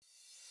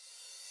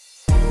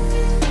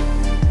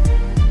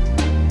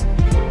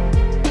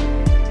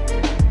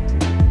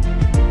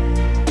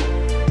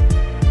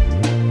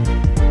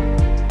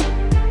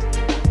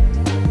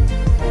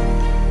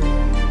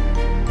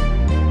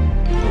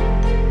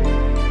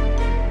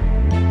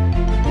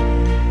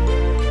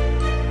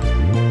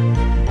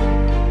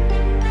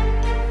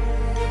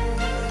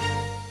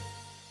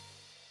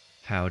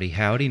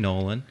Howdy,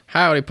 Nolan.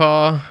 Howdy,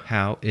 Paul.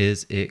 How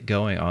is it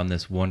going on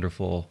this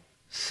wonderful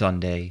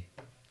Sunday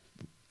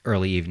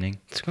early evening?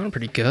 It's going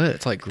pretty good.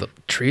 It's like the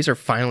trees are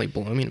finally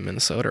blooming in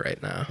Minnesota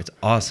right now. It's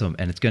awesome,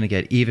 and it's going to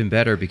get even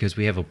better because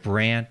we have a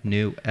brand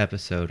new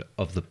episode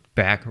of the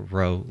Back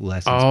Row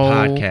Lessons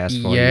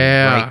podcast for you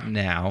right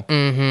now.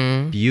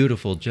 Mm-hmm.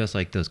 Beautiful, just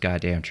like those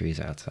goddamn trees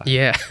outside.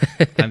 Yeah.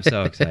 I'm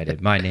so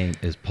excited. My name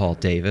is Paul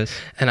Davis.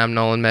 And I'm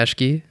Nolan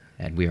Meshke.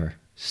 And we are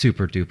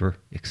super duper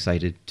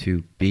excited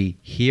to be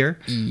here.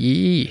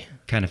 Yee.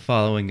 Kind of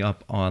following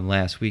up on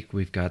last week,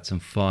 we've got some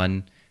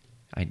fun.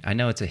 I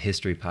know it's a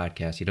history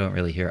podcast. You don't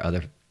really hear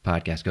other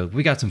podcasts go,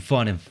 we got some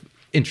fun and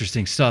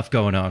interesting stuff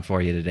going on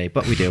for you today,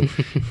 but we do.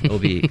 It'll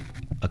be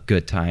a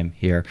good time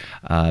here.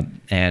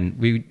 And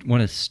we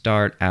want to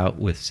start out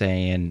with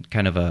saying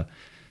kind of a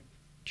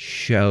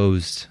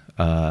show's,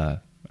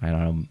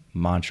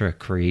 mantra,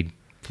 creed,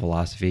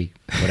 philosophy,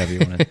 whatever you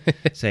want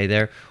to say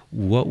there.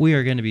 What we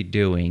are going to be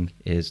doing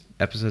is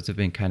episodes have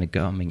been kind of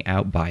coming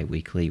out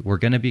bi-weekly. We're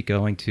going to be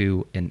going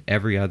to an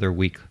every other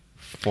week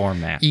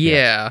format.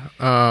 Yeah.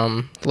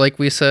 Like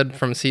we said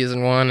from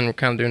season 1, and we're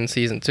kind of doing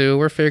season 2,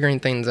 we're figuring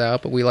things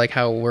out, but we like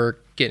how we're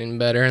getting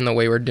better in the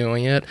way we're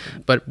doing it.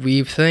 But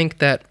we think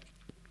that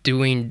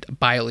doing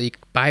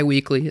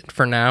bi-weekly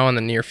for now in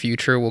the near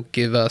future will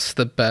give us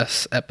the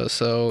best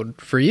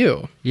episode for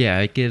you. Yeah,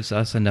 it gives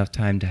us enough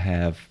time to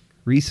have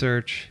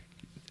research,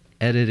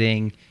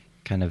 editing,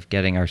 kind of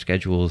getting our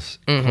schedules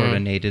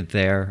coordinated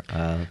there.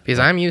 Because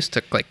I'm used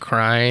to like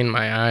crying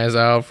my eyes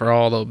out for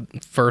all the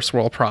first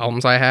world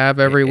problems I have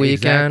every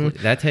weekend.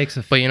 Exactly. That takes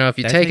a. But if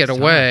you take it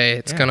away,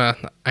 it's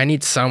I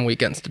need some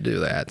weekends to do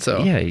that.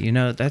 So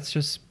yeah, that's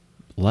just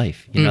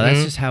life.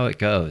 That's just how it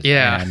goes.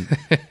 Yeah.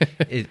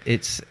 And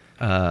it's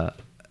a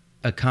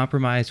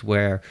compromise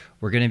where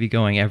we're going to be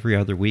going every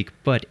other week,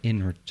 but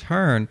in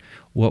return,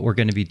 what we're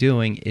going to be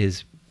doing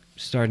is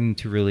starting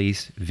to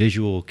release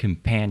visual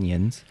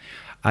companions.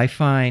 I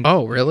find...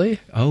 Oh, really?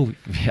 Oh,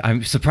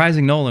 I'm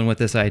surprising Nolan with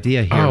this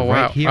idea here. Oh,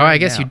 wow. Right here. Oh, I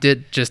guess you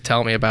did just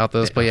tell me about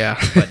this, but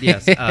yeah. But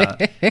yes,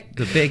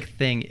 the big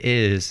thing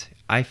is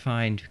I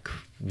find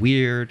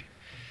weird,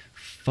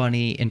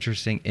 funny,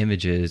 interesting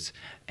images,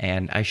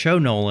 and I show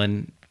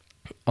Nolan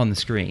on the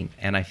screen,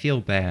 and I feel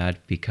bad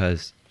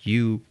because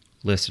you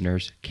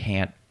listeners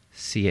can't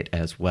see it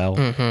as well,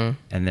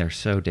 and they're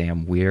so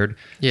damn weird.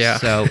 Yeah.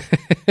 So...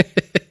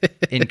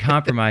 in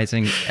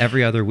compromising,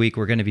 every other week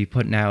we're going to be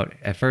putting out,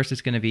 at first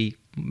it's going to be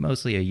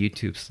mostly a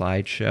YouTube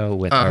slideshow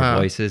with our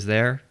voices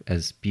there.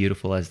 As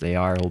beautiful as they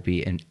are, it'll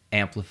be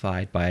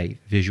amplified by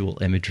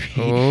visual imagery.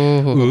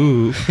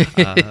 Ooh.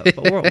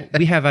 But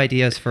we have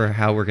ideas for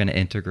how we're going to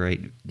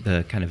integrate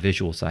the kind of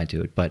visual side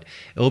to it, but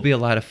it'll be a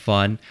lot of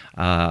fun.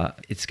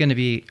 It's going to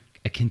be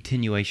a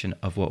continuation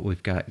of what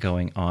we've got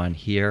going on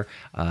here.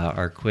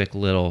 Our quick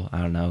little,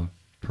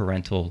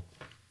 parental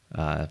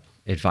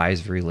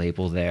advisory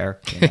label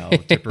there.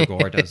 Tipper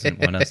Gore doesn't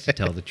want us to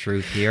tell the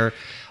truth here.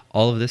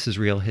 All of this is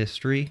real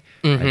history.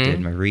 I did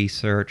my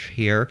research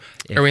here.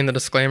 Are we in the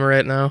disclaimer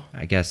right now?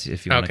 I guess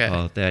if you want to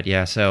call it that.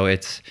 Yeah, so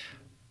it's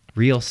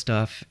real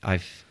stuff.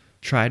 I've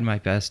tried my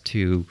best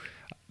to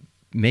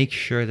make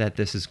sure that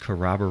this is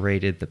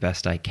corroborated the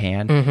best I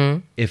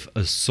can. If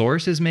a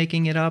source is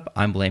making it up,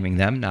 I'm blaming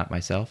them, not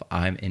myself.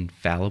 I'm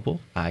infallible.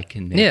 I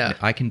can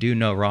do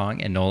no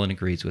wrong, and Nolan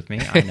agrees with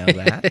me. I know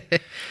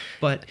that.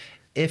 But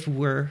if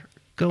we're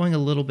going a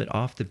little bit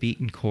off the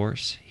beaten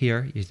course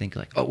here, you think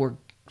like, oh, we're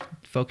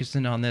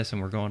focusing on this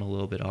and we're going a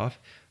little bit off.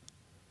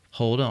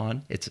 Hold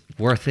on. It's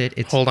worth it.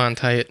 Hold on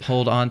tight.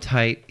 Hold on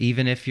tight.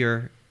 Even if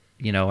you're,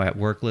 at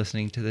work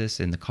listening to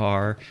this, in the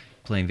car,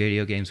 playing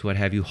video games, what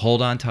have you,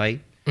 hold on tight.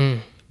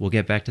 We'll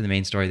get back to the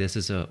main story. This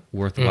is a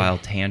worthwhile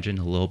tangent,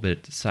 a little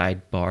bit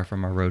sidebar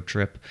from our road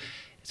trip.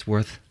 It's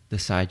worth the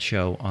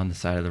sideshow on the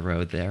side of the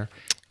road there.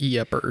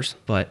 Yepers.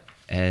 But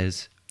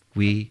as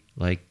we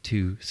like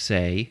to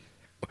say,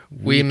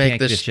 we make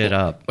this shit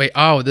up. Wait,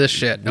 this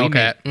shit. We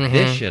okay. Make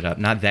this shit up,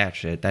 not that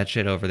shit. That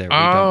shit over there, we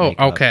don't make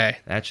up. Okay.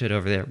 That shit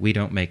over there, we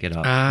don't make it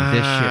up.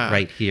 This shit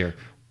right here,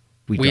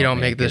 we don't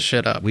make this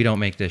shit up. We don't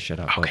make this shit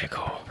up. Okay,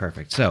 cool.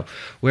 Perfect. So,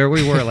 where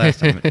we were last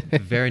time,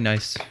 very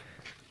nice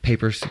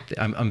papers.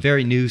 I'm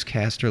very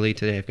newscasterly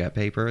today. I've got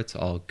paper. It's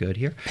all good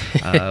here.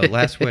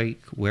 Last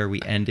week, where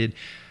we ended,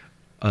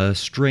 a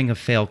string of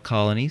failed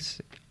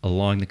colonies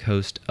along the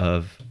coast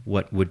of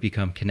what would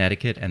become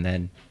Connecticut, and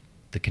then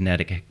the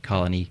Connecticut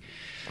colony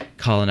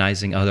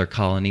colonizing other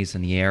colonies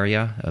in the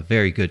area. A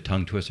very good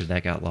tongue twister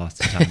that got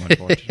lost in time,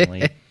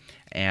 unfortunately.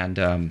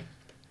 And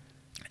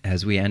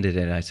as we ended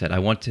it, I said I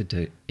wanted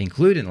to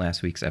include in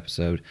last week's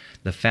episode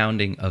the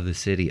founding of the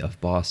city of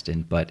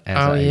Boston, but as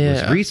I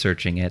was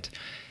researching it,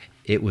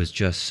 it was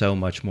just so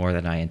much more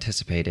than I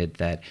anticipated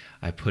that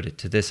I put it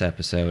to this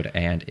episode,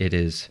 and it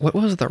is... What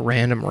was the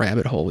random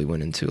rabbit hole we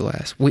went into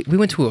last? We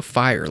went to a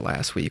fire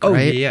last week, right?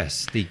 Oh,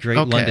 yes, the Great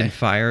London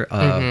Fire,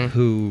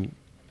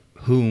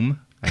 whom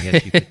I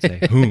guess you could say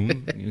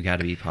whom. You got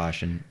to be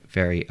posh and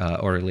very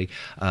orderly.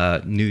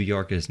 New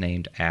York is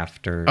named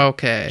after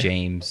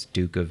James,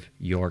 Duke of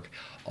York.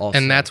 Also,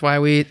 and that's why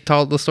we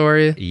told the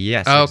story?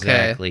 Yes,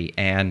 exactly.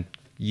 And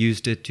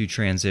used it to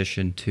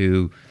transition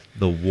to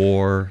the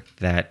war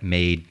that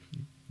made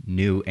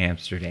New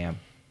Amsterdam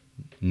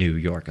New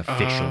York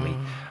officially.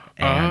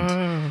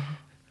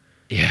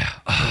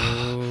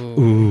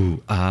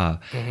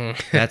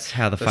 That's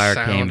how the fire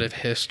came. The sound of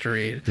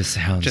history. The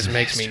sound just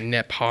makes me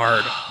nip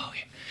hard.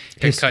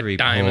 History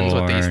cut diamonds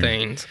with these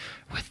things.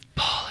 With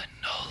Paul and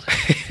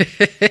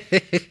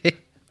Nolan.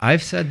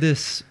 I've said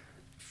this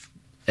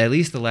at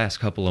least the last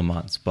couple of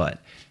months, but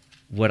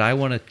what I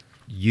want to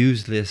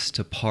use this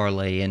to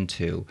parlay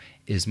into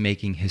is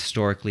making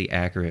historically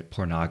accurate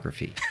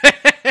pornography.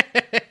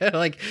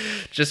 Like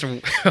just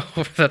over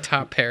the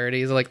top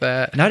parodies like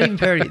that. Not even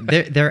parody.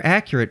 They're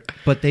accurate,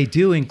 but they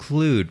do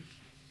include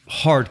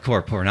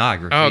hardcore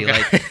pornography.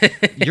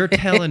 Like, you're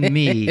telling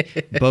me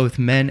both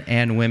men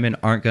and women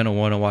aren't going to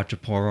want to watch a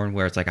porn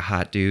where it's like a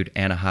hot dude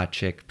and a hot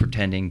chick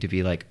pretending to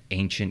be like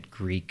ancient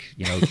Greek,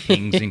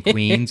 kings and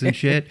queens and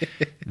shit.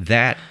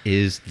 That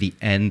is the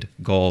end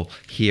goal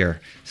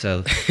here.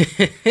 So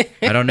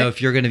I don't know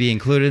if you're going to be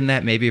included in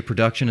that, maybe a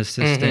production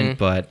assistant,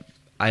 but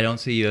I don't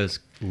see you as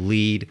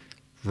lead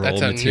role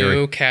material. That's a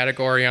new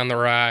category on the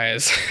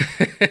rise.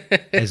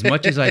 As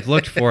much as I've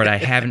looked for it, I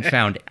haven't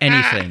found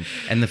anything.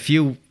 And the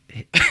few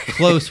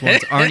close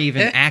ones aren't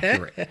even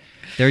accurate.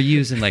 They're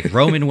using like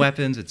Roman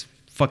weapons. It's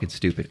fucking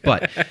stupid.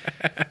 But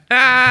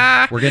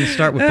we're going to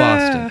start with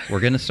Boston.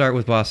 We're going to start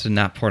with Boston,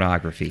 not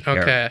pornography.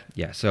 Okay.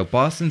 Yeah, so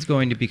Boston's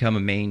going to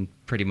become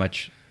pretty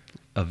much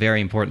a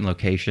very important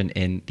location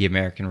in the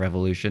American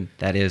Revolution.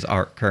 That is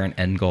our current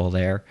end goal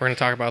there. We're going to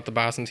talk about the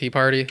Boston Tea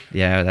Party.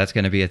 Yeah, that's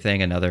going to be a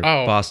thing. Another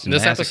Boston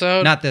this massacre.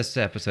 Episode? Not this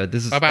episode.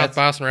 This is about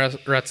Boston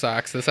Red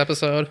Sox. This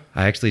episode?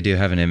 I actually do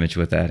have an image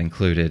with that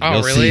included.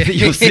 Oh, really?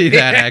 You'll see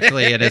that,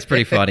 actually, and it's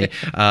pretty funny.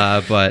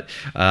 But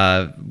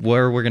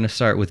where we're going to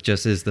start with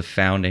just is the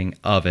founding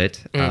of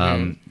it.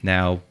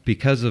 Now,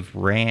 because of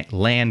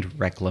land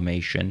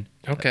reclamation,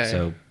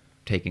 so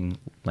taking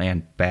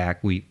land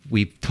back, we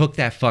took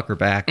that fucker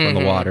back from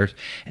the waters,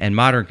 and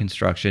modern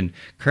construction,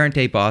 current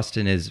day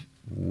Boston is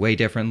way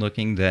different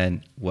looking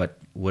than what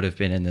would have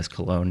been in this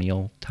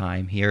colonial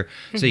time here.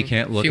 So you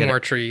can't look at a few more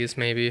trees,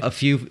 maybe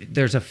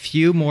there's a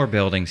few more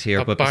buildings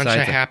here, but bunch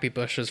besides of happy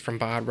bushes from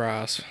Bob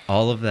Ross,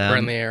 all of them are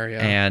in the area,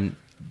 and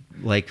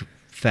like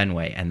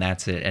Fenway, and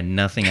that's it, and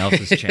nothing else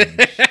has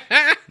changed.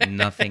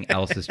 Nothing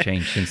else has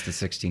changed since the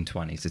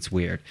 1620s. It's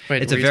weird.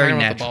 Wait, it's a very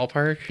natural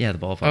ballpark. Yeah, the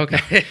ballpark.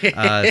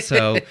 Okay.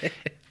 So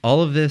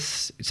all of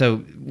this. So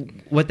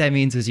what that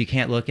means is you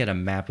can't look at a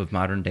map of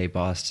modern day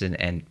Boston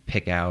and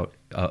pick out.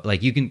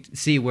 Like you can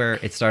see where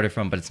it started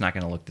from, but it's not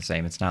going to look the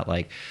same. It's not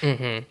like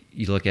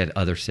you look at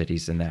other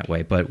cities in that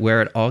way. But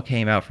where it all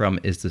came out from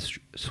is the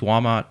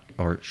Squamish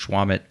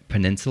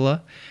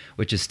Peninsula,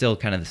 which is still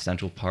kind of the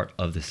central part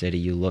of the city.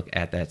 You look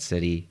at that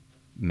city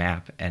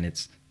map, and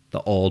it's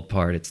the old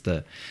part. It's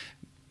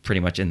pretty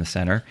much in the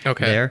center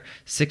there.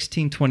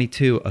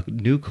 1622, a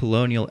new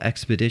colonial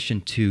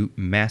expedition to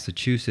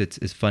Massachusetts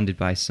is funded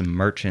by some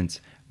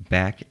merchants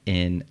back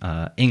in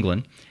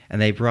England,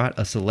 and they brought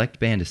a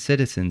select band of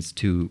citizens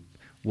to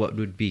what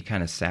would be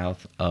kind of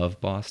south of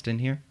Boston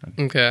here.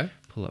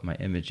 Pull up my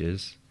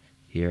images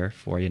here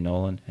for you,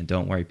 Nolan, and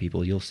don't worry,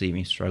 people, you'll see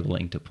me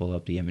struggling to pull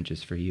up the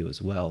images for you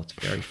as well. It's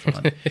very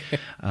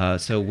fun.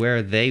 So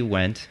where they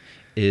went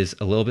is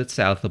a little bit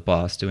south of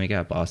Boston. We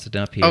got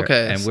Boston up here.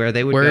 And where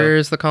they would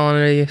Where's the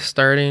colony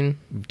starting?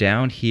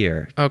 Down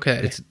here.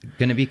 It's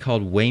going to be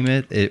called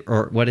Weymouth,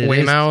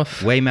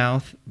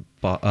 Weymouth,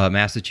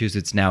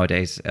 Massachusetts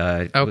nowadays.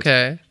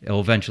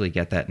 It'll eventually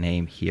get that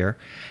name here.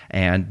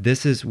 And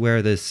this is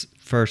where this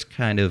first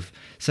kind of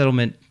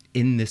settlement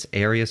in this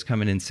area is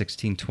coming in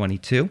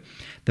 1622.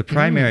 The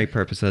primary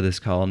purpose of this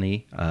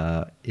colony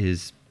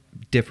is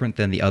different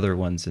than the other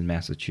ones in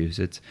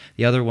Massachusetts.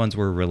 The other ones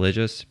were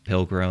religious,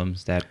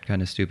 pilgrims, that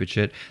kind of stupid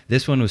shit.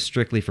 This one was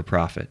strictly for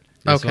profit.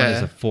 This one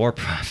is a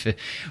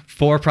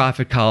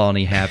for-profit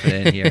colony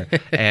happening here.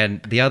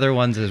 And the other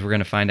ones, as we're going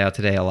to find out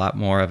today, a lot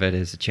more of it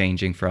is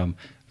changing from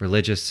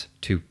religious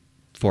to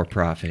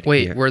for-profit.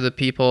 Wait, here. Were the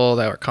people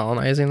that were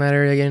colonizing that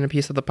area getting a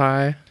piece of the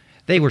pie?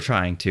 They were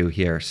trying to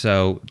here.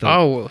 So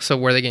so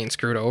were they getting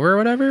screwed over or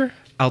whatever?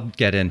 I'll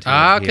get into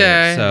it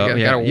here. So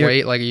you gotta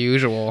wait like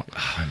usual.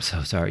 Oh, I'm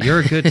so sorry. You're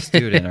a good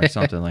student or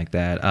something like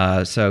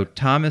that. So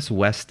Thomas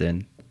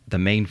Weston, the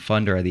main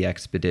funder of the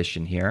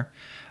expedition here,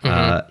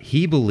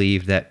 he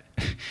believed that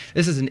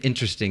this is an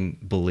interesting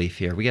belief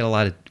here. We get a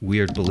lot of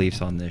weird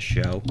beliefs on this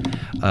show.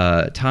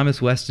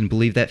 Thomas Weston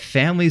believed that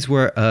families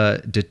were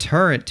a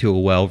deterrent to a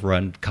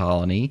well-run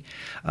colony.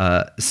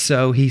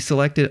 So he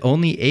selected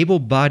only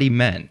able-bodied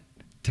men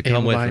to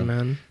come with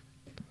him.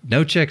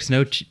 No chicks,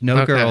 no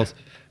girls.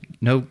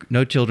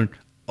 No children,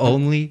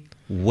 only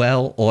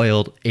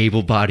well-oiled,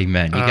 able-bodied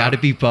men. You got to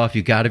be buff.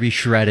 You got to be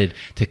shredded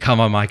to come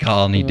on my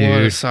colony, dude.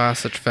 What a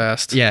sausage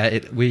fest. Yeah,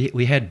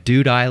 we had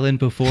Dude Island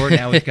before.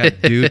 Now we've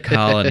got Dude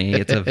Colony.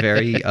 It's a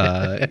very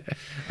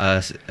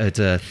it's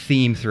a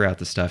theme throughout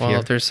the stuff Well, here.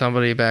 if there's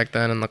somebody back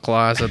then in the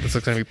closet, this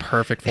is going to be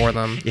perfect for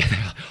them. Yeah,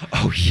 they're like,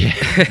 oh yeah.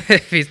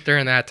 If he's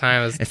during that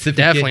time, it's the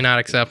definitely not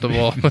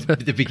acceptable.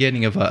 The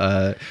beginning of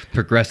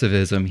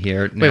progressivism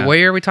here. Wait, what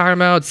year are we talking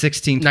about?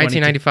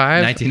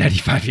 1995.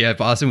 1995. Yeah,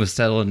 Boston was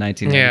settled in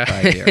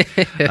 1995 here.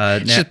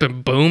 It's just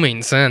been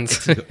booming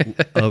since.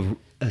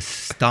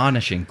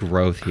 Astonishing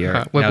growth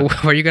here. Wait, Now,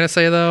 what were you going to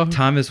say, though?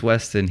 Thomas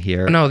Weston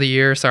here. No, the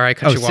year. Sorry, I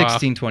cut you off.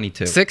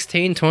 1622.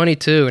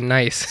 1622.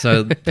 Nice.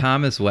 So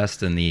Thomas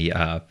Weston, the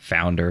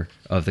founder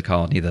of the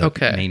colony, the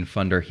main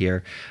funder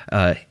here,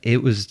 he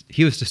was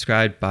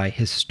described by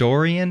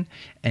historian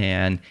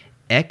and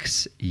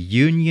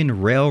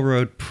ex-Union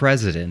Railroad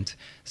president.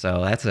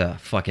 So that's a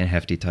fucking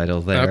hefty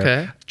title there.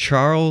 Okay.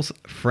 Charles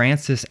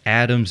Francis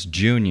Adams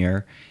Jr.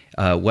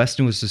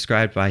 Weston was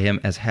described by him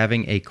as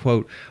having a,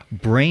 quote,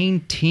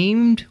 brain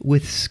teemed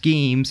with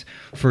schemes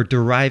for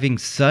deriving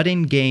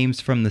sudden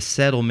gains from the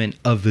settlement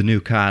of the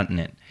new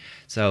continent.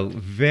 So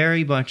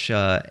very much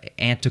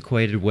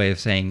antiquated way of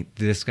saying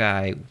this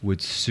guy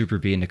would super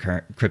be into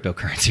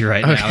cryptocurrency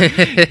right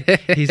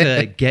now. He's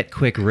a get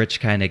quick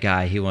rich kind of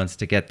guy. He wants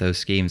to get those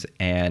schemes,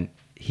 and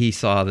he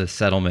saw the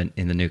settlement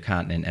in the new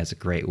continent as a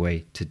great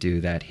way to do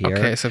that here.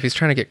 Okay, so if he's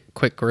trying to get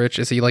quick rich,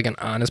 is he like an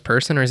honest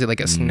person or is he like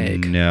a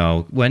snake?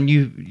 No.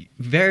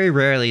 Very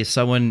rarely is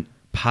someone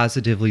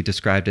positively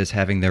described as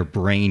having their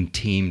brain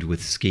teemed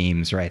with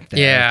schemes right there.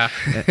 Yeah.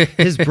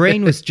 His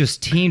brain was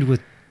just teemed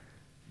with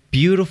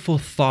beautiful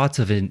thoughts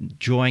of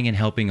enjoying and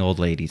helping old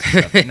ladies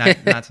and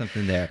stuff. Not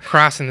something there.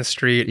 Crossing the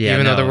street,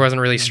 even though there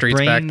wasn't really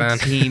streets back then.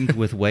 Teamed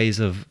with ways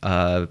of,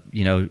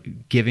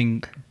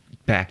 giving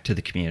back to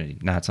the community.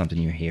 Not something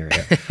you hear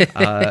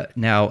here.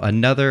 Now,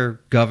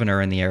 another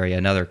governor in the area,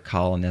 another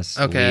colonist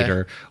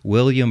leader,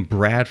 William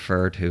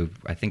Bradford, who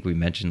I think we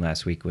mentioned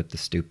last week with the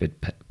stupid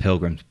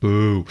pilgrims,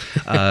 boo,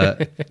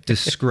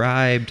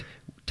 described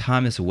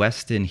Thomas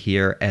Weston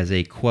here as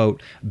a,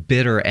 quote,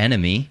 bitter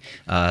enemy,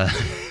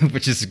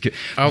 which is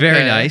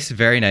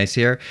very nice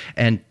here.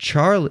 And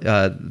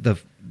the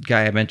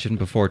guy I mentioned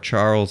before,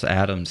 Charles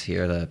Adams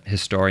here, the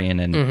historian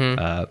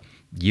and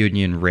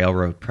Union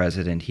Railroad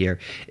president here,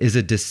 is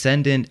a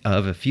descendant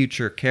of a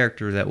future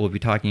character that we'll be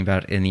talking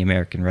about in the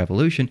American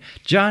Revolution,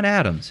 John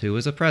Adams, who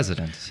was a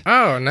president.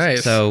 Oh,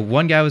 nice. So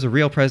one guy was a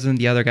real president,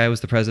 the other guy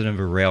was the president of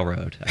a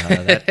railroad.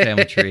 That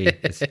family tree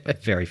is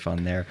very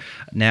fun there.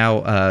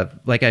 Now,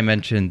 like I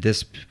mentioned,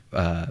 this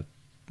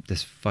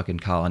fucking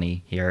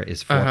colony here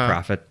is for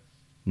profit.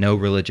 No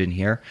religion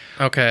here.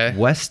 Okay.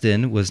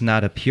 Weston was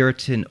not a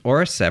Puritan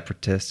or a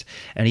separatist,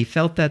 and he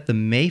felt that the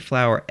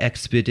Mayflower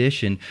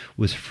expedition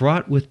was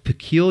fraught with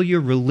peculiar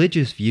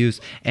religious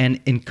views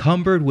and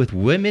encumbered with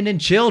women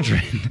and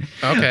children.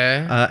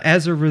 Okay.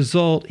 As a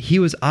result, he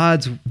was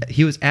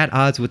at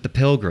odds with the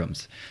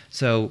Pilgrims.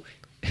 So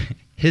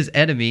his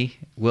enemy,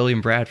 William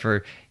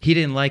Bradford, he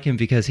didn't like him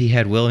because he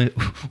had women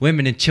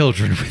and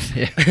children with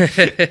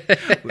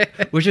him,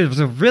 which is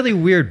a really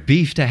weird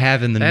beef to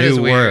have in the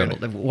new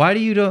world. Why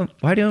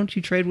don't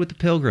you trade with the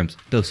Pilgrims?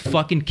 Those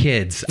fucking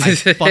kids. I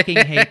fucking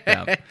hate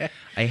them.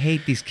 I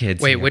hate these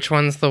kids. Wait, here. which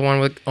one's the one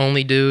with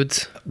only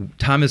dudes?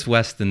 Thomas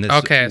Weston. This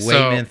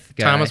Weymouth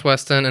guy. Thomas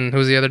Weston, and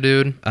who's the other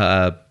dude?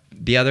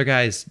 The other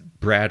guy's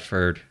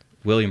Bradford.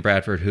 William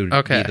Bradford, who'd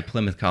be the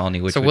Plymouth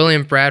colony.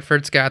 William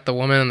Bradford's got the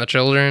woman and the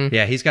children?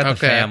 Yeah, he's got the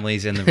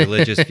families and the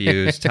religious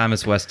views.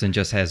 Thomas Weston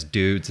just has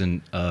dudes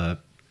and a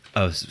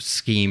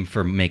scheme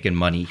for making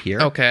money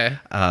here. Okay.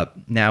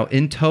 Now,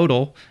 in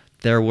total,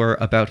 there were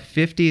about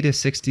 50 to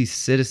 60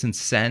 citizens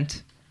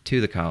sent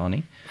to the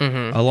colony,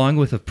 along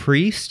with a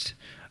priest,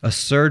 a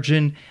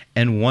surgeon,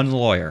 and one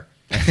lawyer.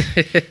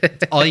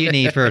 That's all you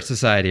need for a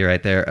society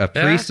right there. A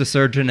priest, a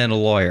surgeon, and a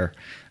lawyer.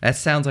 That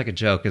sounds like a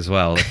joke as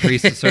well. A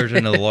priest, a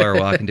surgeon, and a lawyer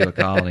walk into a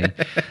colony.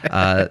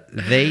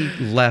 They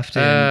left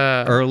in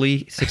early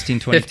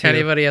 1622. If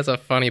anybody has a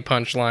funny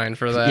punchline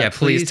for that,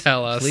 please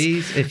tell us.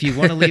 Please, if you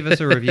want to leave us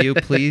a review,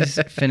 please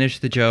finish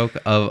the joke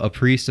of a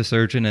priest, a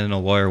surgeon, and a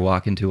lawyer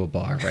walk into a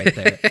bar right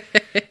there.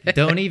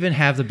 Don't even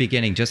have the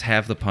beginning. Just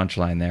have the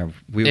punchline there.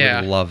 We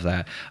would love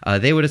that.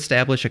 They would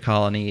establish a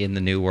colony in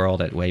the New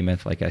World at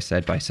Weymouth, like I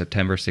said, by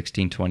September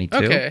 1622.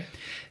 Okay.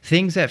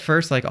 Things at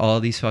first, like all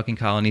of these fucking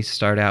colonies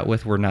start out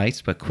with, were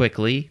nice, but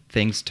quickly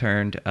things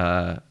turned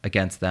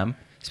against them.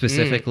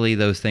 Specifically,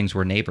 those things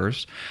were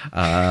neighbors.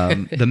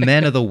 The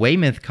men of the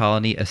Weymouth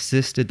colony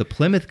assisted the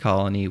Plymouth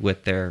colony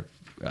with their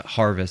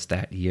harvest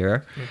that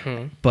year,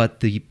 but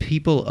the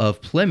people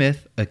of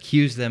Plymouth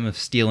accused them of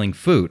stealing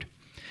food.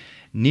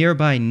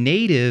 Nearby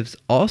natives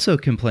also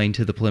complained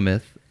to the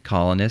Plymouth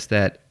colonists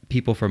that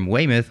people from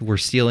Weymouth were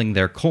stealing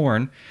their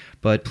corn,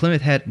 but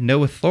Plymouth had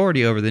no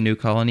authority over the new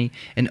colony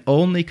and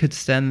only could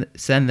send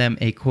them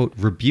a, quote,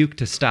 rebuke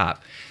to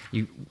stop.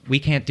 We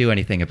can't do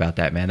anything about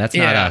that, man. That's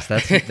not us.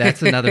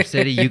 That's another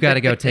city. You got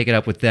to go take it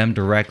up with them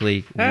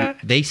directly.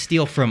 They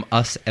steal from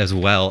us as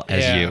well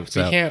as you.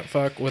 So we can't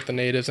fuck with the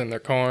natives and their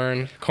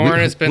corn. Corn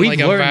has been like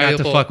a learned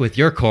valuable... not to fuck with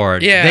your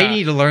corn. Yeah. They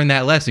need to learn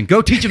that lesson.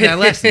 Go teach them that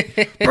lesson.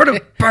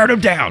 burn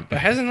them down. But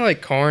hasn't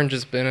like corn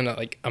just been in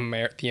like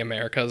the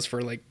Americas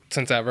for like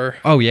since ever?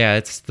 Oh yeah,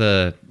 it's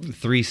the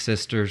Three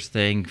Sisters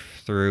thing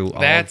through.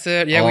 That's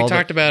it. Yeah, we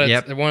talked about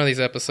it in one of these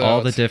episodes.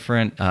 All the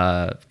different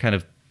kind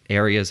of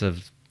areas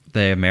of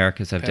the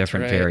Americas have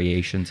different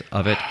variations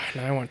of it.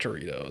 Now I want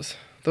Doritos.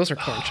 Those are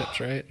corn chips,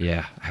 right?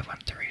 Yeah, I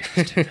want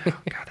Doritos too. Oh,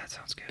 God, that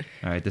sounds good.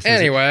 All right, this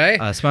anyway,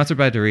 is sponsored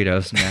by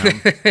Doritos.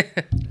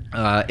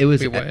 Now, it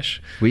was. We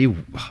wish. Oh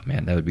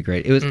man, that would be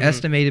great. It was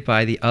estimated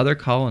by the other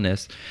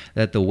colonists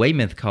that the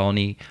Weymouth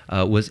colony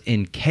was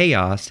in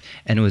chaos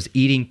and was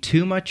eating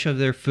too much of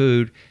their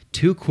food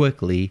too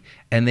quickly,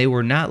 and they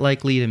were not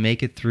likely to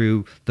make it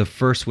through the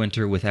first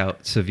winter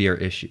without severe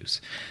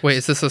issues. Wait,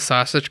 is this a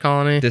sausage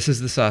colony? This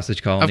is the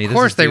sausage colony. Of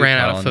course they ran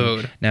out of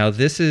food. Now, I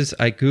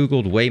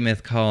Googled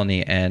Weymouth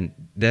colony, and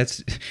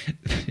that's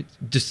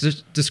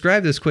just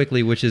describe this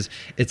quickly, which is,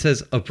 it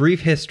says a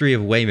brief history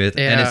of Weymouth,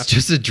 and it's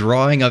just a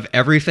drawing of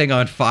everything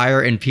on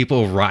fire and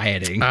people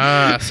rioting.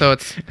 So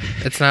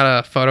it's not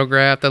a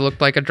photograph that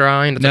looked like a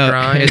drawing. It's a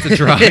drawing. It's a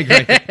drawing.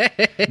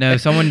 Right. No,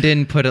 someone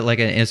didn't put it like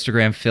an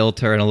Instagram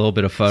filter and a little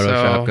bit of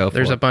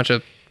Photoshop. There's a bunch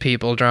of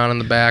people drawn in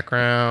the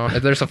background.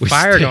 There's a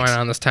fire going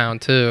on in this town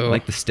too.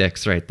 Like the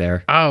sticks right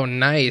there. Oh,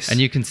 nice. And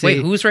you can see.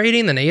 Wait, who's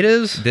raiding? The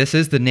natives? This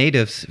is the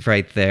natives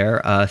right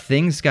there.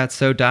 Things got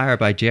so dire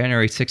by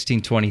January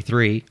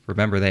 1623.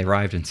 Remember, they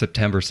arrived in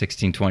September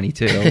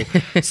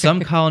 1622. Some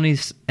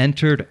colonies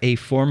entered a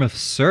form of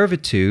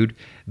servitude,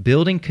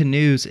 building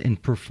canoes and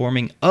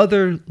performing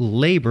other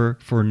labor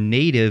for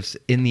natives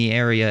in the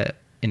area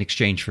in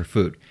exchange for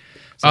food.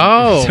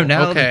 So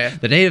now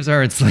the natives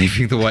are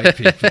enslaving the white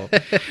people,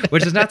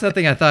 which is not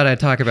something I thought I'd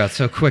talk about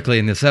so quickly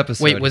in this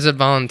episode. Wait, was it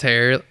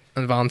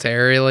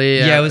voluntarily?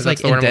 Yeah, it was like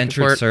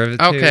indentured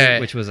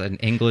servitude, which was an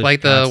English.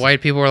 Like the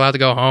white people were allowed to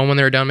go home when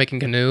they were done making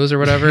canoes or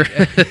whatever.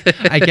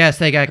 I guess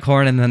they got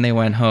corn and then they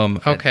went home.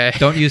 Okay.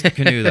 Don't use the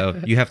canoe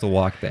though. You have to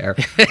walk there.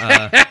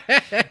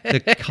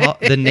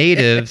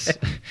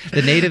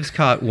 The natives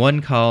caught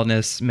one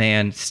colonist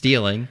man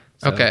stealing.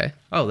 So, okay.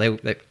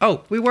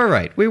 We were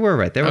right.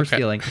 They were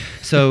stealing.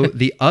 So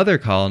the other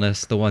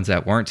colonists, the ones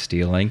that weren't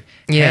stealing,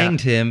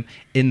 hanged him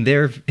in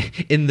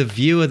the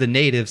view of the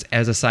natives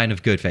as a sign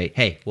of good faith.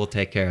 Hey, we'll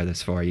take care of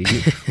this for you.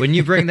 When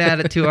you bring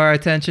that to our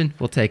attention,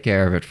 we'll take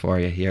care of it for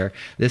you here.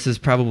 This is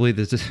probably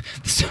the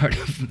start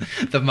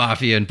of the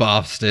mafia in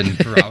Boston,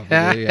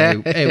 probably.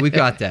 Hey, we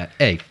got that.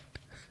 Hey,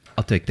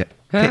 I'll take that.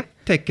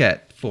 Take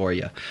that for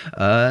you.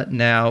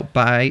 Now,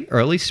 by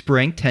early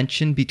spring,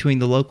 tension between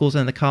the locals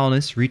and the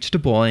colonists reached a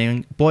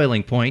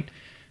boiling point.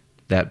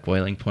 That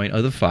boiling point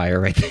of the fire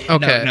right there.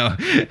 Okay. No.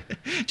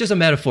 Just a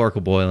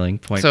metaphorical boiling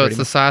point. So it's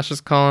the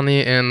sausage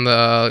colony and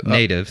the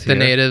natives. The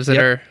natives that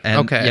are...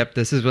 Okay. Yep,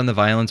 this is when the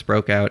violence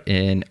broke out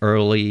in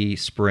early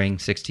spring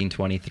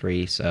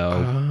 1623.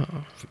 So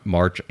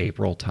March,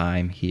 April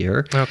time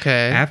here.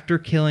 Okay. After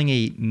killing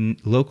a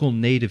local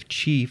native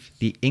chief,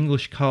 the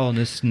English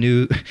colonists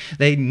knew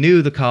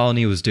the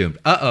colony was doomed.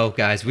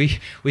 Guys, we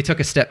took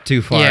a step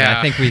too far. Yeah.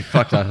 I think we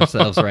fucked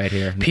ourselves right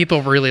here.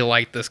 People really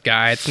like this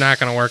guy. It's not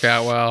going to work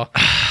out well.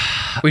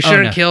 We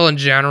shouldn't kill in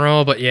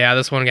general, but yeah,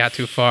 this one got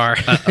too far.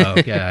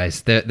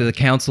 Guys. The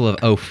Council of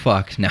Oh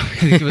Fuck now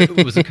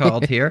it was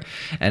called here.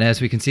 And as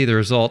we can see the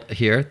result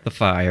here, the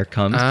fire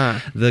comes.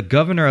 The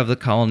governor of the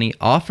colony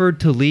offered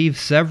to leave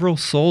several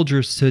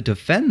soldiers to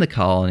defend the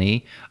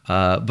colony,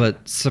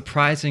 but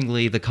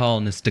surprisingly, the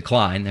colonists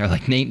declined. They're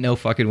like, ain't no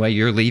fucking way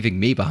you're leaving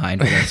me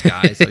behind with those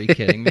guys. Are you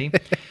kidding me?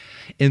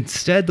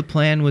 Instead, the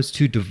plan was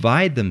to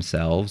divide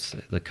themselves,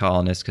 the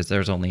colonists, because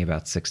there's only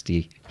about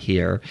 60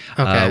 here,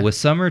 with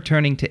some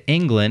returning to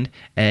England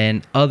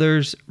and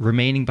others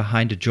remaining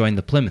behind to join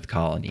the Plymouth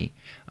colony.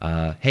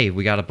 Hey,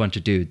 we got a bunch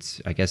of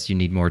dudes. I guess you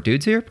need more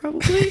dudes here,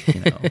 probably.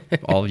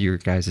 All of your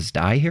guys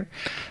die here.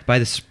 By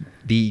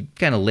the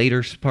kind of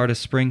later part of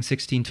spring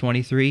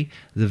 1623,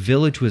 the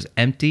village was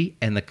empty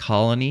and the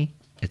colony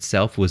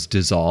itself was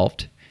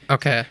dissolved.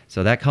 Okay.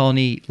 So that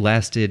colony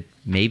lasted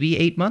maybe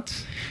 8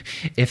 months,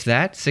 if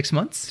that, 6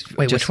 months.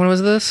 Wait, which one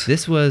was this?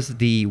 This was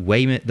the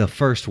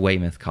first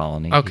Weymouth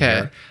colony.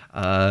 Okay.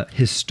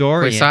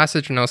 Historian. Wait,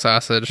 sausage or no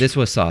sausage? This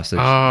was sausage.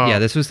 Oh. Yeah,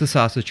 this was the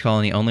sausage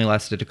colony. Only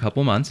lasted a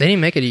couple months. They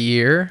didn't make it a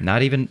year.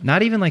 Not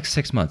even like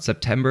 6 months.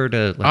 September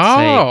to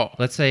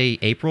let's say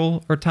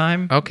April or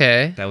time.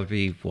 Okay. That would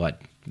be what?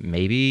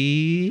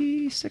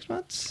 Maybe 6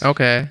 months.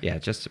 Okay. Yeah,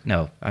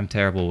 I'm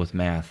terrible with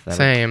math.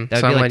 Same. That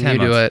so I'm letting you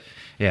do it.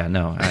 Yeah,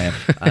 no, I am.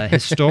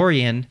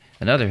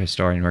 Another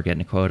historian we're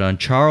getting a quote on,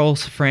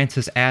 Charles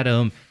Francis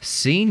Adam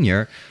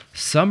Sr.,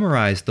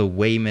 summarized the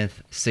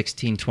Weymouth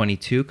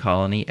 1622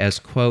 colony as,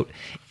 quote,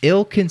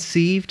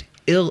 ill-conceived,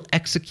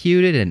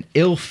 ill-executed and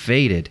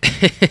ill-fated.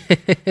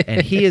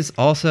 And he is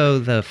also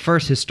the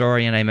first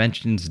historian I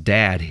mentioned's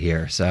dad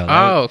here.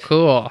 So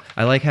Cool.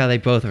 I like how they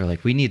both are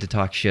like, we need to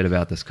talk shit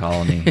about this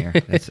colony here.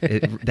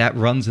 That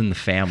runs in the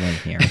family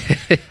here.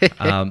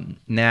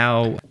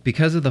 Now,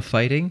 because of the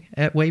fighting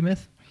at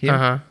Weymouth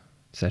here,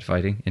 said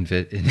fighting in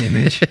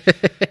image,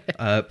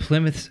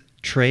 Plymouth's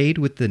trade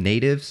with the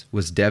natives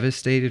was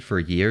devastated for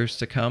years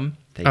to come.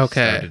 They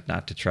started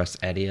not to trust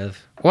any of.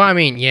 Well, I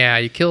mean, yeah,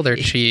 you kill their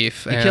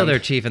chief. You kill their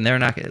chief, and they're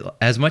not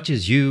as much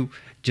as you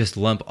just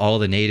lump all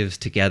the natives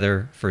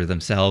together for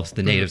themselves.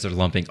 The natives are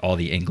lumping all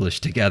the English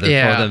together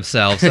for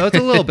themselves. So it's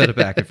a little bit of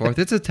back and forth.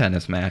 It's a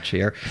tennis match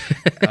here.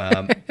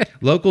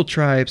 Local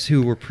tribes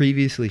who were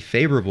previously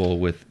favorable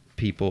with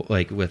people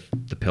like with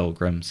the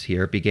Pilgrims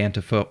here began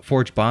to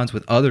forge bonds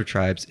with other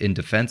tribes in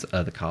defense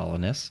of the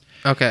colonists.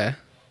 Okay.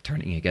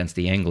 Turning against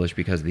the English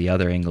because of the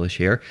other English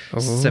here. Oh.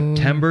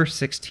 September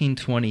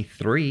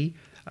 1623,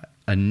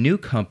 a new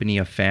company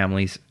of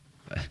families,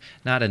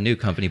 not a new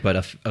company, but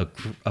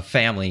a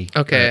family,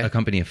 a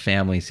company of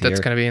families here. That's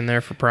going to be in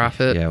there for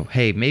profit. Yeah.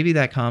 Hey, maybe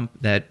that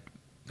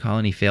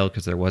colony failed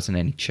because there wasn't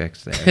any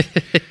chicks there.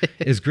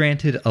 Is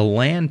granted a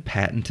land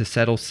patent to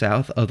settle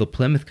south of the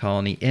Plymouth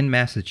colony in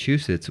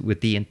Massachusetts,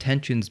 with the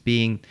intentions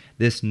being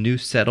this new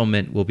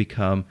settlement will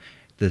become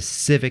the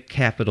civic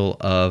capital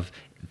of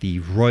the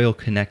Royal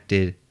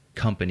Connected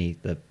Company,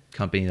 the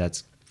company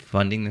that's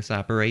funding this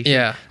operation.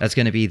 Yeah. That's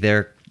going to be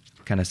their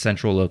kind of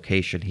central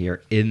location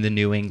here in the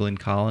New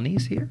England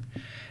colonies here.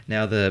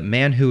 Now, the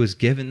man who was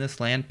given this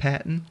land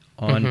patent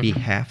on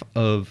behalf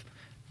of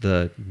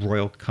the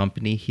Royal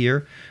Company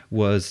here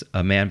was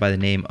a man by the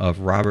name of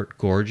Robert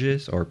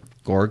Gorges, or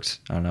Gorges.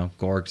 I don't know,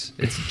 Gorges.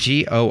 It's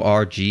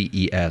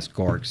Gorges,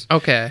 Gorges.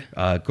 Okay.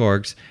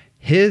 Gorges.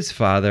 His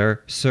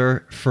father,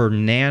 Sir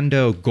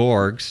Fernando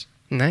Gorges.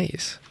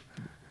 Nice.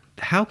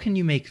 How can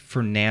you make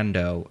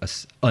Fernando a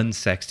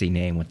unsexy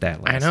name with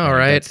that last name? I know,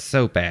 right? That's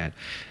so bad.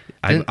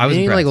 I was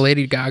Didn't impressed. like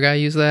Lady Gaga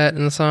use that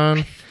in the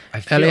song? I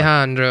feel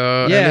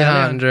Alejandro, Yeah,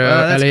 Alejandro,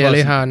 well, that's close.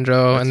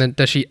 Alejandro. And then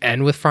does she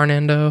end with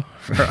Fernando?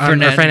 Or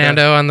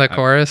Fernando on the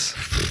chorus?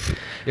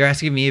 You're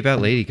asking me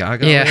about Lady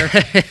Gaga Yeah.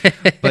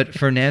 there? But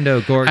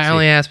Fernando Gorges. I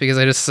only asked because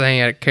I just sang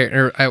it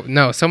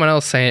at someone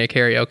else sang at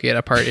karaoke at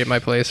a party at my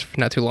place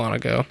not too long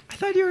ago. I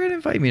thought you were going to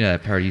invite me to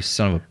that party, you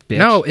son of a bitch.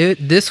 No,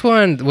 this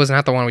one was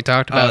not the one we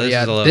talked about this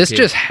yet. is a low This key.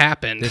 just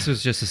happened. This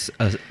was just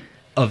a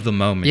of the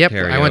moment Yep,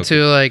 karaoke. I went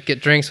to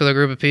get drinks with a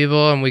group of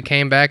people and we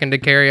came back and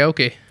did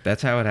karaoke.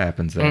 That's how it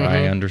happens there.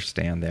 I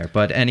understand there.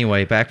 But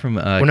anyway, back from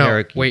Well, no,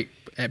 karaoke. wait.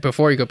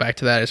 Before you go back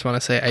to that, I just want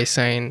to say I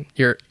sang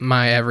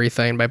My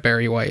Everything by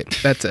Barry White.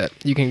 That's it.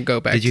 You can go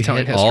back Did to you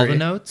telling hit history. all the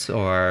notes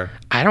or?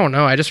 I don't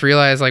know. I just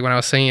realized when I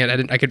was singing it,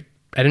 I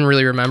didn't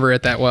really remember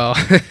it that well.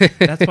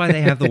 That's why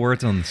they have the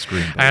words on the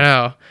screen. I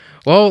know.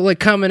 Well,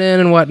 coming in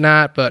and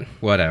whatnot, but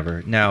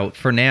Whatever. Now,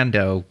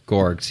 Fernando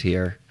Gorges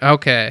here.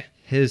 okay.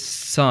 His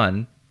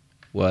son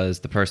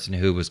was the person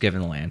who was given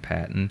the land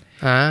patent.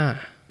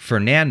 Ah.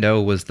 Fernando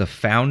was the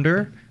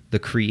founder, the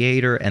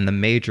creator, and the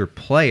major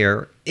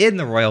player in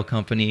the Royal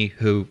Company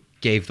who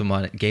gave the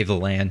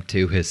land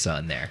to his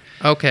son there.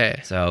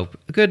 Okay. So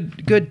a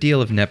good deal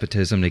of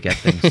nepotism to get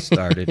things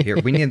started here.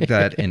 We need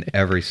that in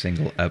every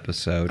single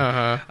episode.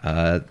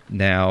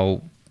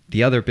 Now,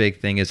 the other big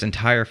thing is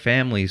entire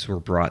families were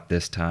brought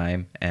this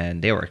time,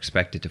 and they were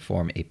expected to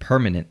form a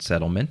permanent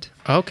settlement.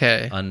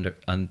 Okay.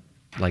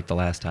 Like the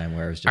last time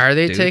where it was just Are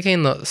they dudes.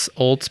 taking the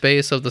old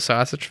space of the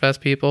Sausage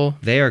Fest people?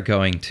 They are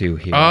going to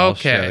here. I'll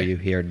Okay. show you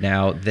here.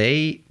 Now,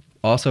 they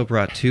also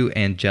brought 2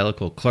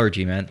 angelical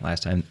clergymen.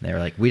 Last time, they were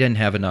like, we didn't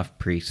have enough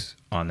priests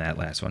on that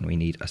last one. We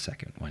need a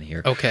second one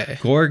here. Okay.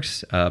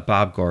 Gorges,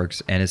 Bob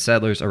Gorges, and his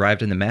settlers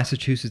arrived in the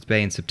Massachusetts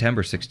Bay in September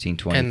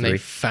 1623. And they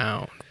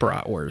found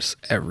bratwurst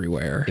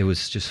everywhere. It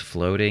was just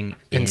floating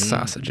And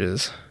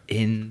sausages.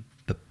 in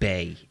the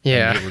bay.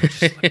 Yeah. And they were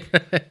just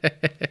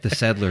like, the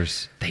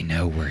settlers, they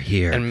know we're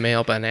here. And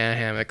male banana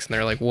hammocks, and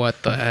they're like,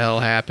 what the hell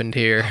happened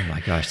here? Oh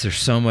my gosh, there's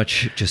so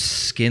much just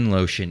skin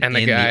lotion And the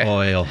in guy- the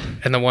oil.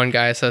 And the one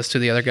guy says to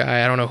the other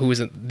guy, I don't know who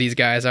these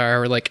guys are.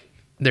 We're like,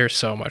 there's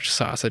so much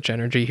sausage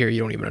energy here, you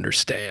don't even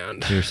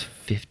understand. There's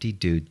 50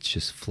 dudes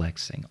just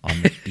flexing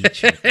on the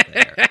beach over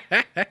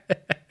there.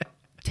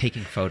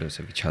 Taking photos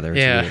of each other. It's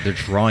Yeah. weird. They're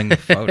drawing the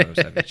photos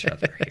of each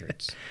other here.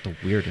 It's the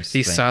weirdest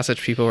These thing.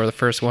 sausage people were the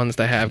first ones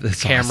to have The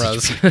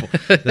cameras. sausage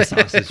people, the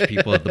sausage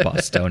people of the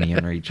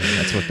Bostonian region.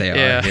 That's what they are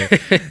Yeah.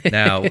 here.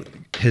 Now,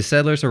 his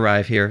settlers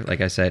arrive here, like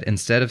I said,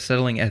 instead of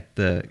settling at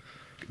the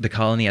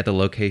colony at the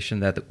location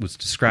that was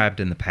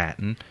described in the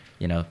patent,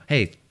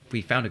 hey,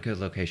 we found a good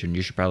location.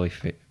 You should probably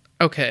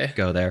Okay.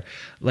 go there.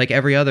 Like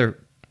every other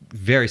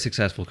very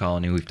successful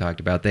colony we've talked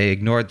about, they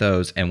ignored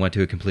those and went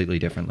to a completely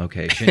different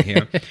location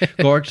here.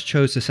 Gorges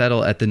chose to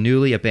settle at the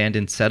newly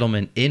abandoned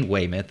settlement in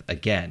Weymouth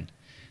again.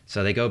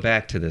 So they go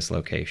back to this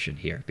location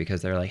here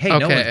because they're like, hey,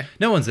 Okay.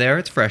 no one's there.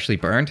 It's freshly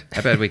burned.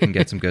 I bet we can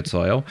get some good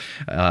soil.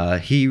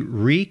 He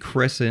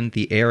rechristened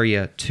the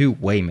area to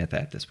Weymouth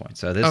at this point.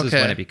 So this is Okay.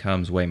 when it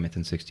becomes Weymouth in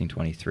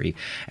 1623.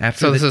 After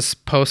So this is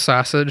post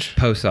sausage.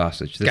 post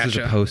sausage. This is a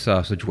Gotcha. post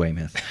sausage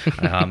Weymouth.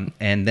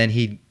 And then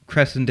he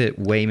christened it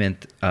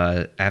Weymouth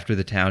after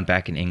the town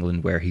back in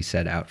England where he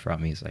set out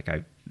from. He's like,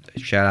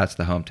 shout outs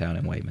to the hometown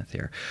in Weymouth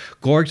here.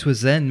 Gorges was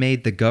then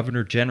made the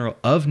Governor General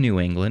of New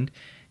England.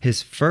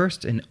 His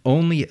first and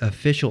only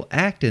official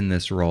act in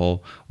this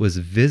role was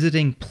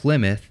visiting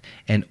Plymouth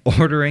and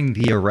ordering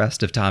the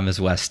arrest of Thomas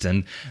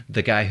Weston,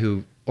 the guy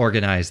who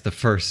organized the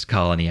first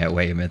colony at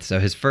Weymouth. So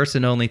his first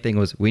and only thing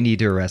was, we need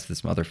to arrest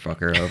this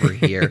motherfucker over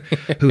here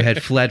who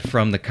had fled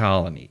from the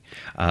colony.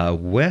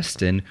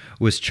 Weston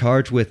was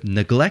charged with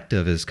neglect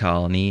of his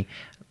colony,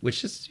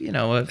 which is,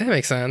 That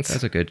makes sense.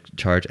 that's a good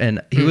charge.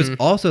 And he was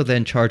also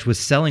then charged with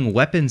selling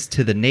weapons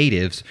to the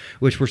natives,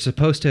 which were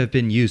supposed to have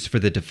been used for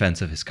the defense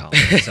of his colony.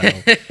 So,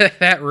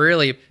 That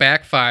really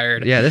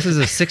backfired. yeah, this is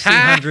a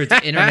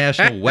 1600s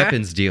international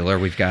weapons dealer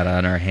we've got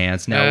on our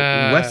hands.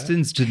 Now,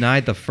 Weston's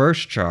denied the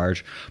first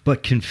charge,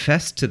 but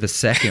confessed to the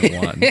second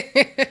one.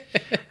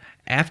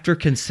 After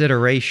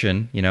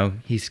consideration,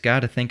 he's got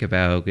to think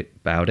about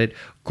it.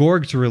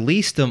 Gorges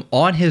released him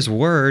on his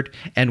word,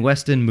 and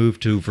Weston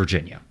moved to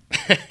Virginia.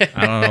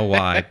 I don't know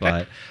why,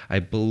 but I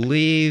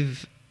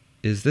believe,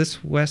 is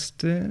this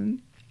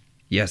Weston?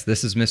 Yes,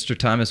 this is Mr.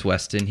 Thomas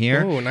Weston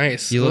here. Oh,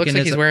 nice. You It looks looking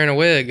like at he's the- wearing a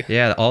wig.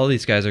 Yeah, all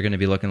these guys are going to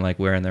be looking like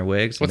wearing their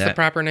wigs. What's and the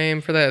proper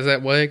name for that? Is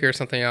that wig or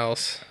something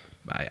else?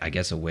 I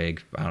guess a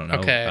wig. I don't know.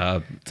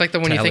 Okay. It's like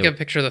when you think Tyler- of a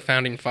picture of the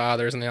founding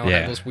fathers and they all Yeah.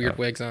 have those weird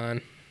wigs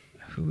on.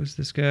 Who is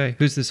this guy?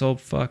 Who's this old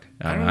fuck?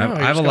 I don't know. know. I You're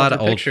have a just lot going of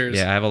through old. pictures.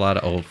 Yeah, I have a lot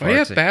of old. Why do you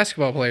have farts.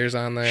 basketball players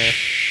on there?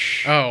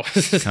 Oh.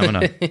 Coming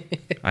up.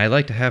 I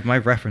like to have my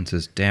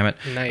references, damn it.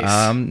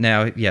 Nice.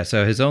 Now, yeah,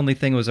 so his only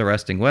thing was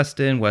arresting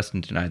Weston.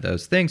 Weston denied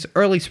those things.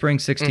 Early spring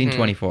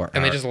 1624.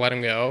 And they just let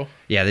him go.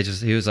 Yeah,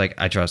 he was like,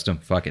 I trust him,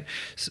 fuck it.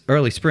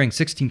 Early spring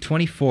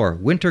 1624.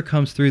 Winter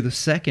comes through the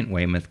second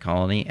Weymouth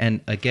colony,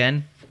 and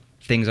again,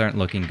 things aren't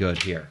looking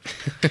good here.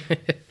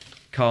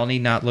 Colony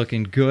not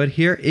looking good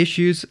here.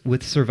 Issues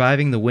with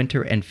surviving the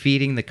winter and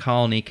feeding the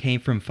colony came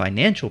from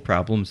financial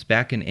problems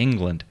back in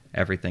England.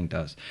 Everything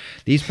does.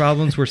 These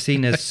problems were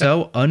seen as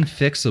so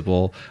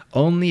unfixable.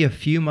 Only a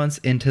few months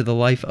into the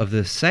life of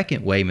the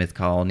second Weymouth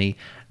colony,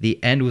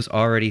 the end was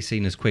already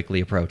seen as quickly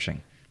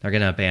approaching. They're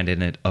going to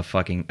abandon it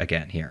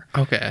again here.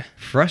 Okay.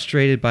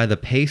 Frustrated by the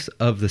pace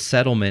of the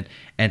settlement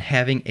and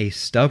having a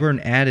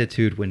stubborn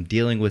attitude when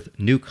dealing with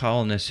new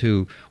colonists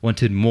who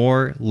wanted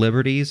more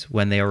liberties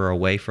when they were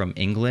away from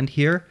England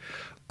here,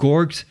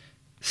 Gorges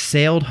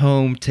sailed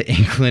home to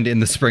England in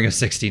the spring of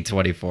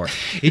 1624.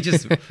 He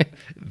just,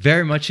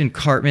 very much in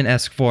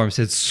Cartman-esque form,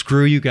 said,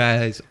 screw you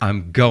guys,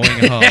 I'm going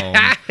home,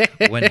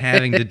 when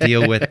having to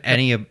deal with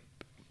any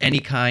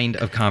kind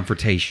of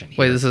confrontation here.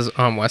 Wait, this is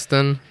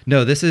Weston?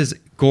 No, this is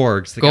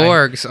Gorges. The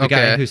Gorges, guy, the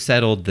guy okay. who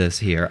settled this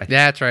here.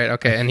 That's right.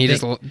 Okay. And he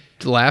just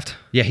left?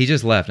 Yeah, he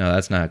just left. No,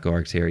 that's not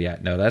Gorges here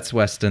yet. No, that's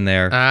Weston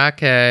there.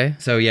 Okay.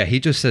 So yeah, he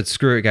just said,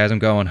 screw it, guys, I'm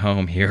going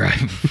home here.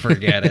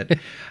 Forget it.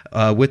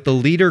 With the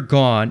leader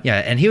gone, yeah,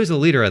 and he was the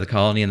leader of the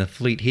colony and the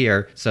fleet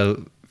here,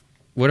 so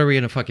what are we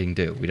going to fucking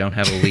do? We don't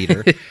have a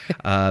leader.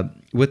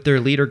 With their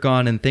leader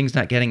gone and things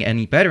not getting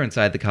any better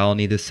inside the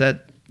colony, the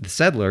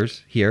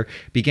settlers here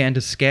began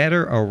to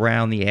scatter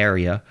around the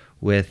area,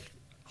 with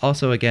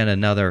also, again,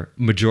 another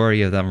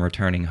majority of them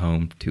returning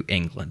home to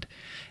England.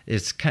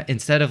 It's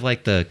instead of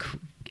like the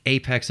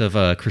apex of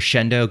a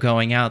crescendo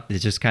going out, it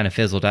just kind of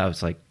fizzled out.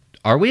 It's like,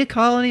 are we a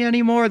colony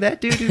anymore?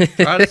 That dude who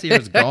brought us here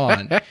is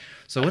gone.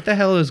 So what the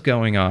hell is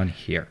going on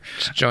here?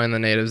 Just join the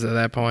natives at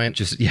that point.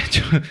 Just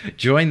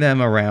join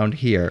them around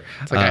here.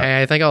 It's like,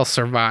 I think I'll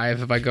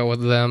survive if I go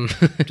with them.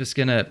 Just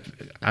gonna,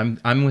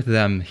 I'm with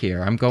them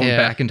here. I'm going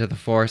back into the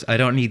forest. I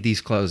don't need these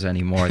clothes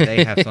anymore.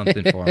 They have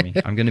something for me.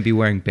 I'm gonna be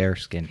wearing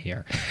bearskin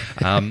here.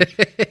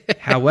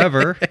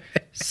 However,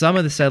 some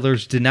of the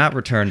settlers did not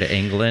return to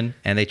England,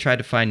 and they tried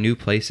to find new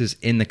places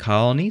in the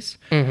colonies.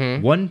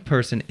 Mm-hmm. One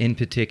person in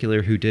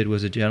particular who did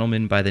was a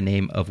gentleman by the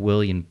name of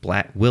William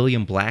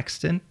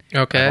Blackston.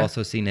 Okay. I've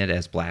also seen it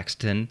as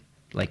Blackston,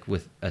 like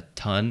with a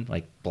ton,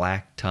 like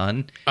black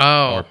ton.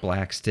 Oh. Or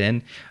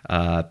Blackston.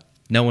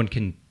 No one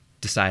can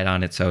decide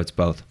on it, so it's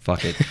both.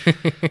 Fuck it.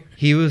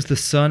 He was the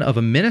son of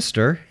a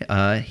minister.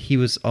 He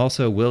was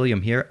also,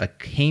 William here, a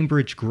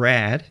Cambridge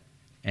grad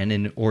and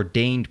an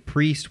ordained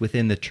priest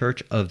within the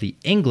Church of the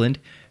England,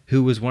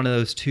 who was one of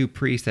those two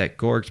priests that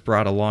Gorges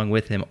brought along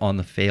with him on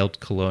the failed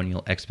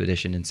colonial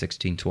expedition in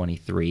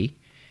 1623.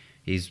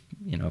 He's,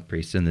 a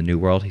priest in the New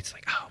World. He's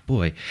like, oh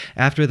boy.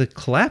 After the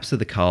collapse of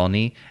the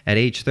colony at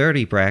age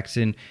 30,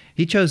 Braxton,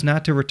 he chose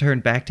not to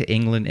return back to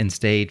England and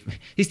stayed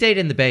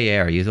in the Bay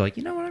Area. He's like,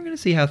 you know what? I'm going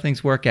to see how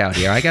things work out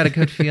here. I got a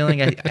good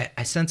feeling.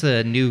 I sense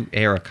a new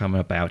era coming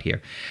up out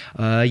here.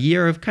 A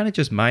year of kind of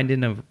just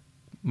minding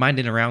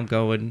minding around,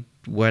 going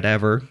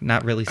whatever,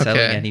 not really settling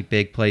Okay. any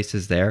big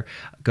places there,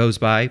 goes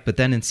by. But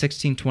then in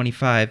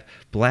 1625,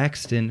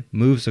 Blackston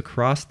moves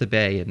across the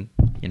bay in,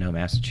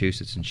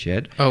 Massachusetts and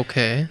shit.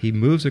 Okay. He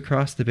moves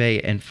across the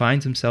bay and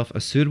finds himself a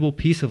suitable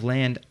piece of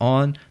land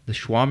on the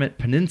Schwamett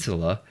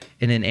Peninsula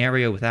in an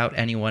area without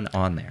anyone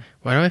on there.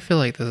 Why do I feel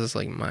like this is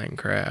like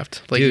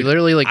Minecraft? Like Dude, you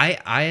literally like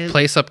I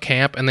place up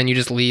camp and then you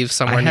just leave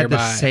somewhere I had nearby.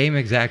 the same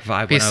exact vibe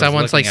when because I was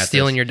someone's looking like at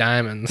stealing this. your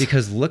diamonds.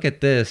 Because look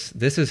at this.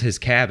 This is his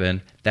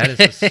cabin. That is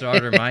the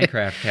starter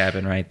Minecraft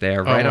cabin right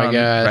there, right oh my on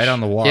gosh. right on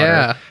the water.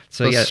 Yeah.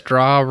 So the yeah,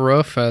 straw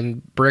roof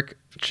and brick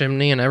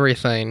chimney and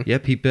everything.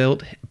 yep, he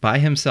built by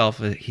himself.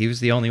 He was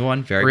the only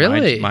one. Very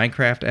Really?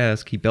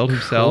 Minecraft-esque. He built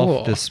himself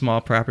Cool. this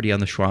small property on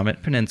the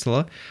Schwamett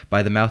Peninsula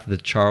by the mouth of the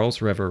Charles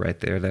River right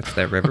there. That's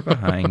that river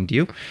behind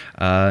you.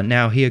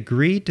 Now, he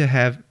agreed to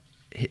have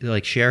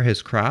share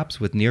his crops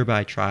with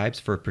nearby tribes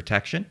for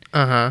protection.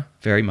 Uh-huh.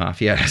 Very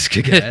mafia-esque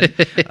again.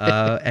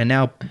 And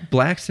now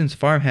Blackston's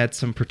farm had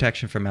some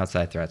protection from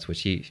outside threats,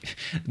 which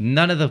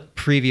none of the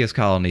previous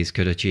colonies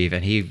could achieve,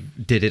 and he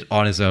did it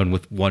on his own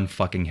with one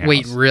fucking house.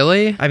 Wait,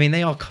 really? I mean,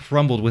 they all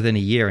crumbled within a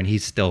year, and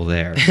he's still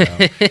there. So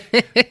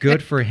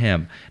good for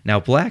him. Now,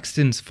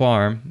 Blackston's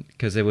farm,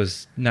 because it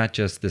was not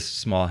just this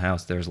small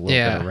house, there's a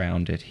little bit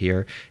around it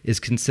here,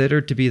 is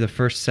considered to be the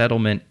first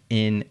settlement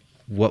in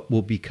what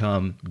will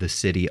become the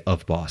city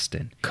of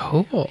Boston.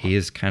 Cool. He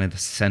is kind of the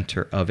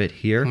center of it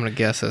here. I'm going to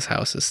guess this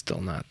house is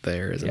still not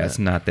there, isn't Yeah, it? it's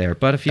not there,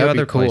 but a few That'd be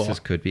other cool. places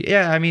could be.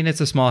 Yeah, I mean,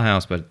 it's a small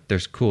house, but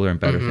there's cooler and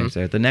better things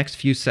there. The next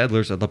few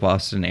settlers of the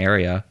Boston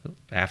area,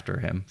 after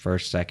him,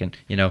 first, second,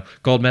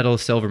 gold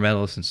medalists, silver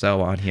medalists, and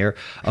so on here,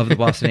 of the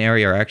Boston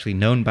area are actually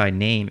known by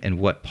name and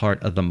what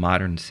part of the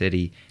modern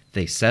city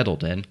they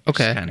settled in. Which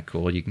Okay. is kind of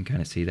cool. You can kind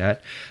of see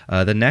that.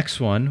 The next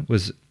one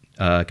was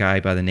a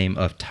guy by the name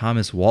of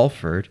Thomas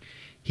Walford.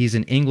 He's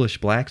an English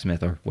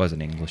blacksmith, or was an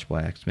English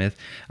blacksmith,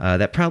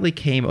 that probably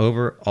came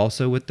over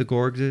also with the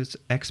Gorges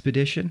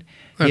expedition.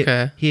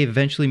 Okay. He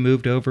eventually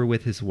moved over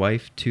with his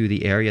wife to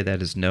the area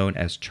that is known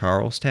as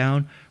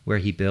Charlestown, where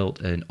he built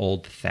an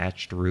old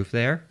thatched roof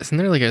there. Isn't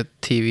there like a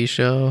TV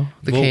show,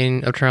 The Well,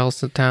 King of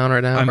Charlestown,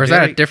 right now? I'm Or is that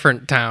very- a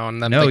different town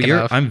that I'm No, thinking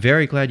of? I'm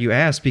very glad you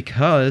asked,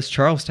 because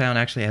Charlestown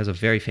actually has a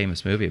very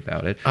famous movie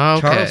about it. Oh,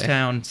 okay.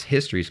 Charlestown's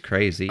history is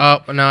crazy.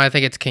 Oh, no, I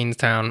think it's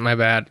Kingstown. My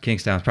bad.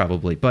 Kingstown's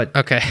probably, but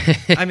Okay.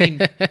 I mean,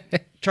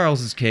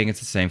 Charles is king. It's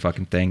the same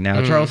fucking thing.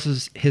 Now,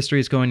 Charles's history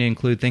is going to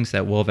include things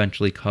that we'll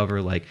eventually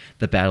cover, like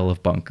the Battle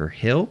of Bunker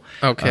Hill.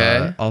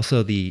 Okay.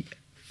 Also, the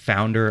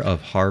founder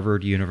of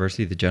Harvard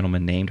University, the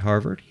gentleman named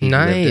Harvard. He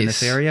lived in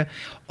this Nice. area.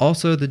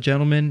 Also, the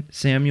gentleman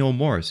Samuel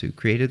Morse, who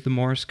created the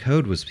Morse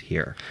code, was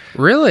here.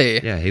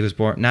 Really? Yeah, he was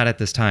born, not at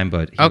this time,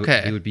 but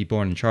Okay. he would be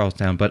born in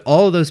Charlestown. But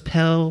all of those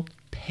pale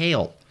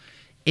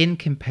in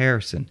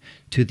comparison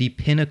to the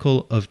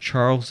pinnacle of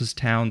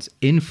Charlestown's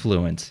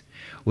influence,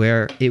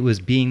 where it was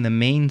being the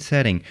main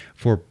setting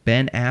for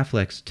Ben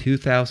Affleck's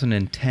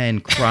 2010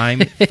 crime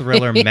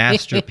thriller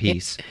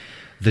masterpiece,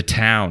 The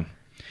Town.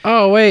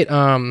 Oh, wait.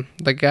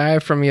 The guy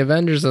from the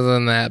Avengers is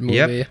in that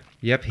movie.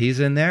 Yep, he's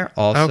in there.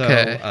 Also,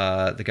 Okay.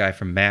 the guy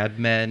from Mad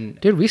Men.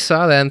 Dude, we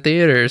saw that in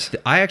theaters.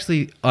 I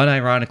actually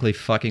unironically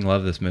fucking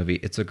love this movie.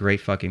 It's a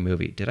great fucking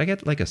movie. Did I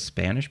get like a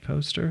Spanish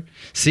poster?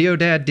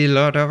 Ciudad de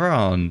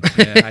Lordaron.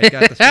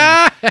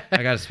 Yeah,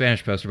 I got a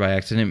Spanish poster by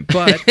accident.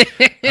 But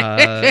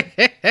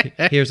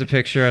here's a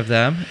picture of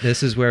them.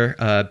 This is where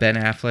Ben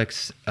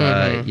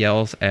Affleck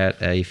yells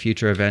at a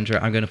future Avenger,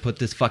 "I'm going to put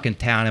this fucking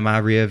town in my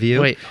rear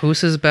view." Wait,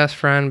 who's his best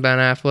friend? Ben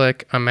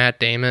Affleck? Matt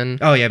Damon?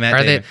 Oh, yeah,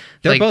 Matt Damon.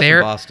 They're both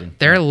in Boston.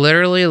 They're Yeah.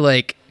 literally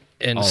like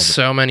in All of it.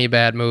 so many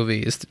bad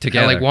movies.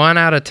 Together. Like 1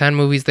 out of 10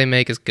 movies they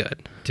make is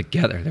good.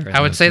 Together. They're in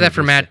I would those say that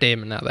for movies. Matt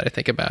Damon now that I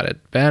think about it.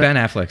 Ben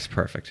Affleck's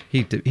perfect.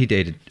 He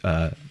dated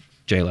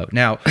J-Lo.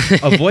 Now,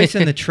 a voice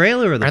in the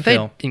trailer of the Aren't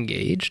film. they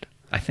engaged?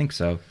 I think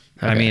so.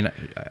 I Okay. mean,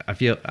 I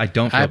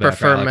don't feel I bad for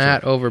prefer Alex.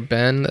 Matt over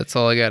Ben. That's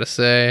all I got to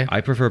say. I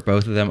prefer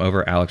both of them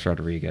over Alex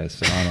Rodriguez,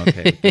 so I'm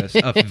okay with this.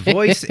 A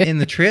voice in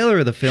the trailer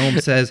of the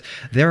film says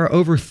there are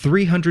over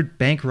 300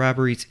 bank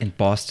robberies in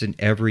Boston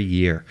every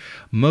year.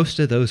 Most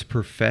of those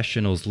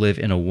professionals live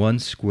in a 1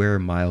 square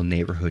mile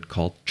neighborhood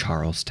called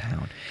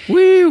Charlestown.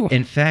 Woo!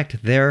 In fact,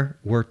 there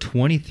were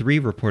 23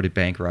 reported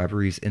bank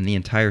robberies in the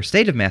entire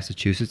state of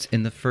Massachusetts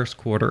in the first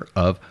quarter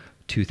of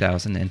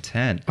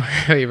 2010.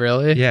 Wait,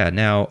 really? Yeah,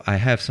 now I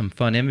have some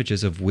fun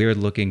images of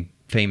weird-looking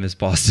famous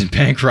Boston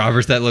bank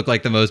robbers that look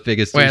like the most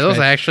biggest. Wait, those douchebags.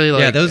 actually yeah,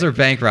 like those are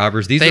bank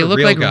robbers. These they are look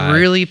real like guys.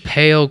 really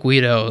pale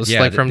Guidos,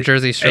 Yeah, like from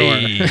Jersey Shore.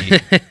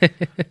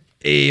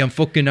 Hey, I'm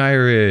fucking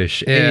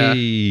Irish. Yeah.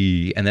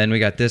 Hey. And then we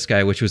got this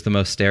guy, which was the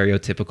most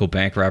stereotypical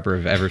bank robber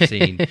I've ever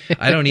seen.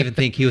 I don't even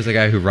think he was the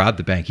guy who robbed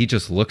the bank. He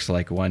just looks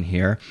like one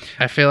here.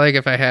 I feel like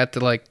if I had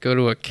to like go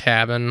to a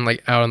cabin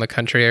like out in the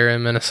country area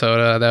in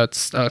Minnesota,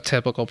 that's a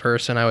typical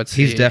person I would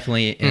see. He's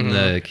definitely in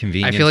the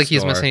convenience I feel like he's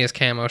store. missing his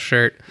camo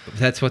shirt.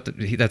 That's what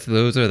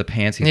those are the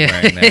pants he's Yeah.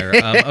 wearing there.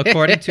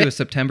 According to a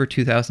September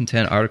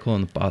 2010 article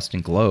in the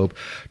Boston Globe,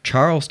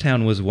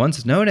 Charlestown was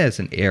once known as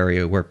an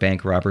area where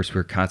bank robbers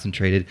were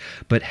concentrated,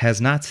 but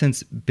has not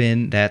since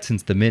been that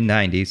since the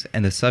mid-90s,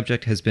 and the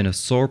subject has been a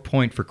sore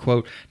point for,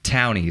 quote,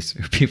 townies,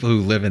 people who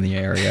live in the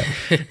area.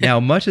 Now,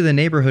 much of the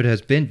neighborhood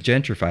has been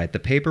gentrified. The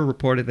paper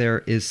reported there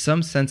is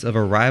some sense of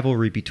a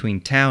rivalry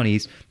between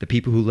townies, the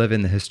people who live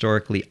in the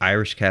historically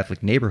Irish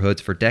Catholic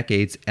neighborhoods for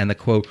decades, and the,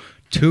 quote,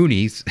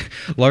 toonies,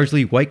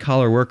 largely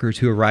white-collar workers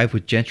who arrived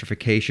with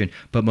gentrification,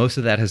 but most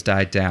of that has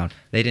died down.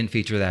 They didn't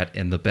feature that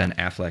in the Ben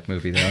Affleck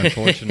movie, though,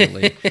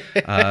 unfortunately.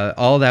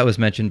 All that was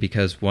mentioned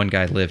because one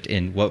guy lived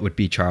in what would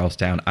be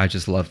Charlestown. I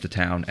just love the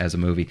town as a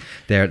movie.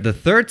 There, the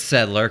third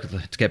settler,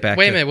 let's get back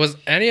Wait a minute, was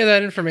any of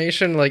that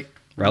information, like...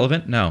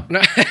 relevant? No.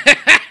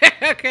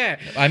 Okay.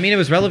 I mean, it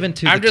was relevant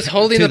to I'm just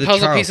holding the puzzle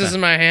Charlestown pieces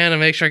in my hand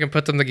and make sure I can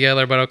put them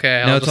together, but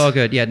okay. No, it's all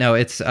good. Yeah, no,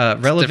 it's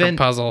relevant. Different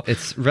puzzle.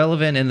 It's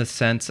relevant in the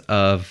sense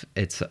of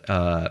it's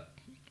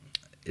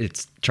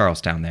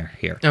Charlestown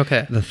here.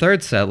 Okay. The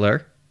third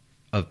settler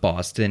of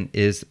Boston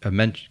is a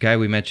guy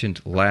we mentioned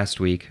last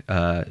week,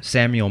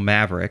 Samuel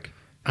Maverick,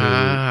 who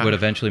would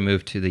eventually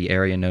move to the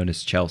area known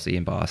as Chelsea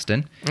in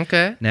Boston.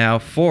 Okay. Now,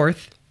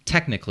 fourth,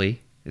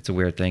 technically, it's a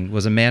weird thing,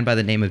 was a man by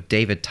the name of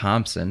David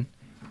Thompson,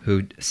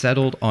 who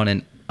settled on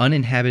an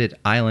uninhabited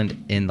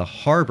island in the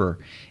harbor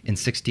in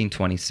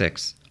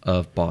 1626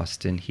 of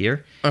Boston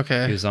here.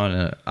 Okay. He was on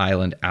an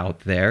island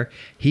out there.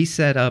 He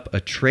set up a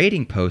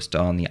trading post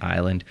on the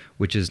island,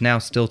 which is now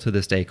still to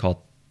this day called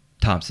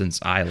Thompson's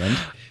Island.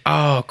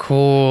 Oh,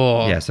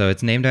 cool. Yeah, so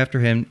it's named after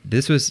him.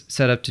 This was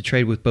set up to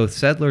trade with both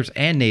settlers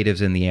and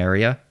natives in the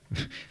area.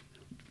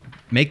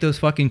 Make those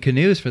fucking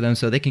canoes for them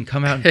so they can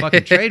come out and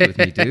fucking trade with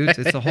me, dudes.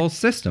 It's the whole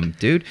system,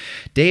 dude.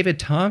 David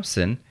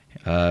Thompson...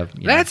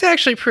 That's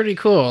actually pretty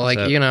cool. Like,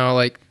 So-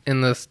 like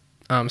in the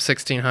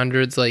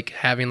 1600s, like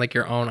having like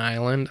your own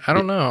island. I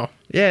don't know.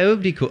 Yeah, it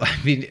would be cool. I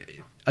mean,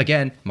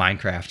 again,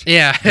 Minecraft.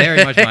 Yeah.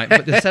 Very much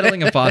But the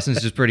settling of Boston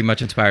is just pretty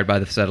much inspired by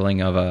the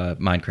settling of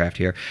Minecraft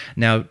here.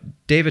 Now,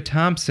 David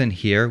Thompson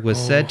here was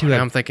said to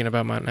have... I'm thinking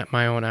about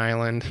my own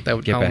island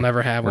that Get I'll back.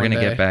 never have We're one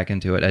gonna day. get back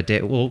into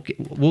it.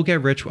 We'll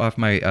get rich off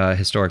my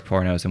historic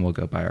pornos, and we'll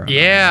go buy our own.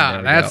 Yeah,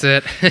 There we that's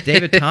go. it.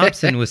 David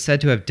Thompson was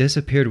said to have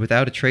disappeared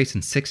without a trace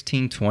in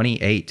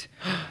 1628,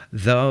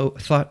 though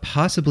thought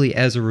possibly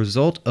as a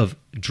result of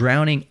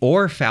drowning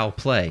or foul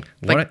play.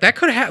 That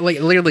could have like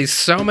literally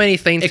so many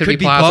things It to could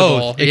be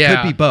possible. both. It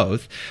could be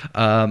both.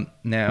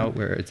 Now,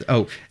 where it's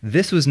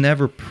this was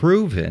never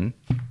proven,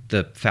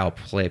 the foul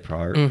play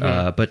part.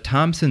 But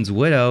Thompson's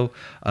widow,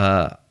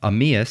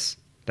 Amias,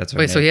 that's her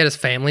Wait, name. so he had his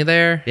family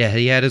there? Yeah,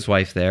 he had his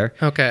wife there.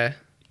 Okay.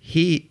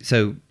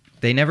 So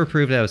they never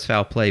proved that it was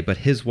foul play, but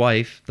his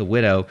wife, the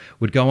widow,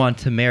 would go on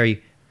to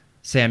marry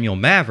Samuel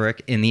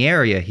Maverick in the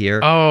area here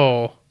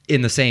Oh.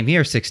 in the same year,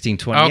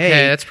 1628.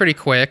 Okay, that's pretty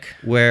quick.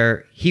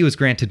 where he was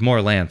granted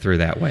more land through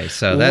that way.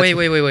 So that's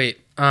Wait.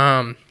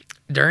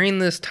 During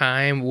this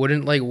time,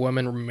 wouldn't like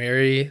women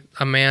marry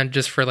a man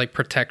just for like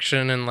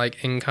protection and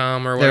like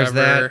income or there's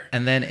whatever? that,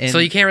 and then So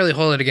you can't really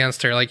hold it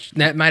against her. Like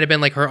that might have been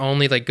like her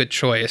only like good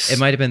choice. it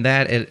might have been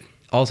that. It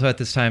also at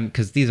this time,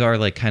 because these are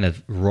like kind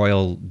of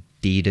royal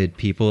deeded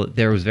people,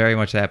 there was very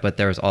much that, but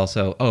there was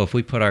also, if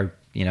we put our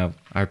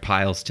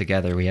piles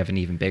together, we have an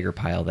even bigger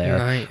pile there.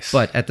 Nice.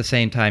 But at the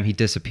same time, he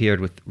disappeared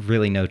with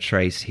really no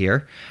trace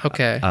here.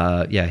 Okay.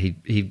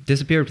 He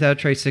disappeared without a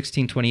trace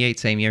 1628,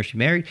 same year she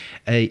married.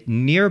 A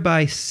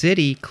nearby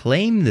city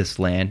claimed this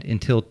land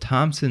until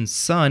Thompson's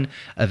son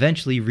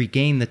eventually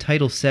regained the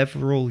title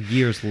several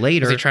years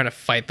later. Was he trying to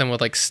fight them with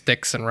like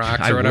sticks and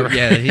rocks I or would- whatever?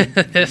 yeah,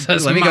 This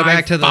is let me go my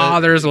back to the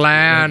father's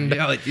land.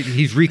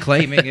 He's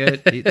reclaiming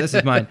it. This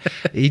is mine.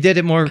 He did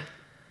it more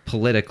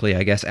politically,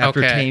 I guess, after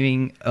Okay.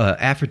 taming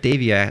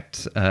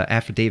affidavits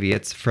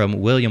from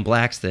William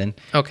Blackston.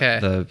 Okay.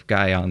 The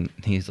guy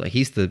he's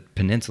the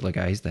Peninsula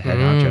guy. He's the head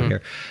honcho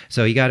here.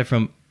 So he got it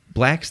from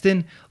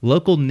Blackston,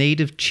 local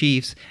native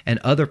chiefs, and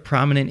other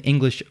prominent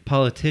English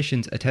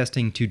politicians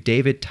attesting to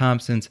David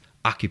Thompson's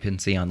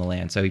occupancy on the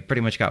land. So he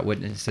pretty much got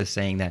witnesses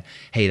saying that,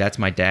 hey, that's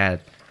my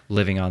dad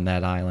living on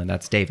that island.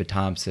 That's David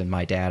Thompson,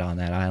 my dad on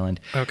that island.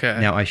 Okay.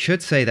 Now, I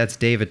should say that's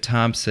David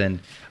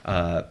Thompson,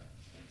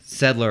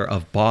 settler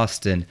of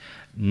Boston,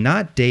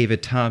 not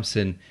David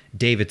Thompson,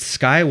 David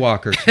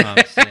Skywalker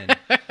Thompson,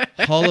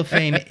 Hall of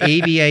Fame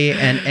ABA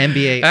and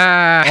NBA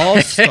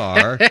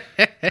All-Star,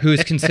 who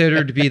is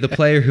considered to be the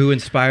player who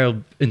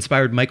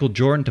inspired Michael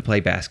Jordan to play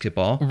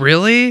basketball.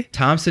 Really?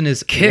 Thompson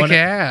is Kick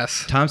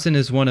ass. Thompson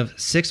is one of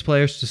 6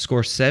 players to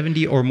score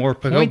 70 or more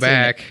points. Go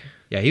back.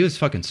 Yeah, he was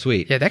fucking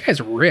sweet. Yeah, that guy's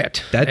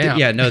ripped.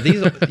 Damn.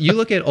 These you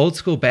look at old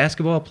school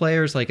basketball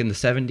players like in the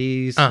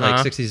 70s,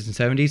 like 60s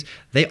and 70s,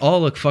 they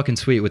all look fucking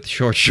sweet with the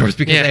short shorts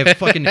because they have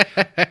fucking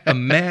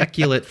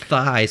immaculate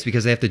thighs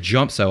because they have to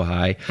jump so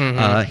high.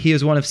 He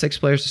is one of 6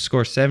 players to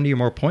score 70 or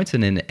more points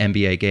in an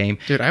NBA game.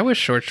 Dude, I wish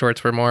short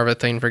shorts were more of a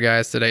thing for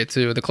guys today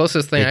too. The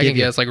closest thing I can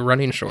get is like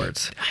running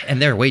shorts.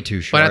 And they're way too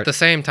short. But at the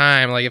same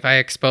time, like if I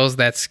expose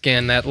that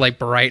skin, that like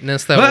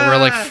brightness that will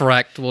really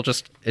will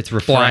just it's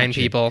blind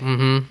refraction. people.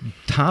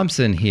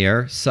 Thompson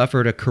here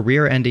suffered a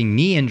career-ending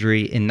knee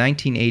injury in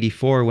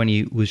 1984 when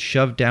he was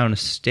shoved down a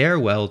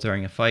stairwell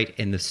during a fight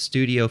in the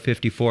Studio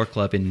 54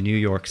 Club in New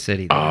York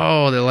City.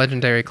 Oh, the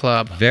legendary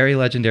club. Very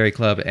legendary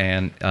club,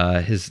 and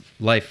his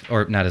life,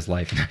 or not his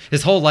life,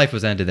 his whole life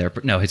was ended there.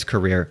 But no, his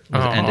career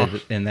was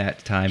ended in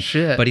that time.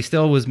 Shit. But he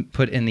still was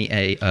put in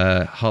the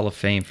Hall of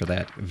Fame for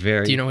that.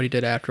 Very. Do you know what he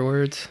did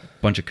afterwards?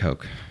 Bunch of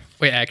coke.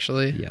 Wait,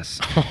 actually? Yes.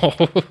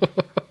 Oh.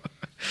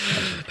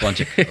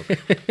 Bunch of coke.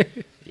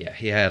 Yeah,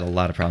 he had a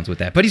lot of problems with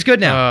that, but he's good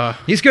now.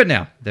 He's good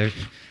now. There's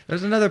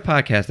another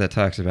podcast that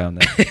talks about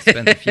that.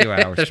 Spends a few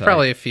hours. There's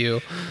probably a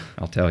few.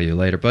 I'll tell you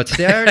later. But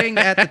starting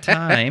at the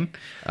time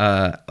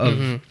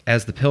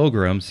as the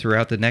Pilgrims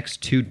throughout the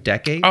next 2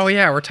 decades. Oh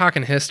yeah, we're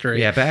talking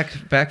history. Yeah,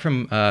 back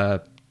from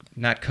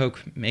not coke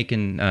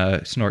making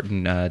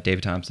snorting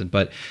David Thompson,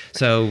 but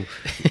so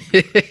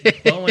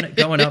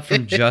going up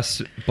from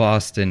just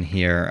Boston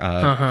here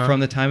from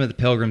the time of the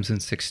Pilgrims in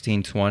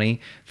 1620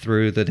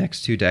 through the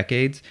next 2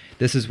 decades.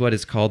 This is what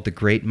is called the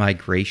Great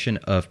Migration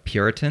of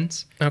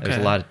Puritans. Okay.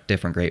 There's a lot of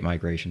different great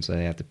migrations, so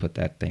they have to put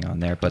that thing on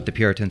there. But the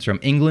Puritans from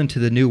England to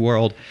the New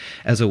World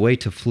as a way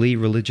to flee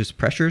religious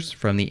pressures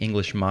from the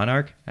English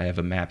monarch. I have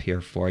a map here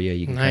for you.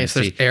 You can Nice.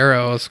 kind of There's see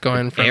arrows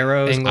going from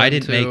arrows. England I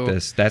didn't to make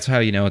this. That's how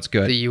you know it's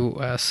good. the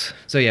U.S.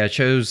 So yeah, it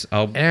shows.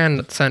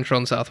 and Central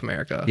and South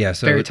America. Yeah,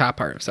 so very top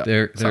part of South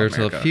there's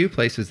America. a few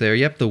places there.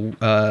 Yep,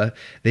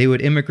 they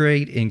would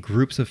immigrate in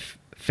groups of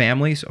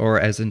families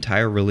or as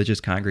entire religious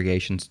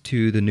congregations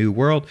to the New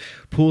World,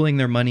 pooling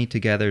their money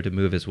together to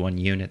move as one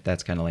unit.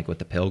 That's kind of like what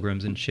the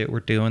Pilgrims and shit were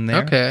doing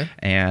there. Okay.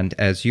 And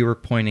as you were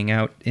pointing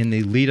out, in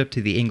the lead up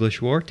to the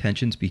English War,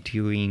 tensions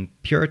between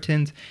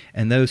Puritans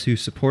and those who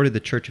supported the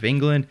Church of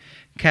England,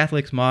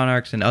 Catholics,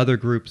 monarchs, and other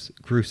groups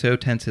grew so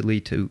tense it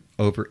led to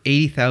over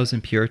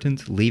 80,000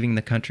 Puritans leaving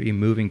the country and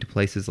moving to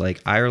places like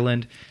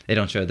Ireland. They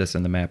don't show this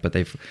in the map, but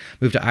they've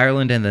moved to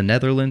Ireland and the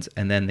Netherlands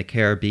and then the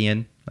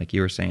Caribbean, like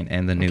you were saying,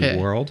 and the New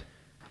World.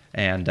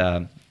 And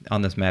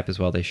on this map as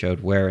well, they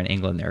showed where in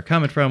England they were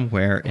coming from,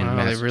 where in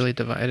Wow, they really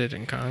divided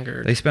and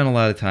conquered. They spent a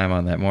lot of time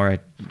on that,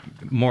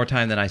 more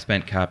time than I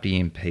spent copying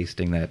and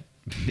pasting that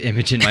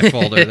image in my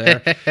folder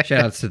there.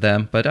 Shout outs to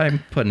them, but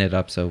I'm putting it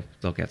up so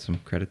they'll get some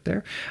credit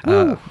there.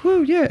 Yeah.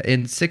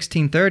 In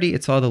 1630,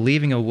 it saw the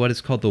leaving of what is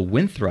called the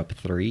Winthrop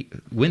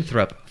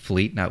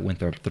Fleet, not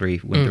Winthrop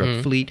III,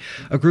 Winthrop Fleet,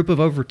 a group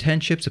of over 10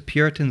 ships of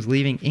Puritans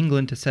leaving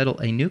England to settle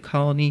a new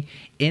colony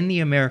in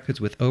the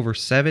Americas with over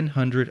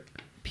 700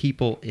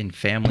 people and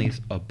families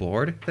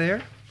aboard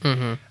there.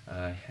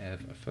 I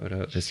have a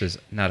photo. This is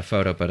not a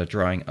photo, but a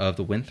drawing of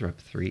the Winthrop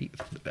Fleet.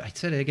 I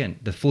said it again.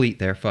 The fleet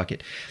there. Fuck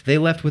it. They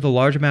left with a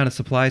large amount of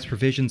supplies,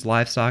 provisions,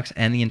 livestock,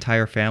 and the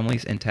entire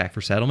families intact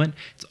for settlement.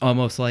 It's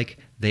almost like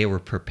they were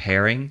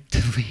preparing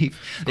to leave.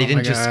 They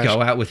didn't just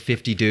go out with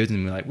 50 dudes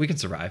and be like, we can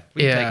survive.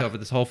 We can take over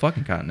this whole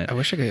fucking continent. I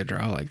wish I could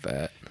draw like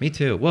that. Me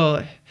too.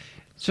 Well,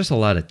 it's just a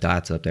lot of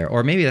dots up there.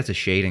 Or maybe that's a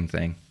shading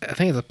thing. I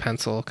think it's a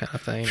pencil kind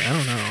of thing. I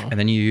don't know. And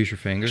then you use your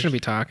I fingers. should be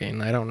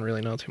talking. I don't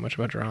really know too much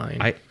about drawing.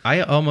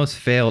 I almost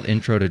failed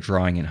intro to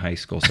drawing in high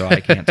school, so I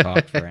can't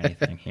talk for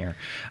anything here.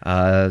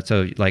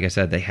 So, like I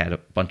said, they had a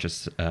bunch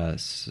of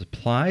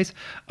supplies.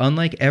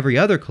 Unlike every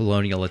other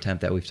colonial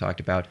attempt that we've talked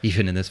about,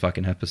 even in this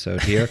fucking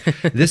episode here,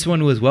 this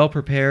one was well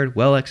prepared,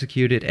 well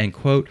executed, and,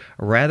 quote,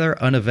 rather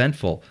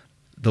uneventful.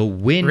 The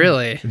wind,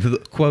 really?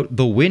 Quote,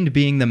 the wind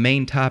being the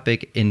main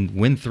topic in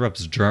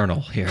Winthrop's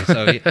journal here.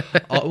 So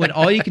when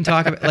all you can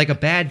talk about, like a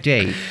bad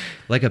day,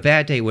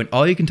 when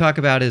all you can talk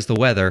about is the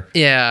weather.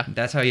 Yeah.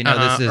 That's how you know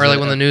this is. Or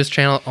like when the news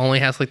channel only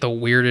has like the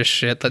weirdest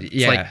shit that's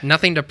like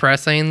nothing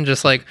depressing,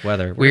 just like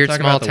weather. Weird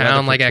small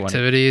town like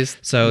activities.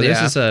 So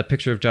this is a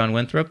picture of John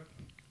Winthrop.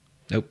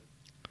 Nope.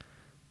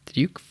 Did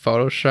you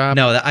Photoshop?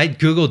 No, I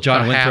Googled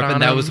John Winthrop,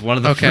 and that was one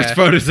of the first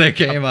photos that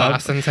came up.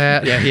 Boston's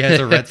hat? Yeah, he has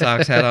a Red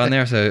Sox hat on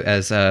there. So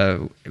as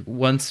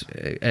once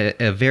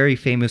a very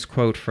famous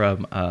quote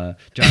from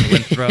John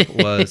Winthrop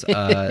was,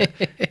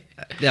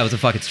 that was a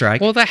fucking strike.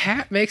 Well, the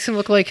hat makes him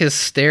look like his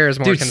stare is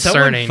more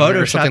concerning. Someone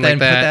or photoshopped something that like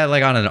and that. put that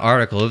like on an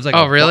article. It was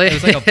like really? It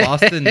was like a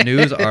Boston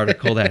News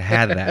article that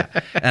had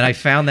that, and I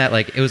found that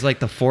like it was like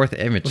the fourth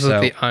image. Was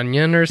it the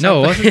Onion or something?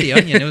 No, it wasn't the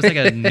Onion. It was like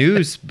a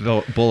news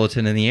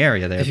bulletin in the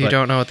area there. If you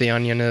don't know what the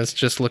Onion is,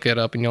 just look it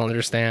up and you'll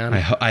understand.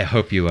 I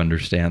hope you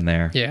understand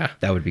there. Yeah,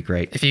 that would be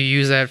great. If you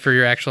use that for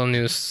your actual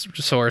news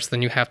source,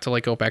 then you have to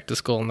like go back to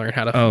school and learn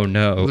how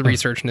to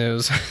research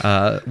news.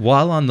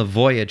 While on the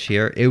voyage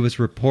here, it was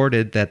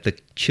reported that the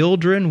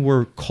children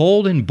were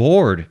cold and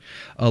bored,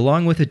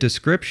 along with a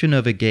description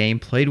of a game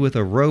played with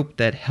a rope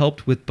that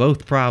helped with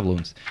both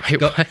problems. Wait,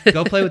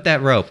 go play with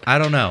that rope. I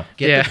don't know.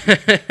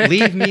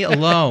 Leave me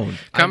alone.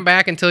 Come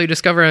back until you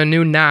discover a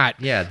new knot.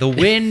 Yeah, the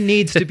wind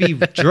needs to be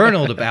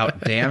journaled about,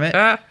 damn it.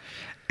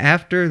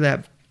 After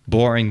that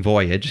boring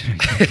voyage,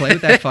 play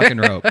with that fucking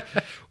rope.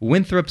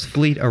 Winthrop's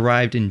fleet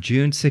arrived in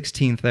June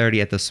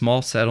 1630 at the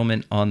small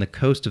settlement on the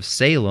coast of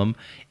Salem,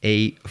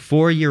 a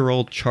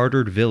 4-year-old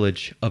chartered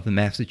village of the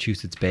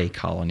Massachusetts Bay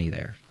Colony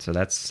there. So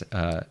that's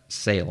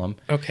Salem.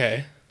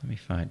 Okay. Let me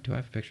find. Do I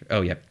have a picture?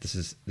 Oh, yeah. This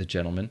is the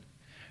gentleman.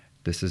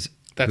 This is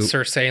That's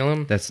Sir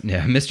Salem? That's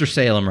Mr.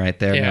 Salem right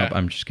there. Yeah. Nope,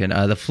 I'm just kidding.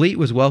 The fleet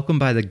was welcomed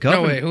by the No,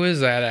 governor. wait, who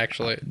is that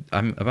actually?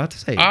 I'm about to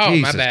say. Oh, my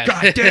Jesus, bad.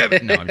 God damn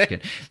it! No, I'm just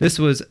kidding. This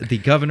was the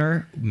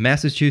governor,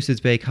 Massachusetts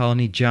Bay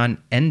Colony, John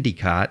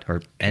Endicott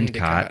or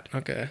Endicott.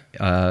 Okay.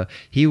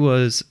 He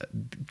was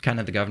kind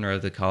of the governor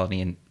of the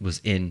colony and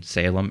was in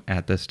Salem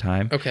at this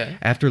time. Okay.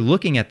 After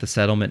looking at the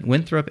settlement,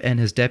 Winthrop and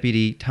his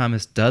deputy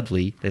Thomas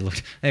Dudley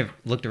they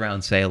looked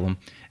around Salem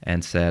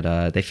and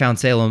said they found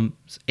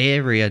Salem's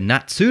area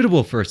not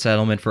suitable for a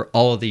settlement for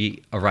all of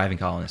the arriving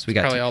colonists. We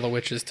got Probably all the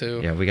witches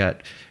too. yeah, we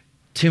got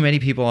too many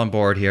people on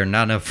board here,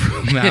 not enough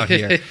room out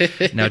here.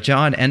 Now,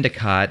 John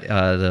Endicott,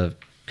 the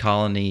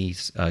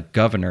colony's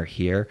governor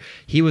here,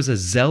 he was a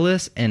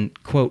zealous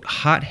and, quote,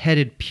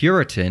 hot-headed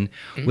Puritan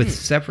with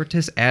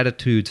separatist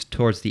attitudes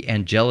towards the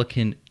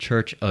Anglican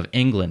Church of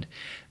England.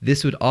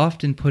 This would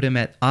often put him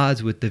at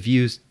odds with the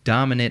views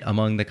dominant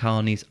among the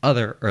colony's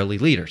other early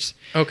leaders.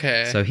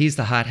 Okay. So he's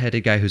the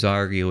hot-headed guy who's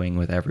arguing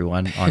with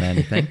everyone on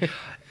anything.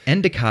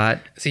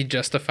 Endicott... Is he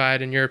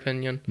justified in your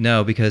opinion?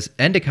 No, because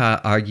Endicott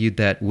argued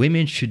that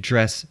women should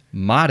dress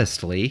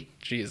modestly.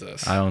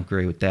 Jesus. I don't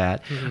agree with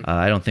that.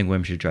 I don't think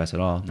women should dress at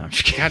all. No, I'm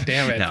just kidding. God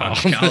damn it, No,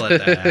 Paul. I'll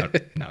let that out.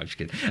 No, I'm just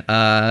kidding.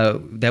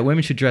 That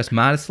women should dress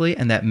modestly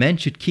and that men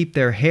should keep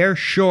their hair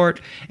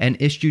short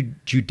and issue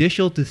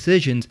judicial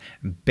decisions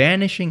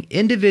banishing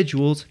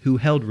individuals who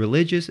held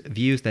religious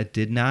views that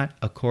did not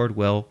accord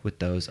well with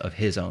those of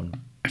his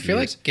own I feel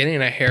views. like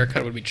getting a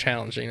haircut would be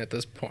challenging at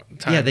this point in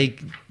time. Yeah, they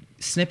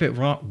snip it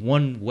wrong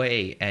one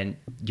way and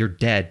you're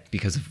dead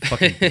because of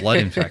fucking blood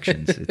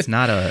infections. It's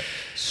not a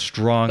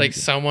strong... Like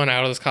someone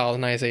out of this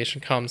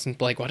colonization comes and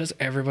like, why does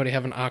everybody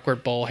have an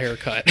awkward bowl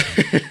haircut?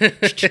 You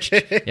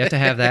have to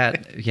have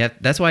that. Yeah,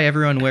 that's why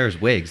everyone wears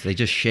wigs. They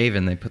just shave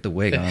and they put the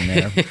wig on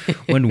there.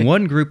 When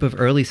one group of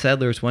early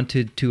settlers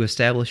wanted to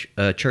establish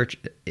a church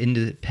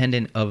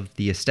independent of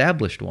the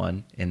established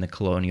one in the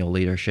colonial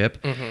leadership,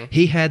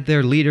 he had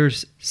their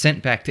leaders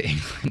sent back to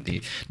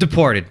England.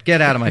 Deported. Get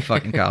out of my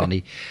fucking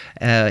colony.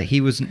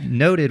 He was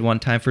noted one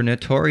time for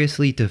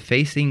notoriously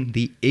defacing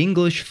the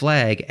English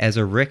flag as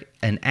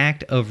an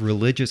act of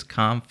religious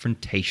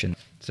confrontation.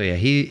 So yeah,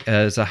 he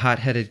is a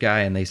hot-headed guy,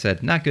 and they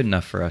said, not good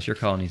enough for us. Your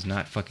colony's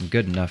not fucking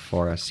good enough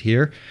for us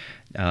here.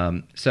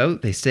 So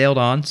they sailed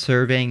on,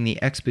 surveying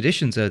the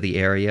expeditions of the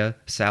area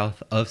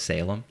south of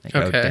Salem. They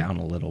go down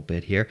a little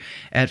bit here.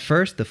 At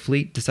first, the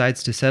fleet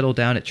decides to settle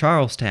down at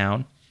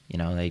Charlestown. You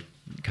know, they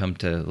come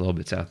to a little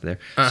bit south of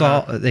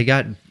there. They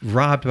got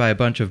robbed by a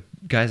bunch of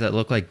guys that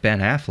look like Ben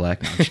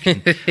Affleck. No, I'm just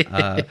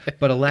kidding.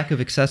 But a lack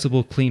of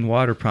accessible clean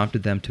water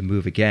prompted them to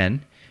move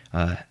again.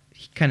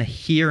 Kind of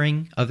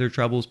hearing of their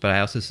troubles, but I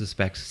also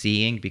suspect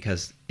seeing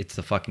because it's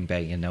the fucking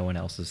bay and no one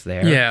else is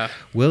there. Yeah.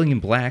 William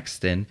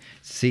Blackston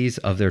sees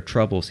of their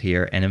troubles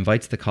here and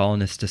invites the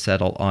colonists to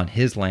settle on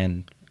his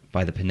land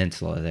by the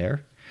peninsula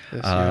there.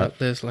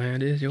 This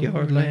land is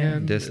your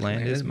land. This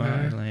land is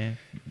my land.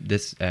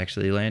 This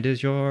actually land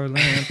is your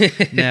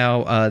land.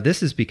 Now,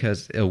 this is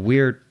because a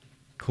weird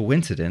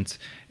coincidence.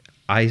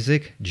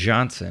 Isaac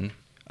Johnson,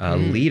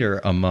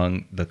 leader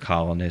among the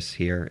colonists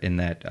here in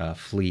that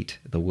fleet,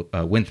 the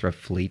Winthrop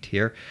fleet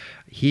here,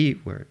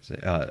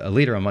 a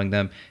leader among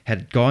them,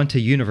 had gone to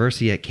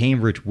university at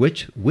Cambridge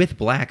with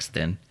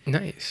Blackston.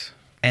 Nice.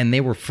 And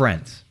they were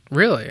friends.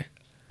 Really?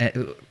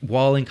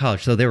 While in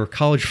college. So they were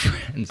college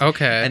friends.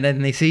 Okay. And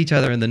then they see each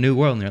other in the new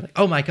world and they're like,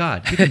 oh my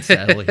God, we can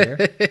settle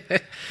here.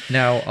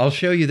 Now, I'll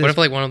show you this. What if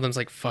like one of them's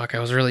like, fuck, I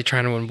was really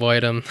trying to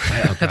avoid him.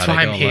 Oh, That's God,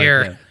 why I'm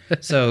here.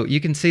 So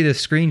you can see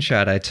this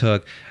screenshot I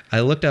took.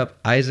 I looked up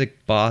Isaac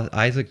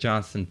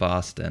Johnson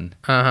Boston.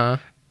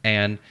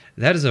 And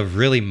that is a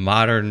really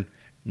modern,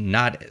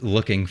 not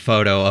looking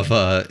photo of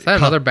a... Is that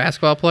another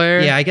basketball player?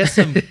 Yeah, I guess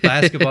some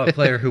basketball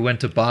player who went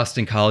to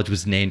Boston College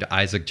was named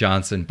Isaac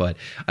Johnson, but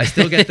I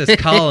still get this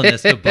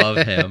colonist above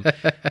him.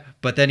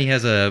 But then he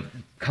has a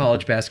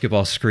college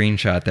basketball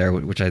screenshot there,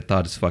 which I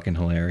thought is fucking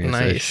hilarious.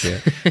 Nice.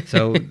 Shit.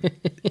 So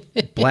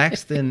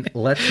Blackston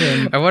lets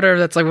him... I wonder if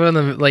that's like one of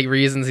the like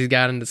reasons he's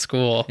got into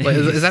school. Like,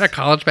 is that a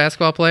college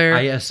basketball player?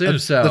 I assume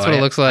so. That's what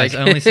it looks like. I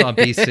only saw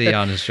BC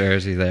on his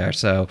jersey there.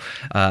 So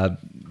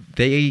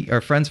they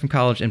are friends from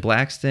college, and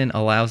Blackston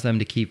allows them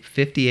to keep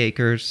 50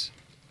 acres.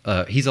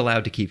 He's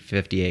allowed to keep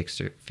 50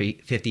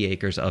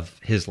 acres of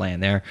his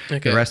land there.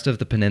 Okay. The rest of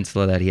the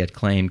peninsula that he had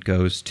claimed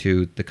goes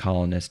to the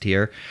colonist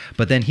here.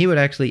 But then he would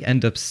actually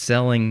end up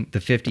selling the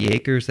 50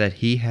 acres that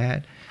he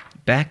had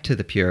back to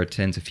the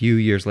Puritans a few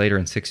years later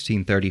in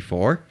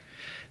 1634.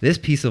 This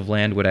piece of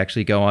land would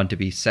actually go on to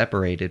be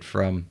separated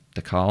from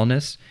the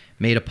colonists,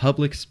 made a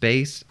public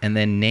space, and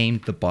then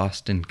named the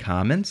Boston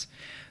Commons.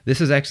 This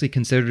is actually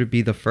considered to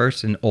be the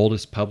first and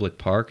oldest public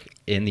park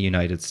in the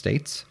United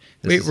States.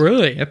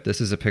 Really? Yep, this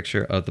is a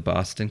picture of the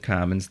Boston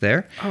Commons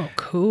there. Oh,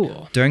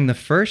 cool. During the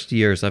first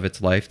years of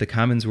its life, the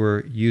Commons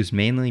were used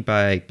mainly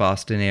by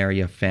Boston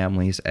area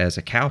families as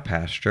a cow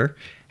pasture.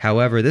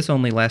 However, this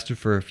only lasted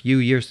for a few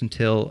years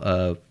until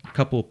a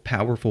couple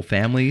powerful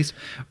families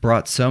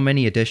brought so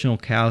many additional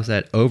cows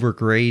that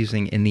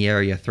overgrazing in the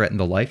area threatened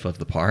the life of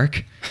the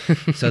park.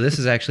 So this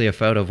is actually a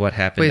photo of what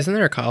happened. Wait, isn't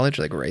there a college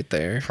like right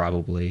there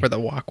Probably. where the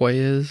walkway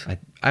is?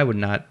 I would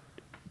not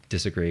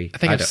disagree. I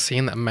think I've don't-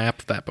 seen that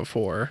map of that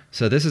before.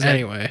 So this is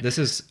Anyway. This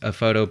is a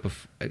photo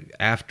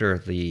after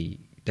they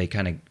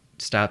kind of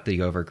stopped the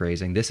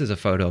overgrazing. This is a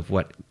photo of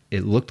what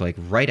it looked like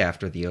right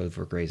after the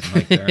overgrazing,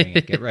 like during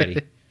it. Get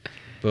ready.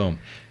 Boom.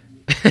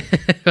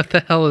 What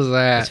the hell is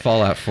That's that?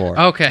 Fallout 4.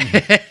 Okay.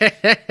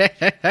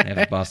 They have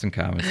the Boston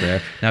Commons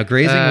there. Now,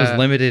 grazing was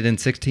limited in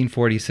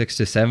 1646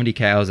 to 70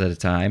 cows at a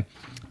time.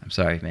 I'm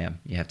sorry, ma'am.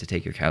 You have to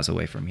take your cows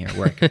away from here.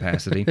 We're at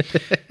capacity. Do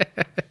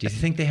you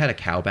think they had a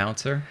cow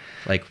bouncer?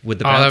 Like, would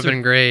the Oh, that'd bouncer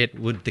been great.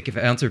 Would the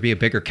bouncer be a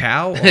bigger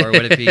cow, or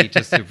would it be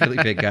just a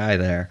really big guy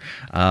there?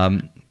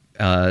 And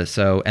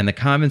the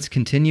Commons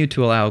continued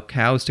to allow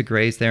cows to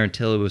graze there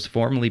until it was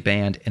formally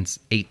banned in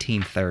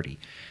 1830.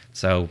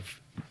 So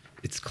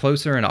it's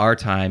closer in our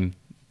time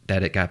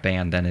that it got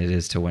banned than it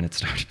is to when it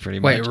started, pretty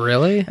much. Wait,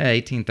 really? Yeah,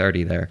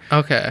 1830 there.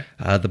 Okay.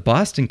 The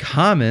Boston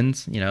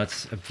Commons,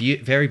 it's a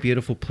very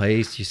beautiful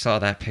place. You saw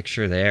that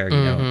picture there.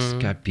 It's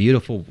got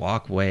beautiful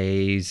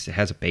walkways. It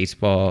has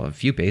a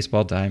few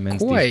baseball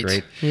diamonds.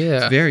 Quite, yeah.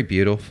 It's very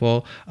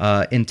beautiful.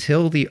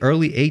 Until the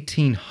early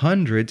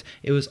 1800s,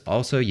 it was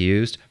also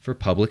used for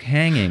public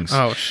hangings.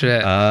 Oh,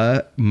 shit.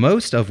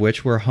 Most of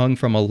which were hung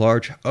from a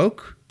large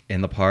oak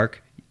in the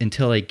park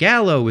until a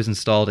gallows was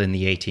installed in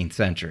the 18th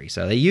century.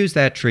 So they used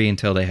that tree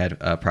until they had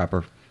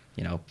proper,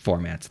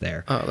 formats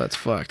there. Oh, that's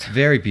fucked.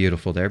 Very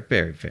beautiful there.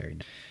 Very, very.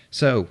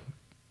 So,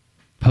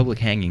 public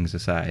hangings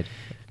aside.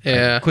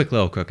 Yeah. Quick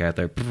little cookout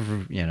there.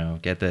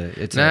 Get the.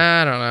 It's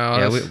I don't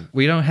know. yeah,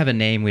 we don't have a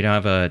name. We don't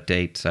have a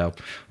date. So,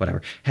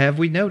 whatever. Have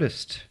we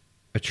noticed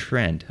a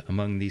trend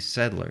among these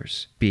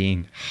settlers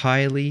being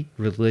highly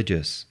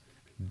religious,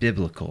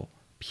 biblical,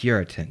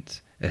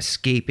 Puritans,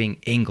 escaping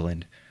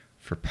England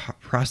for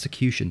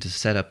prosecution to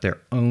set up their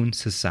own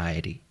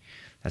society?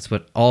 That's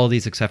what all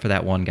these, except for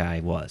that one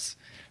guy, was.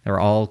 They were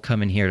all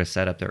coming here to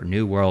set up their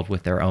new world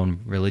with their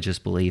own religious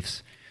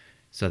beliefs,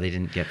 so they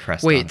didn't get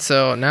pressed on. Wait,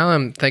 so now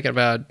I'm thinking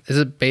about, is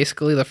it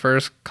basically the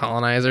first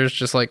colonizers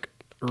just like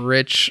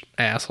rich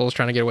assholes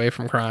trying to get away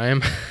from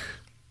crime?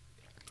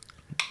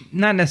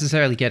 Not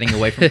necessarily getting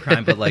away from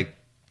crime, but like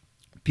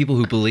people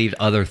who believed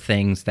other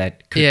things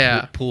that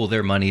could pool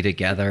their money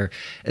together.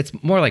 It's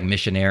more like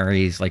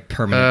missionaries, like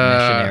permanent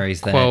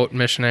missionaries. Quote,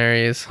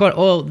 missionaries.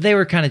 Well, they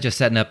were kind of just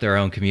setting up their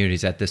own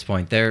communities at this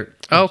point. They're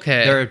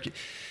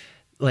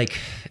like,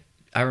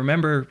 I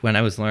remember when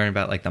I was learning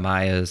about like the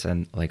Mayas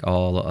and like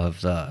all of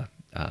the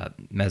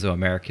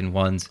Mesoamerican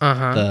ones,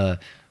 the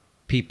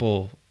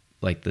people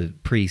like the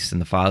priests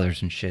and the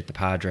fathers and shit, the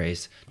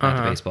padres,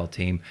 not the baseball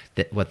team,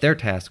 that what their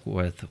task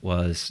with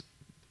was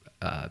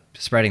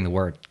spreading the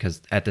word,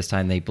 because at this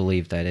time they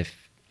believed that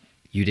if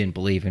you didn't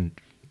believe in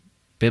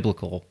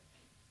biblical,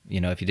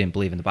 if you didn't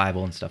believe in the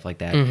Bible and stuff like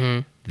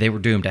that, they were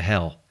doomed to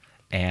hell.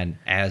 And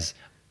as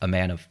a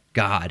man of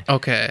God,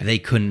 they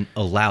couldn't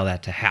allow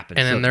that to happen.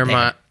 And so in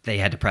their they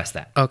had to press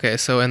that. Okay,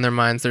 so in their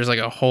minds, there's like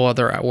a whole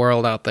other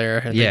world out there.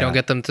 If they don't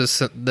get them to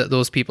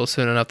those people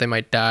soon enough, they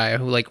might die,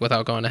 like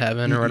without going to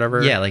heaven or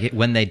whatever. Yeah, like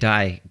when they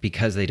die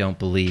because they don't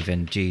believe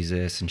in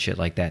Jesus and shit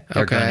like that,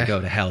 they're going to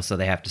go to hell, so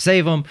they have to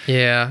save them.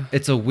 Yeah.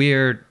 It's a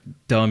weird,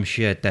 dumb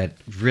shit that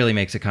really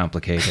makes it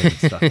complicated and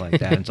stuff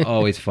like that. It's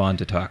always fun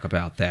to talk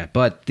about that.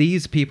 But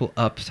these people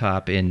up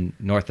top in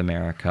North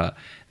America,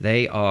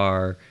 they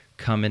are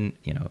coming,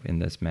 in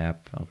this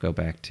map. I'll go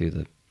back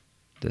to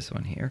this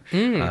one here.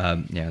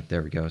 Yeah,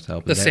 there we go. It's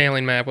helping. The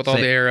sailing map with all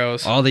the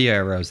arrows. All the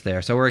arrows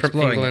there. So we're from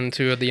exploring England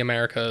to the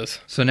Americas.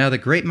 So now the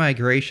Great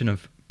Migration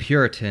of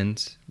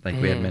Puritans, like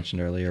we had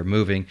mentioned earlier,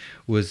 moving,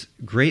 was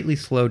greatly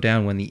slowed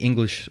down when the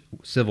English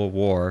Civil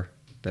War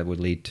that would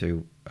lead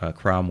to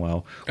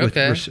Cromwell,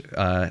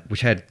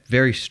 which had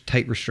very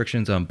tight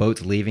restrictions on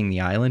boats leaving the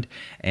island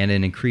and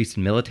an increased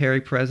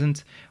military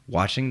presence.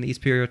 Watching these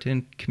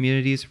Puritan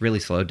communities really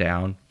slowed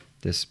down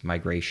this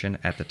migration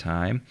at the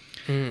time.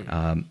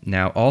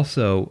 Now,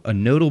 also, a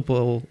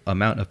notable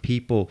amount of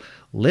people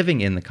living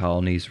in the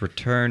colonies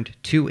returned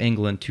to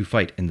England to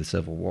fight in the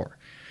Civil War.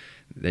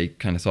 They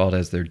kind of saw it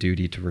as their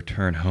duty to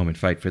return home and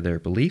fight for their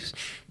beliefs.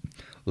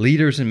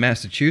 Leaders in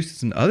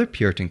Massachusetts and other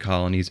Puritan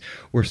colonies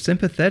were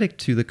sympathetic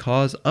to the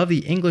cause of the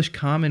English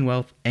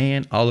Commonwealth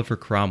and Oliver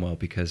Cromwell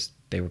because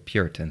they were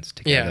Puritans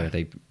together.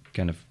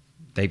 Yeah.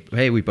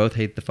 Hey, we both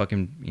hate the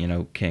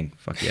fucking, king.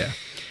 Fuck yeah.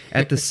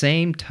 At the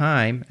same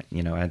time,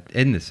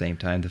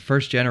 the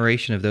first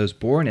generation of those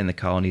born in the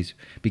colonies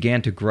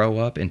began to grow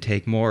up and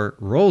take more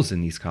roles in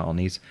these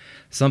colonies,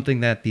 something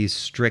that these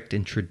strict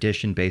and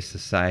tradition-based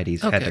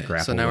societies had to grapple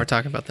with. So now we're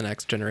talking about the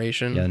next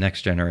generation. Yeah, the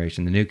next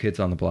generation. The new kids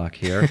on the block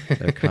here,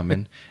 they're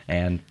coming,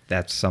 and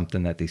that's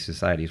something that these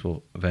societies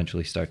will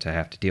eventually start to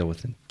have to deal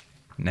with in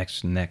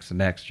next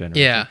generation.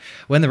 Yeah.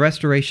 When the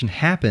Restoration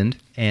happened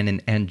and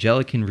an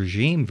Anglican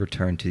regime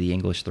returned to the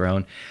English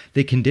throne,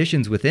 the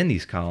conditions within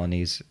these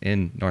colonies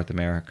in North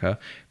America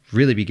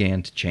really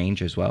began to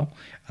change as well.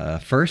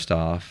 First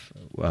off,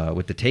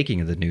 with the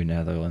taking of the New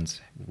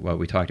Netherlands, what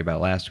we talked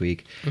about last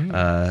week,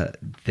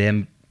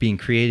 them being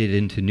created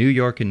into New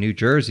York and New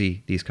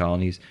Jersey, these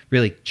colonies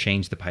really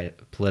changed the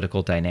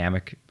political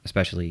dynamic,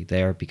 especially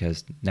there,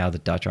 because now the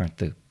Dutch aren't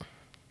the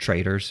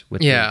traders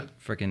with the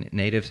freaking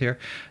natives here.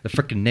 The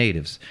freaking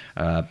natives.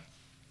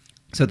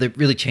 So they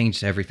really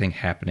changed everything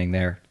happening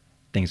there.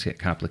 Things get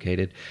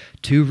complicated.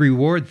 To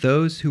reward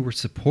those who were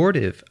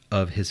supportive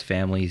of his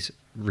family's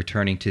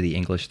returning to the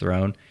English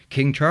throne,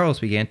 King Charles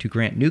began to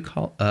grant new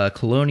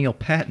colonial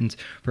patents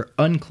for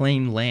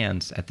unclaimed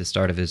lands at the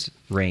start of his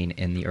reign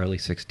in the early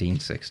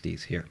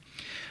 1660s here.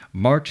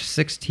 March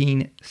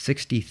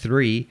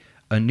 1663,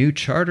 a new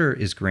charter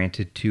is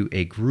granted to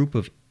a group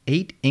of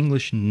 8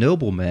 English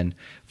noblemen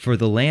for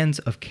the lands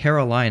of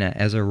Carolina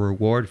as a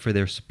reward for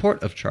their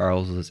support of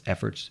Charles's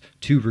efforts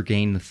to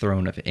regain the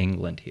throne of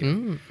England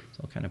here.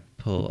 So I'll kind of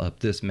pull up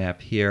this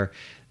map here.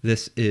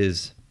 This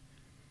is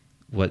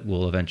what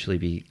will eventually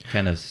be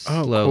kind of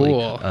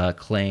slowly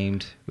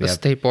claimed. The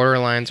state border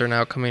lines are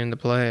now coming into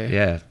play.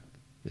 Yeah.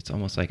 It's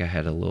almost like I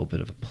had a little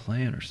bit of a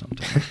plan or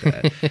something like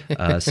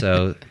that.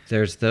 So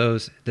there's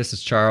those. This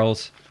is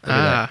Charles.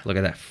 Look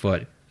at that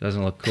foot.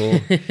 Doesn't look cool.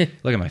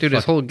 Look at my dude.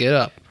 His whole get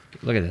up.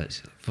 Look at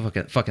this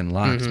fucking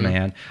locks,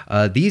 man.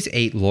 These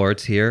 8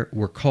 lords here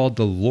were called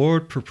the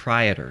Lord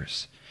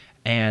Proprietors,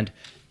 and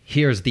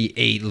here's the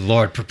 8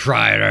 Lord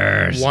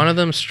Proprietors. One of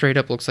them straight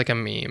up looks like a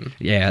meme.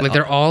 Yeah, like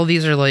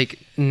these are like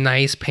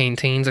nice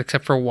paintings,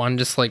 except for one.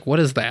 Just like,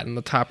 what is that in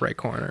the top right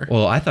corner?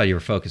 Well, I thought you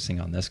were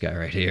focusing on this guy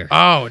right here.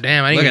 Oh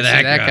damn! I didn't even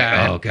see that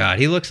guy. Oh god,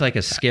 he looks like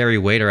a scary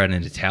waiter at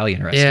an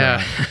Italian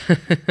restaurant.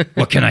 Yeah.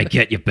 What can I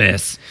get you,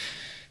 Biss?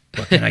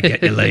 What can I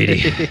get you,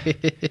 lady?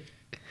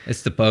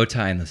 It's the bow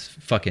tie and this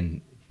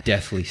fucking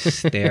deathly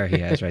stare he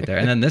has right there.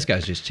 And then this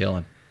guy's just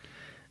chilling.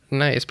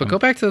 Nice. But go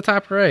back to the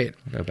top right.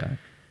 Go back.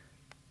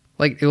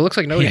 Like, it looks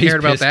like nobody cared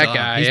about that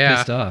guy. He's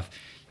pissed off.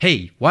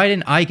 Hey, why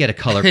didn't I get a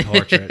colored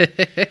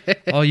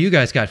portrait? All you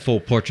guys got full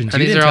portraits.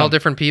 And these are all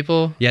different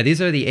people? Yeah,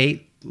 these are the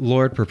 8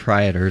 Lord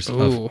Proprietors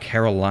of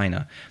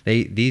Carolina.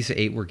 These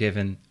 8 were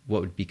given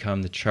what would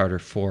become the charter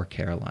for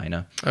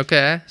Carolina.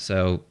 Okay.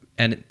 So...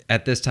 And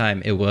at this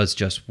time, it was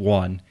just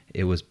one.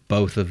 It was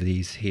both of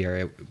these here.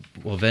 It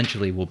will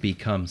eventually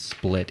become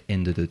split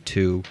into the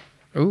 2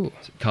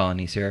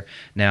 colonies here.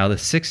 Now, the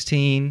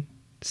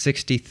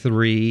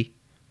 1663...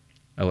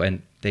 Oh,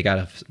 and they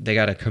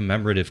got a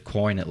commemorative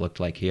coin, it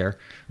looked like here,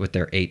 with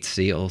their 8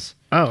 seals.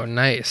 Oh,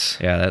 nice.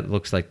 Yeah, that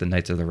looks like the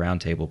Knights of the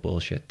Round Table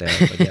bullshit there.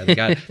 But yeah,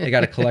 they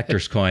got a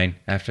collector's coin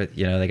after,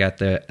 they got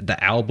the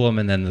album,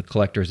 and then the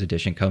collector's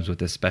edition comes with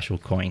this special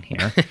coin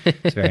here.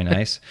 It's very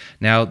nice.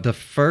 Now, the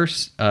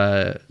first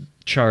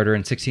charter in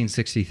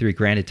 1663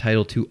 granted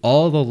title to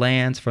all the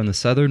lands from the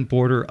southern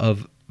border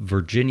of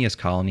Virginia's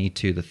colony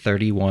to the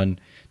 31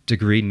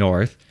 degree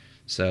north.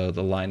 So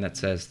the line that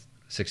says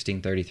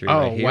 1633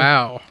 right here. Oh,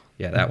 wow.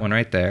 Yeah, that one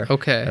right there.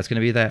 Okay. That's going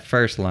to be that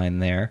first line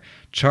there.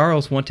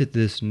 Charles wanted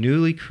this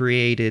newly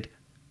created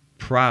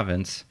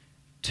province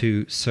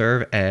to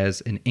serve as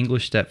an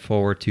English step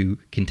forward to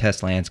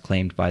contest lands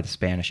claimed by the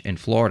Spanish in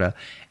Florida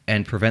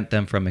and prevent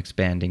them from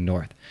expanding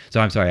north. So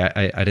I'm sorry,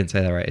 I didn't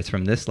say that right. It's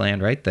from this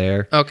land right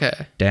there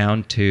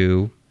down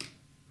to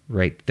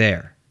right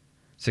there,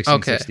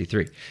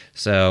 1663. Okay.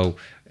 So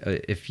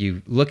if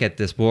you look at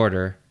this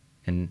border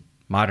in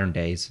modern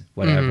days,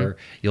 whatever,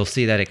 you'll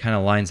see that it kind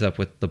of lines up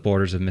with the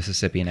borders of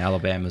Mississippi and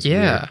Alabama's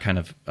weird kind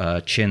of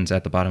chins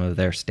at the bottom of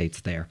their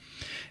states there.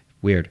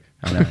 Weird.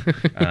 I know.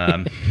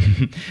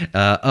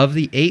 Of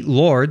the 8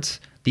 lords,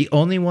 the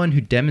only one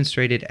who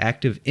demonstrated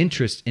active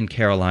interest in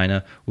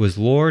Carolina was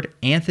Lord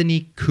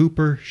Anthony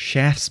Cooper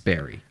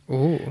Shaftesbury.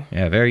 Ooh.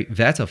 Yeah,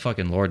 that's a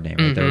fucking lord name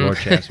right there, Lord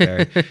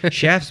Shaftesbury.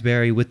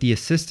 Shaftesbury, with the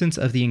assistance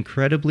of the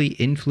incredibly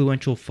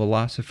influential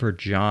philosopher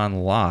John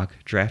Locke,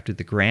 drafted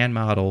the grand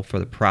model for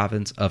the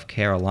province of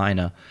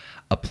Carolina,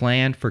 a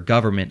plan for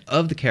government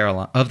of the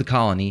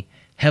colony,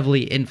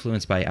 heavily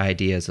influenced by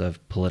ideas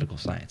of political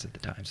science at the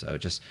time. So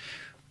just,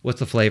 what's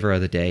the flavor of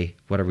the day?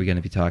 What are we going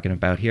to be talking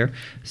about here?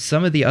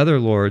 Some of the other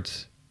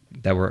lords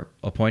that were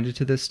appointed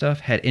to this stuff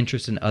had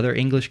interest in other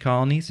English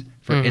colonies.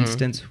 For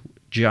instance,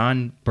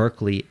 John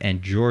Berkeley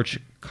and George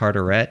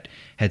Carteret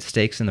had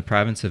stakes in the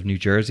province of New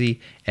Jersey,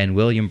 and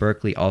William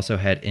Berkeley also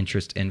had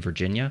interest in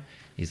Virginia.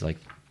 He's like,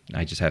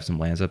 I just have some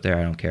lands up there.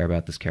 I don't care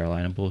about this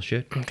Carolina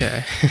bullshit.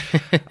 Okay.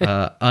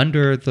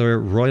 Under the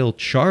royal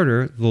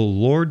charter, the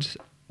lords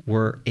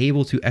were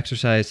able to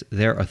exercise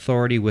their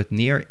authority with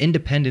near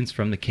independence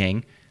from the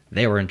king.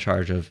 They were in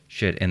charge of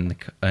shit in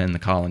the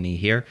colony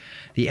here.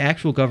 The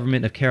actual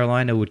government of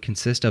Carolina would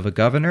consist of a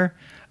governor,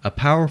 a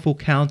powerful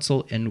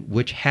council in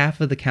which half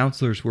of the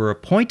councilors were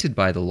appointed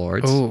by the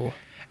lords,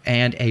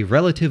 and a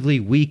relatively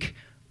weak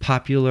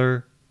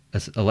popular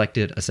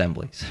elected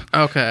assemblies.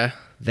 Okay.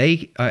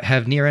 They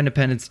have near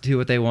independence to do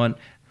what they want.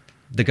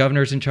 The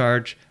governor's in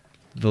charge.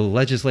 the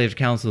legislative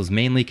council is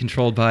mainly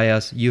controlled by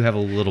us. You have a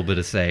little bit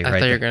of say, I right? thought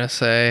you there. were gonna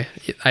say.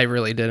 I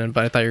really didn't,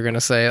 but I thought you were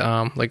gonna say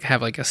like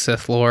have like a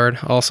Sith Lord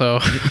also.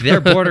 They're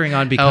bordering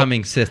on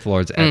becoming Sith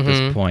Lords at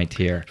this point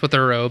here. with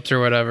their robes or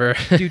whatever.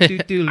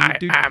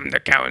 I'm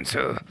the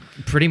council.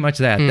 Pretty much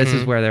that. This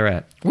is where they're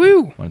at.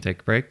 Woo! Want to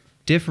take a break?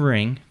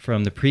 Differing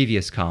from the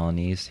previous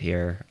colonies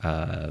here,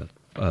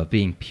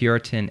 being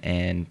Puritan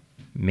and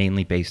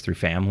mainly based through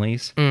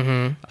families,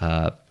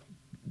 the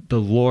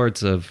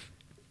Lords of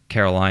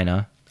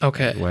Carolina,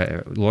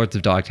 Lords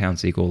of Dogtown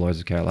equal Lords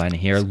of Carolina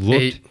here,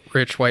 looked... 8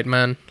 rich white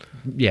men.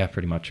 Yeah,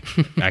 pretty much.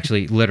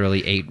 Actually,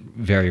 literally 8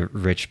 very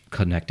rich,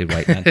 connected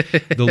white men.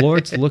 The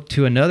Lords looked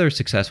to another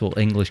successful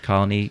English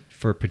colony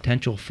for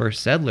potential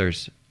first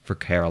settlers for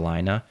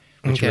Carolina,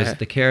 which was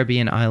the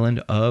Caribbean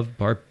island of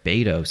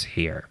Barbados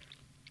here.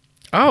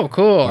 Oh,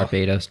 cool.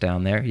 Barbados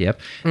down there, yep.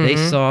 They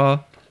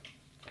saw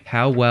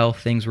how well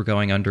things were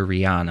going under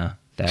Rihanna,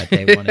 that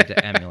they wanted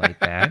to emulate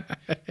that.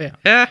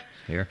 Yeah.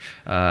 Here.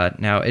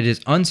 Now, it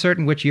is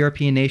uncertain which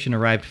European nation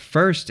arrived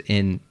first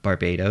in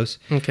Barbados,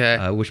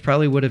 which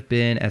probably would have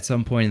been at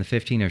some point in the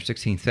 15th or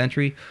 16th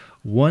century.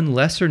 One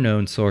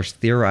lesser-known source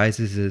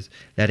theorizes is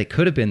that it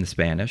could have been the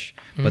Spanish,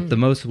 but the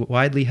most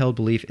widely held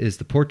belief is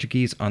the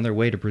Portuguese on their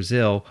way to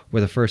Brazil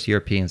were the first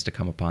Europeans to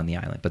come upon the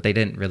island. But they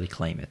didn't really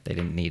claim it. They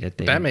didn't need it.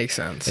 That makes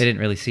sense. They didn't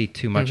really see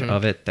too much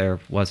of it. There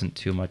wasn't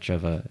too much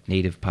of a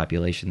native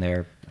population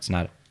there. It's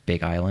not a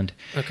big island.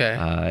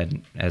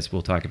 And as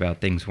we'll talk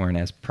about, things weren't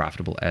as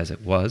profitable as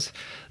it was.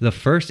 The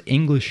first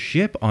English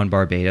ship on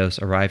Barbados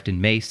arrived in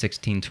May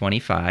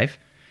 1625,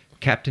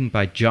 captained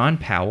by John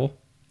Powell.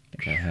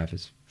 I think I have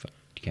his...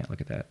 You can't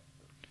look at that.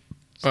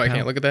 I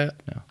can't look at that?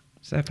 No.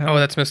 Is that Powell? Oh,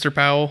 that's Mr.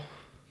 Powell?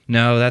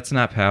 No, that's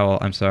not Powell.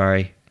 I'm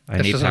sorry.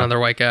 That's just another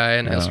white guy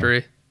in history.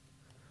 I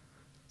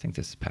think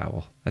this is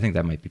Powell. I think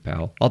that might be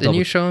Powell. Didn't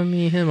you show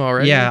me him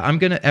already? Yeah, I'm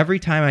going to... Every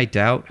time I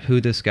doubt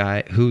who this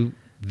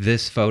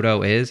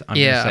photo is, I'm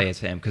going to say it's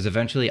him, because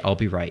eventually I'll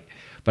be right.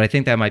 But I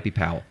think that might be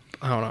Powell.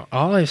 I don't know.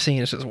 All I've seen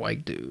is just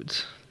white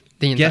dudes.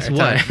 Guess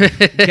what? Time.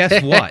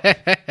 Guess what?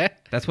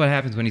 That's what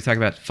happens when you talk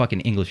about fucking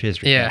English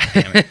history. Yeah.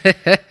 God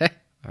damn it.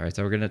 All right,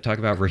 so we're going to talk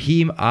about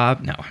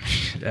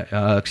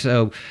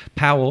so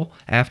Powell,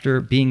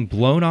 after being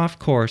blown off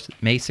course,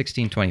 May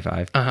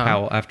 1625,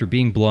 Powell, after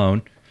being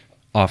blown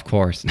off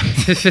course.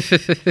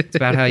 It's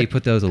about how you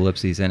put those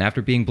ellipses in.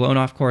 After being blown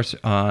off course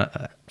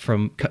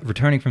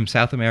returning from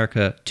South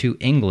America to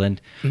England,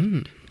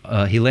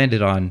 he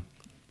landed on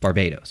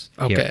Barbados.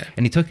 Here,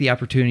 and he took the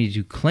opportunity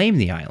to claim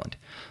the island.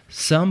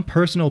 Some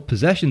personal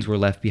possessions were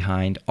left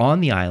behind on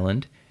the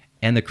island,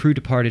 and the crew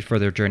departed for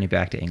their journey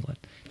back to England.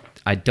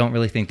 I don't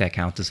really think that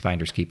counts as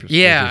finders keepers.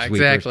 Yeah,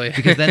 exactly.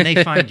 Because then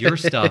they find your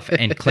stuff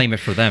and claim it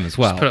for them as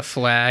well. Just put a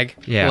flag,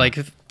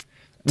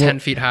 10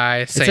 feet high,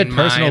 it said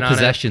personal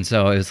possession,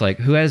 so it was like,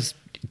 who has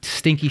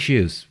stinky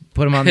shoes?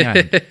 Put them on the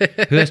island.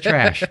 Who has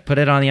trash? Put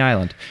it on the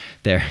island.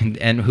 There,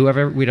 and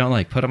whoever we don't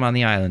like, put them on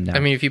the island now. I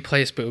mean, if you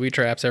place booby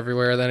traps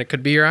everywhere, then it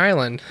could be your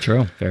island.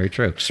 True, very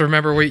true. Just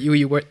remember what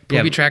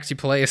booby traps you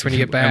place when you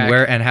get back.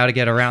 And how to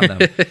get around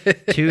them.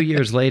 2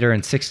 years later,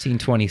 in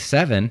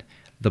 1627,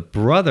 the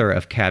brother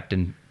of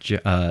Captain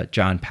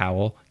John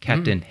Powell,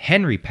 Captain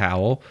Henry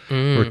Powell,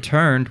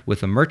 returned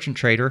with a merchant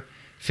trader,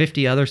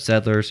 50 other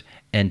settlers,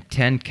 and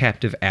 10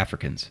 captive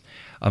Africans.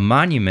 A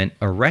monument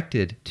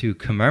erected to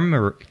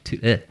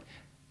commemorate...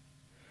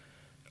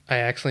 I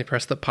accidentally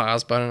pressed the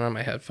pause button on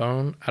my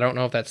headphone. I don't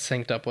know if that's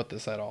synced up with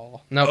this at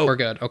all. Nope, we're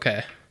good.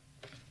 Okay,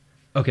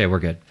 we're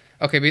good.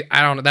 Okay,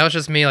 I don't know. That was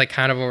just me,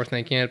 kind of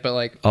overthinking it, but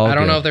I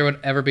don't know if there would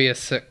ever be a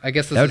sick. I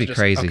guess that would be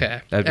crazy.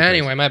 Okay.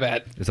 Anyway, crazy. My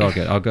bad. It's all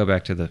good. I'll go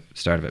back to the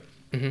start of it.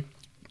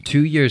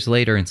 2 years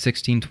later, in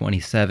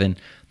 1627,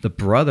 the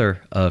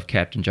brother of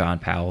Captain John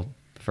Powell,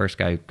 the first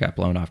guy who got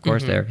blown off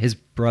course there, his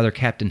brother,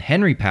 Captain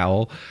Henry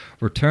Powell,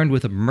 returned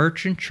with a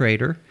merchant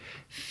trader,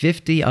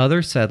 50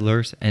 other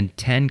settlers, and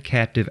 10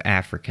 captive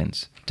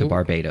Africans to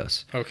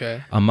Barbados.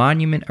 Okay. A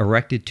monument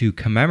erected to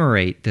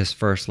commemorate this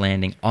first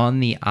landing on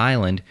the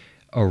island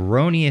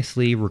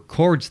erroneously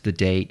records the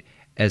date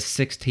as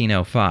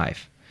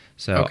 1605.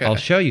 So I'll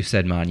show you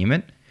said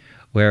monument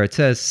where it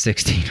says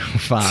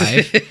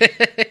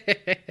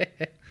 1605.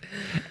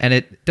 And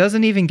it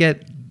doesn't even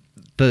get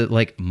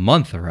the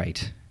month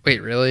right. Wait,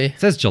 really? It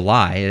says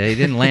July. They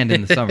didn't land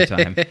in the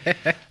summertime.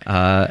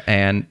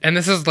 And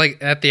this is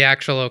at the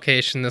actual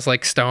location, this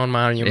stone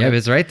monument. Yeah,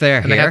 it's right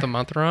there. And they got the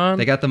month wrong?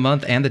 They got the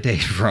month and the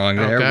date wrong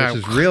there, which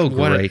is real great.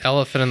 What an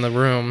elephant in the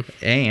room.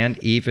 And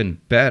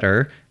even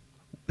better,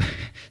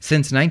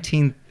 since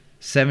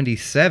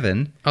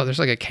 1977... Oh, there's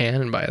a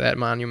cannon by that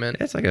monument.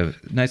 It's a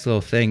nice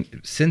little thing.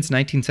 Since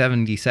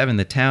 1977,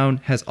 the town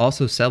has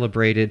also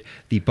celebrated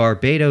the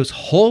Barbados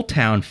Whole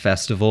Town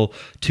Festival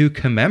to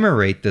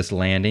commemorate this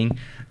landing.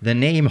 The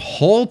name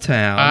Whole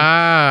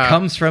Town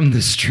comes from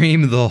the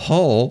stream the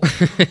Hull,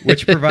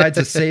 which provides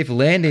a safe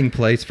landing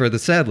place for the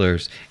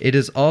settlers. It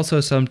is also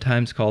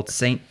sometimes called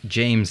St.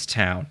 James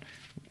Town.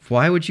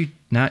 Why would you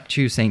not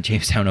choose St.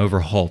 Jamestown over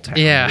Hull Town.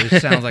 Yeah.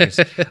 It sounds like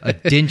a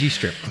dingy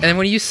strip club. And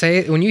when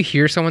you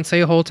hear someone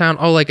say whole town,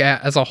 oh, like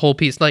as a whole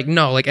piece, like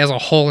no, like as a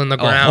hole in the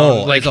ground,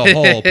 Whole, like as a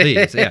whole,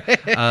 please.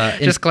 Yeah.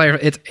 Just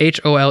clarify, it's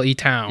HOLE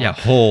town. Yeah,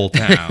 whole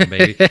town,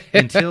 baby.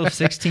 Until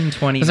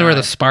 1629. This is where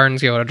the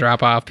Spartans go to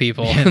drop off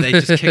people. Yeah, they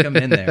just kick them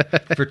in there.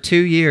 For 2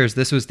 years,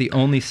 this was the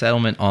only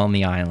settlement on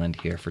the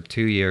island here. For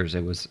 2 years,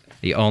 it was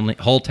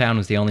whole town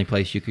was the only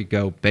place you could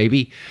go,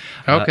 baby.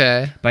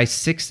 Okay. By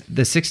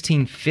the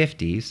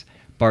 1650s,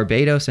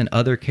 Barbados and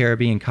other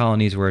Caribbean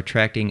colonies were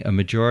attracting a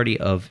majority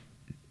of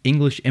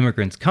English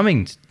immigrants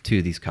coming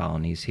to these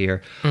colonies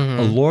here,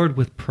 allured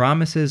with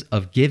promises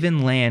of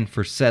given land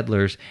for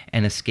settlers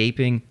and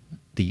escaping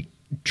the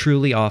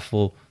truly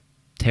awful,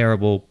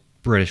 terrible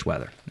British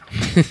weather.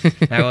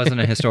 That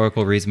wasn't a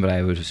historical reason, but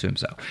I would assume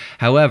so.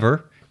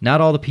 However,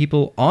 not all the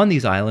people on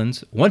these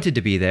islands wanted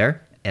to be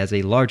there, as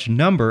a large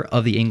number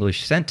of the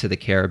English sent to the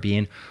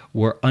Caribbean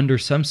were under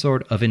some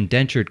sort of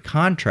indentured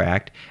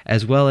contract,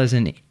 as well as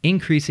an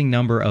increasing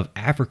number of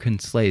African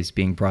slaves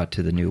being brought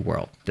to the New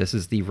World. This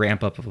is the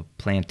ramp up of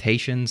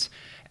plantations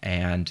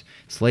and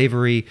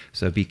slavery,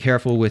 so be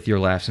careful with your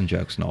laughs and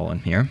jokes, Nolan,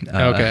 here.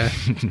 Okay.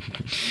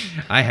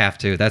 I have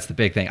to. That's the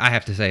big thing. I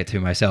have to say it to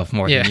myself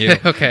more than you. Yeah,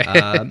 okay.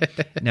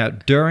 Now,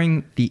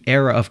 during the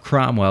era of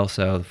Cromwell,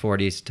 so the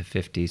 40s to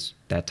 50s,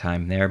 that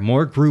time there,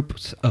 more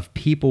groups of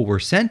people were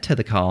sent to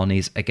the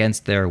colonies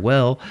against their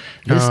will.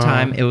 This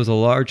time, it was a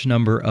large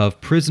number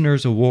of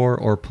prisoners of war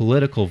or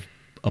political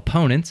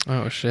opponents,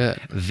 Oh, shit.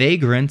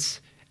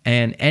 vagrants,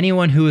 and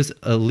anyone who was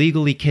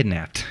illegally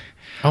kidnapped.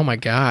 Oh, my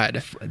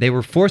God. They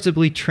were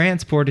forcibly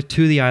transported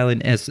to the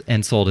island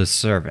and sold as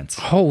servants.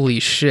 Holy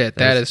shit.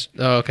 That's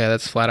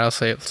flat out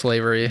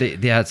slavery.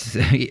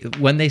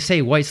 When they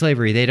say white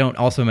slavery, they don't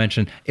also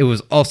mention it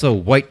was also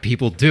white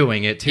people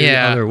doing it to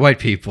other white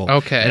people.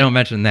 Okay. They don't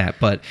mention that,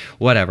 but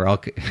whatever.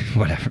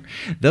 Whatever.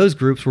 Those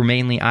groups were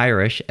mainly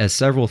Irish, as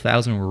several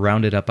thousand were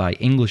rounded up by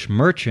English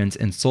merchants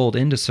and sold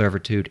into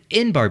servitude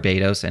in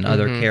Barbados and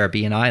other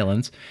Caribbean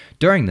islands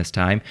during this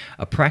time,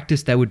 a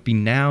practice that would be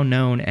now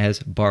known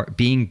as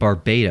being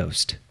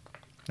Barbadosed.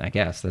 I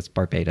guess that's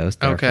Barbados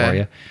there for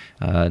you.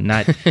 And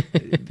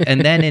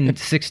then in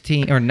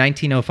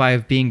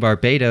 1905, being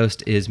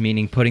Barbadosed is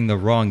meaning putting the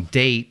wrong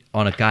date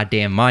on a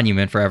goddamn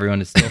monument for everyone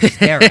to still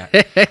stare at.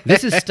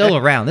 This is still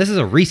around. This is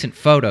a recent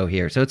photo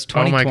here, so it's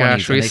 2020. Oh my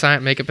gosh, should we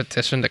make a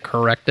petition to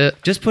correct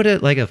it? Just put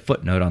it like a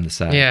footnote on the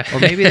side. Yeah. Or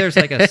maybe there's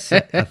like a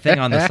thing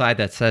on the side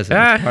that says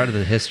it's part of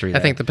the history. I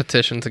think the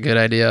petition's a good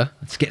idea.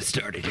 Let's get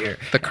started here.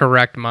 The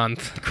correct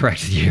month.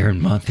 Correct year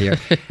and month here.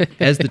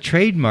 As the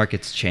trade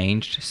markets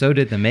changed, so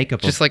did the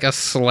makeup. Just like a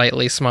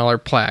slightly smaller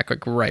plaque,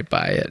 like right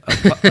by it.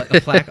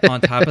 A plaque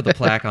on top of the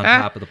plaque on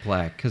top of the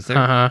plaque. Because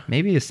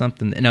maybe it's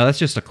something. No, that's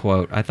just a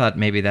quote. I thought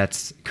maybe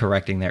that's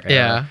correcting their error.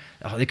 Yeah.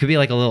 Oh, it could be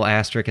like a little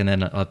asterisk and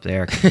then up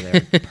there.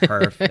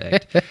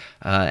 Perfect.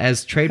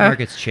 As trade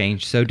markets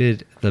changed, so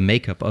did the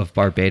makeup of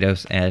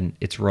Barbados and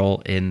its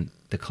role in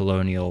the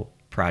colonial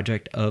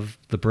project of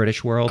the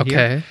British world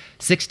here.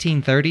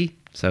 1630,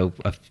 so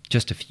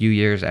just a few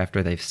years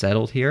after they've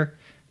settled here.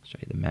 Show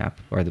you the map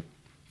or the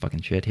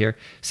fucking shit here.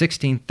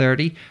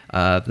 1630,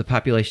 the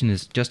population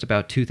is just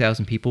about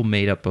 2,000 people,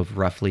 made up of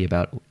roughly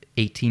about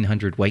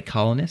 1,800 white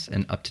colonists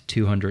and up to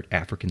 200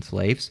 African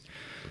slaves.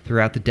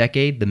 Throughout the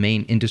decade, the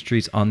main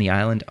industries on the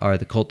island are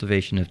the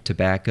cultivation of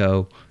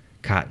tobacco,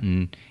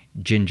 cotton,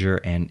 ginger,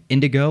 and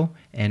indigo,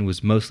 and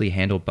was mostly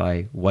handled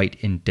by white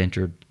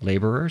indentured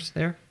laborers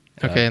there.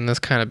 Okay, and this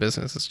kind of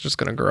business is just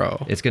going to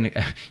grow. It's going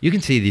to, you can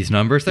see these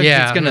numbers.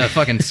 It's going to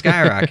fucking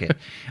skyrocket.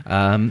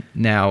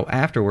 Now,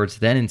 afterwards,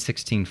 then in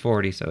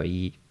 1640, so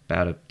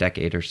about a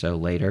decade or so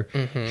later,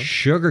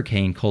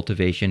 sugarcane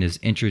cultivation is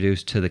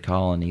introduced to the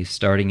colonies,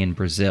 starting in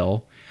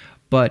Brazil,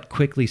 but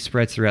quickly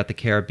spreads throughout the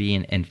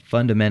Caribbean and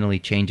fundamentally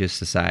changes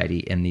society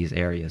in these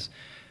areas.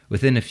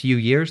 Within a few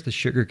years, the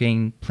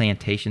sugarcane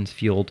plantations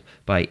fueled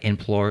by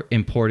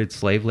imported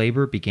slave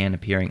labor began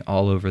appearing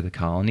all over the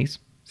colonies,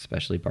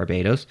 especially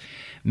Barbados.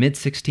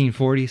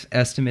 Mid-1640s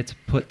estimates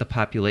put the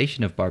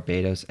population of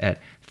Barbados at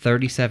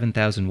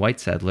 37,000 white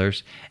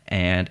settlers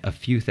and a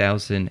few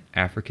thousand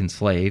African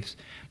slaves.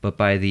 But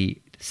by the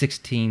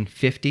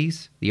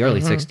 1650s, the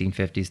early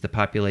 1650s, the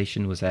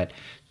population was at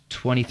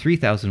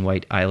 23,000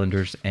 white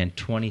islanders and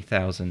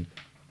 20,000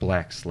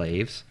 black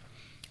slaves.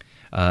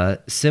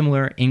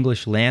 Similar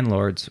English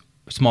landlords,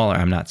 smaller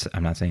English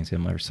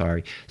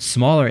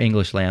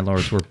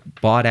landlords were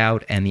bought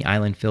out, and the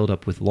island filled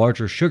up with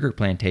larger sugar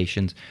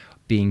plantations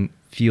being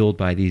fueled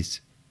by these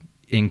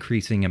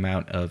increasing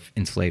amount of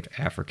enslaved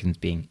Africans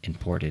being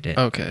imported in.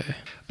 Okay.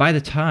 By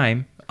the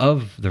time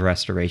of the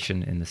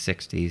Restoration in the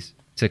 1660s,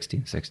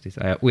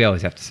 we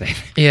always have to say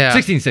that. Yeah.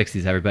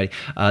 1660s, everybody.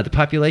 The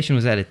population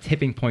was at a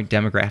tipping point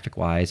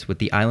demographic-wise, with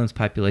the island's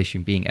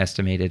population being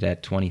estimated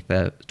at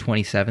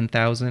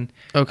 27,000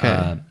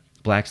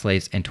 black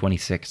slaves and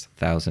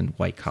 26,000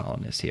 white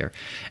colonists here.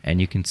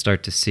 And you can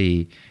start to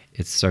see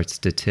it starts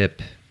to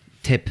tip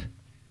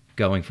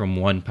going from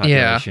one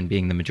population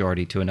being the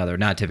majority to another.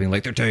 Not tipping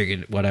like they're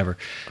taking it, whatever.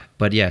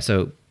 But yeah,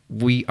 so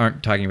we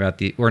aren't talking about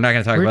the. We're not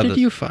going to talk Where about did this.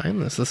 you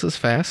find this? This is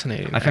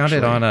fascinating. I found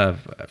it actually.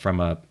 on from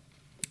a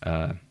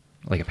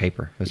like a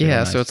paper. It was Yeah,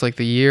 really so nice. it's like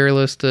the year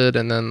listed,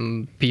 and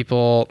then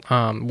people,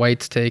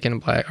 whites taken,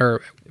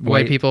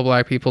 white people,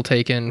 black people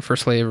taken for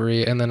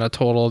slavery, and then a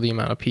total of the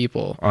amount of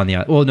people. on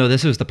the well, no,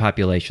 this was the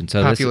population.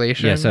 So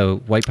Population? so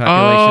white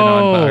population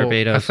Oh, on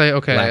Barbados. I say,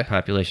 okay. Black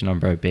population on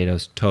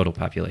Barbados. Total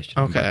population.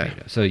 on Okay.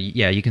 Barbados. So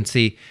yeah, you can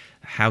see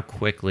how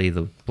quickly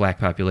the black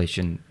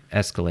population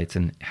escalates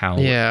and how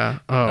Yeah.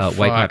 Oh,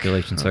 white fuck.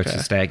 population starts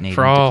to stagnate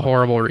for and all decline.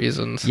 horrible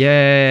reasons.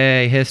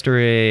 Yay,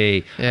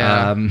 history.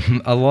 Yeah.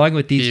 Along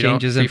with these You don't-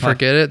 changes if in you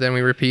forget it, then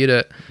we repeat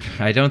it.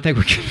 I don't think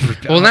we're going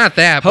to. Well, not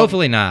that, but-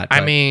 Hopefully not. I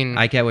but mean,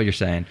 I get what you're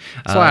saying.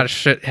 There's a lot of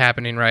shit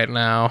happening right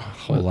now.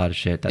 whole lot of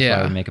shit. That's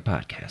Yeah. why we make a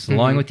podcast.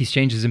 Along with these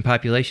changes in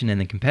population and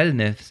the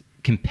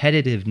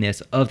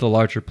competitiveness of the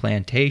larger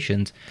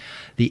plantations,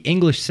 the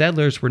English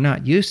settlers were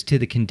not used to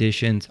the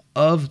conditions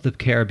of the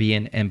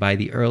Caribbean, and by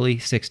the early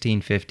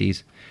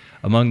 1650s,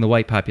 among the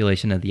white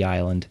population of the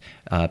island,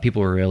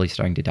 people were really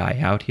starting to die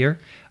out here.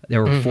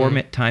 There were 4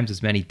 times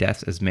as many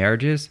deaths as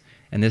marriages,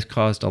 and this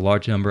caused a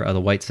large number of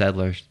the white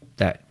settlers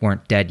that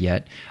weren't dead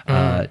yet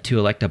to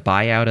elect a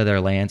buyout of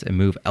their lands and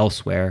move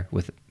elsewhere,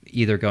 with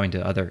either going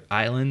to other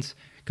islands,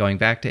 going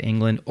back to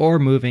England, or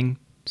moving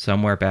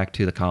somewhere back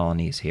to the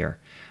colonies here.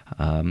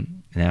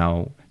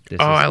 Now, this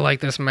Oh, is, I like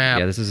this map.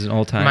 yeah, this is an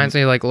old time. Reminds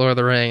me of, like Lord of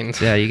the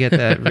Rings. Yeah, you get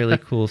that really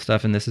cool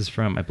stuff, and this is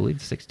from, I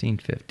believe,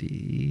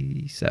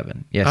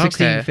 1657. Yeah, Okay.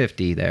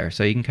 1650 there.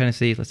 So you can kind of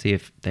see. Let's see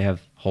if they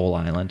have whole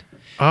island.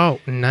 Oh,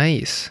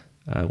 nice.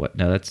 What?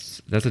 No,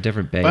 that's a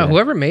different bay. Wow,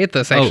 whoever made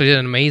this actually Oh. did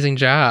an amazing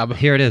job.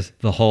 Here it is,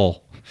 the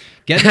hole.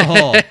 Get the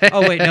hole.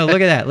 Oh wait, no,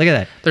 look at that. Look at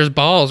that. There's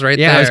balls right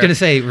there. Yeah, I was gonna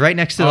say right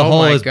next to the Oh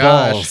hole my is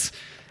gosh. balls.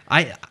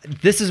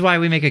 This is why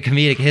we make a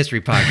comedic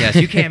history podcast.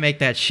 You can't make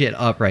that shit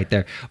up right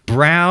there.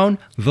 Brown,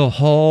 the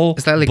hole,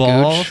 Is that the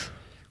balls. gooch?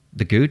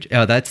 The gooch?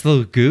 Oh, that's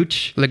the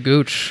gooch.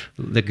 Lagooch.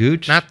 The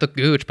gooch. Not the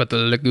gooch, but the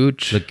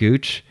lagooch. The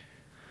gooch.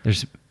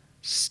 There's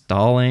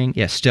stalling.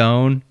 Yeah,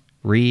 stone,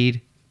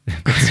 reed.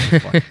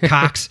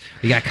 Cox.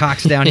 We got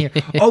Cox down here.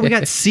 Oh, we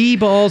got sea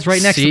balls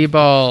right next Sea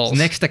balls.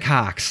 next to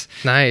Cox.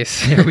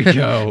 Nice. There we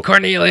go.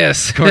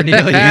 Cornelius.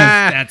 Cornelius.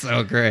 That's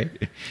so great.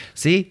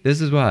 See,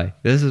 this is why.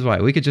 This is why.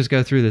 We could just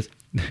go through this.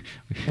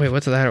 Wait,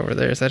 what's that over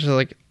there? Is that just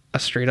like a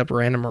straight up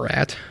random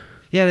rat?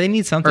 Yeah, they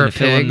need something Or to a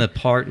fill in pig. the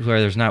part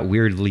where there's not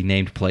weirdly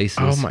named places.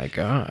 Oh my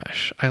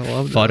gosh. I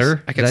love this.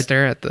 Futter? I could That-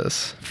 stare at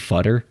this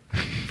Futter.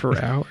 for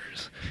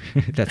hours.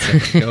 That's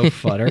it. Go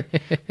futter.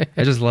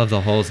 I just love the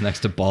holes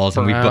next to balls,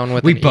 and Brown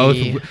with we an both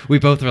E. we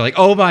both were like,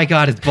 "Oh my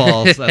god, it's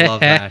balls!" I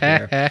love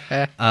that.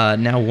 Here.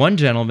 Now, one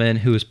gentleman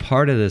who was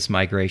part of this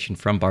migration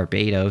from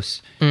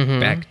Barbados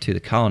back to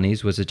the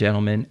colonies was a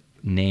gentleman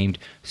named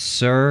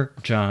Sir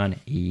John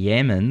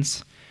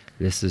Yeamans.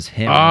 This is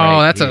him. Oh,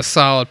 right that's here. a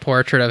solid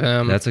portrait of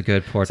him. That's a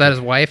good portrait. Is that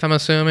his wife, I'm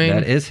assuming?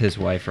 That is his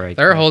wife, right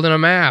They're there. holding a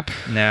map.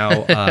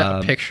 Now,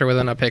 A picture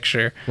within a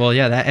picture. well,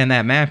 yeah,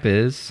 that map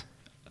is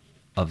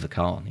of the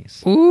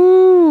colonies.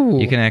 Ooh.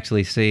 You can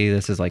actually see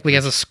this is like He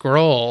has a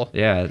scroll.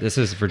 yeah, this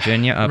is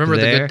Virginia up Remember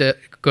there. the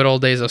good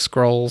old days of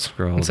scrolls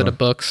Scrolls, instead huh? of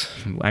books?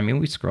 I mean,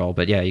 we scroll,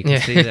 but yeah, you can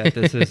Yeah. see that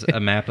this is a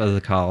map of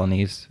the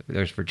colonies.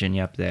 There's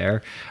Virginia up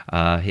there,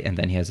 and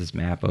then he has his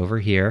map over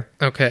here,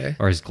 Okay.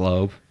 or his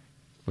globe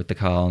with the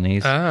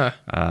colonies, Ah.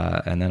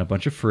 and then a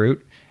bunch of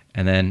fruit,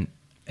 and then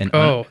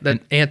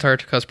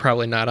Antarctica's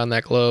probably not on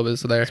that globe,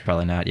 is there?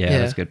 probably not. Yeah, Yeah.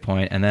 that's a good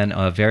point. And then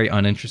a very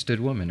uninterested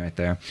woman right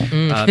there.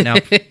 Mm. Now,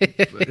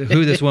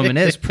 who this woman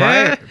is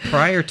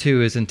prior to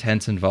his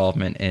intense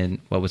involvement in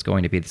what was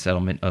going to be the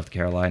settlement of the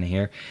Carolina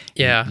here.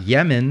 Yeah.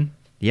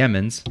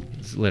 Yemen's,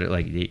 it's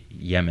literally like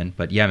Yemen,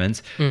 but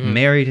Yemen's,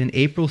 married in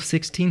April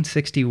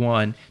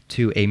 1661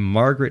 to a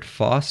Margaret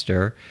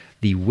Foster,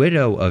 the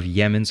widow of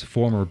Yemen's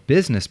former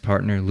business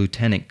partner,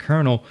 Lieutenant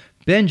Colonel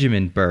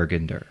Benjamin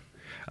Burgunder.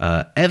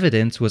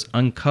 Evidence was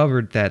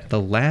uncovered that the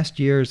last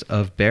years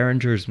of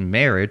Berenger's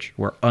marriage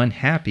were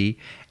unhappy,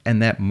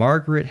 and that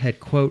Margaret had,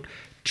 quote,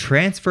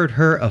 transferred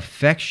her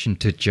affection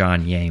to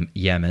John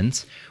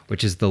Yeamans,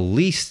 which is the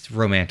least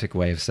romantic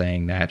way of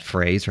saying that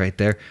phrase right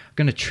there. I'm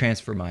going to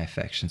transfer my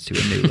affections to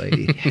a new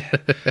lady.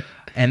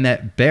 And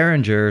that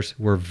Berengers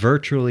were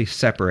virtually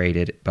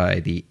separated by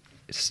the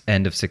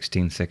end of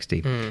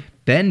 1660.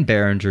 Ben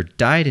Berenger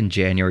died in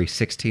January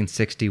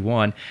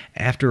 1661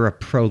 after a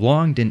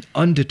prolonged and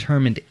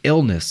undetermined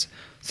illness.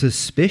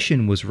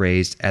 Suspicion was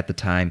raised at the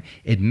time,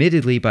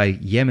 admittedly by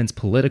Yemen's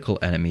political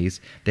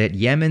enemies, that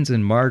Yemen's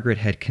and Margaret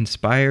had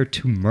conspired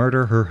to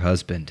murder her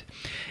husband.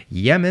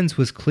 Yemen's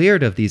was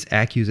cleared of these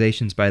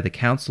accusations by the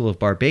Council of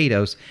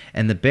Barbados,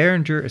 and the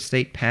Berenger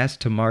estate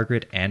passed to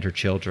Margaret and her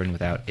children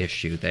without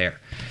issue there.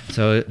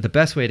 So the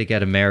best way to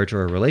get a marriage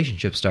or a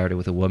relationship started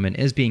with a woman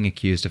is being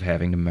accused of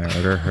having to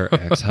murder her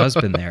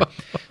ex-husband there.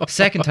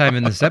 Second time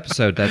in this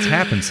episode that's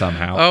happened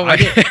somehow. Oh my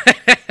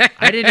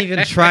I didn't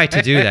even try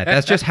to do that.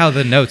 That's just how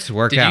the notes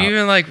work Did out. you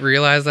even like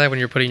realize that when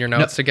you're putting your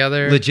notes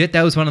together? Legit,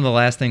 that was one of the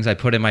last things I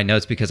put in my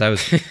notes because I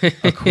was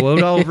a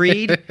quote I'll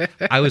read.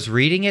 I was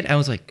reading it. I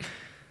was like,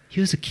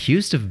 he was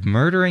accused of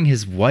murdering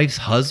his wife's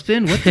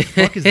husband. What the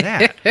fuck is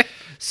that?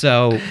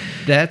 So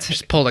that's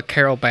Just pulled a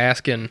Carol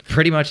Baskin.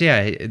 pretty much,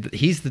 yeah.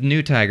 He's the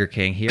new Tiger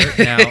King here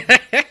now.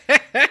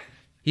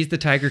 He's the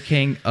Tiger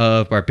King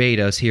of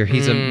Barbados here.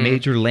 He's a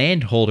major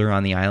landholder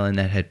on the island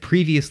that had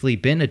previously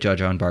been a judge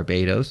on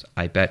Barbados.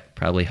 I bet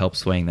probably helped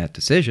swaying that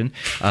decision,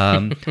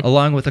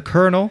 along with a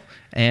colonel.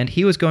 And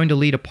he was going to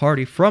lead a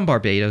party from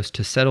Barbados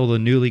to settle the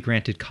newly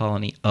granted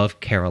colony of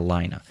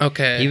Carolina.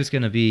 Okay. He was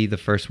going to be the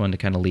first one to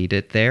kind of lead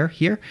it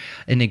here.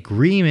 An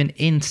agreement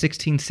in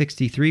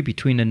 1663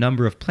 between a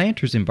number of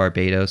planters in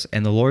Barbados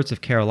and the Lords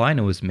of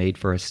Carolina was made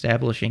for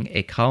establishing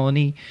a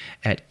colony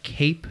at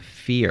Cape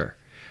Fear.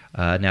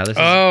 Now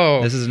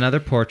this is another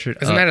portrait.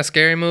 Isn't that a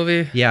scary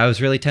movie? Yeah, I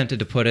was really tempted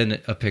to put in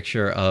a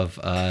picture of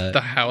The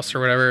house or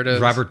whatever it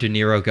is. Robert De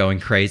Niro going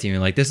crazy and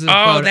like, this is a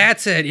Oh, photo.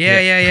 that's it.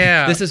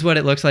 Yeah. This is what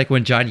it looks like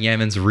when John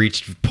Yemen's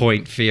reached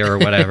Point Fear or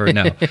whatever.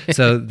 No.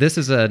 So this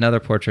is another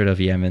portrait of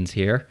Yemen's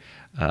here.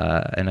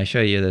 And I show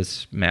you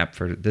this map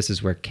this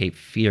is where Cape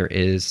Fear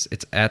is.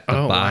 It's at the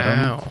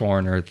bottom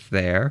corner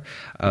there.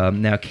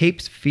 Now,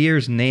 Cape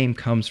Fear's name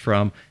comes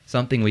from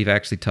something we've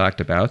actually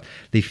talked about.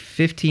 The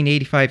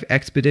 1585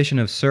 expedition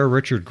of Sir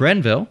Richard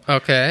Grenville.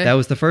 Okay. That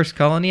was the first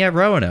colony at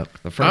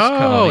Roanoke. The first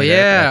colony.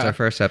 That's our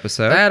first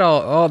episode.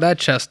 That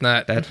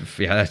chestnut. That's a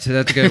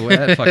good one.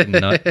 That fucking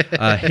nut.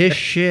 His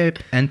ship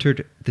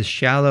entered the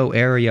shallow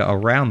area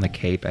around the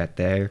Cape at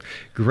there.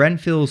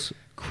 Grenville's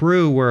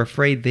crew were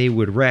afraid they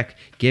would wreck,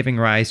 giving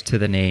rise to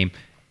the name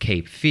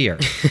Cape Fear.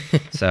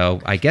 So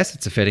I guess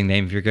it's a fitting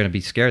name if you're going to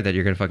be scared that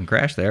you're going to fucking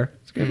crash there.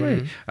 It's a good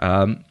way.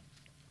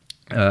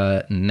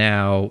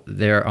 Now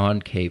they're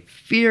on Cape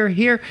Fear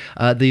here.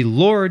 The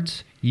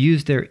lords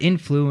used their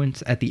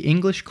influence at the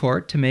English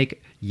court to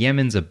make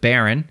Yemen's a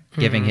baron,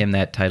 giving him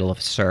that title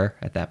of Sir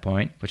at that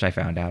point, which I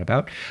found out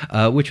about,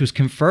 which was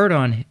conferred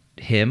on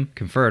him.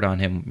 Conferred on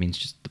him means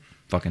just the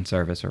fucking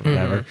service or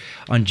whatever.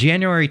 On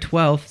January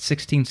 12th,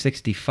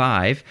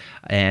 1665,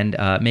 and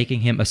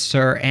making him a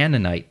Sir and a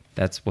Knight.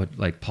 That's what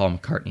like Paul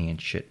McCartney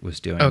and shit was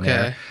doing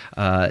there.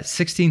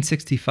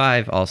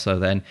 1665 also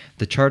then,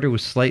 the charter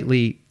was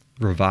slightly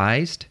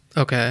revised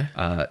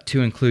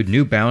to include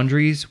new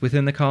boundaries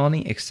within the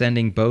colony,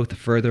 extending both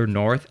further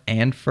north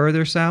and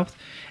further south,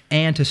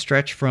 and to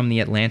stretch from the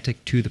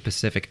Atlantic to the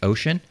Pacific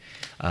Ocean.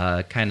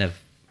 Kind of,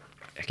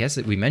 I guess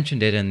we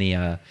mentioned it in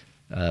the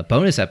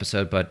bonus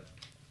episode, but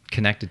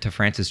connected to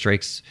Francis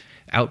Drake's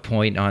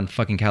outpoint on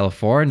fucking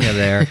California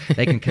there.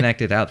 They can connect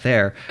it out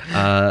there.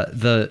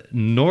 The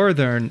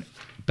northern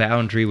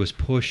boundary was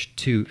pushed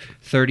to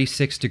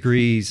 36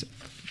 degrees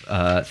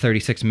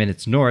 36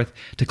 minutes north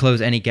to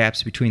close any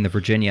gaps between the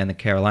Virginia and the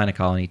Carolina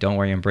colony. Don't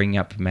worry, I'm bringing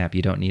up a map.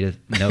 You don't need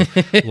to know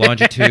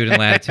longitude and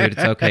latitude.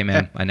 It's okay,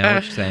 man. I know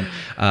what you're saying.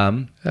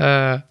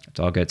 It's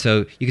all good.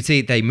 So you can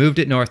see they moved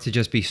it north to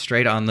just be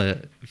straight on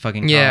the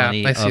fucking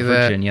colony of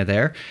Virginia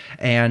there.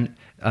 And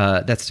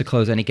that's to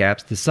close any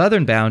gaps. The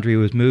southern boundary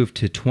was moved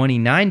to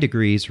 29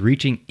 degrees,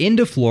 reaching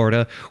into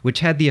Florida,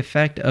 which had the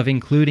effect of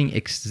including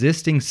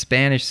existing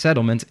Spanish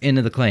settlements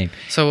into the claim.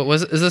 So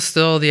is this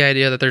still the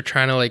idea that they're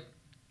trying to like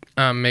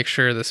make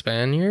sure the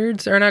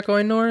Spaniards are not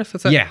going north?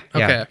 Yeah.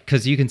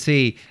 Because you can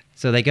see,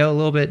 so they go a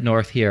little bit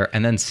north here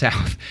and then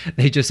south.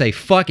 They just say,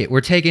 fuck it.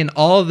 We're taking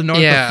all of the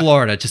north of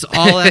Florida. Just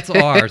all that's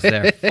ours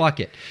there.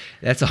 Fuck it.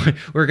 That's all.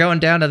 We're going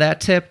down to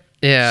that tip.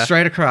 Yeah.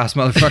 Straight across,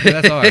 motherfucker.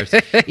 That's ours.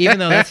 Even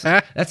though that's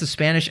a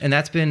Spanish, and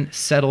that's been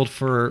settled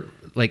for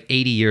like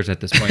 80 years at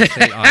this point.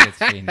 St.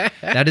 Augustine.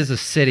 That is a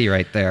city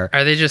right there.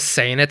 Are they just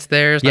saying it's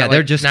theirs? Yeah,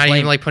 they're just not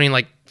even like putting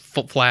like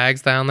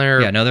flags down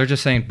there. Yeah, no, they're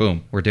just saying,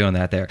 boom, we're doing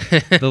that there.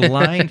 The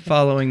line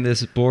following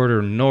this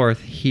border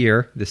north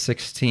here, the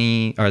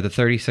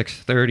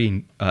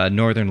 3630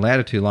 northern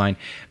latitude line,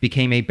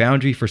 became a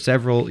boundary for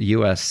several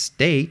U.S.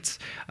 states,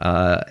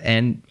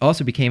 and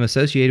also became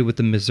associated with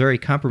the Missouri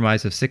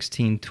Compromise of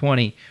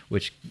 1620,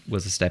 which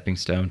was a stepping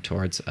stone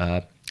towards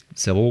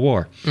Civil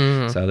War.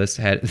 So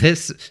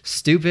this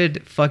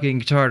stupid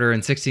fucking charter in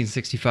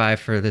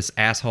 1665 for this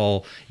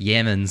asshole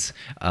Yemen's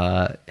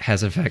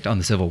has an effect on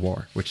the Civil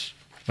War, which,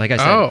 like I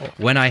said,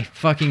 when I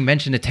fucking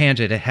mention a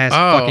tangent, it has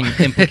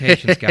fucking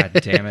implications. God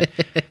damn it.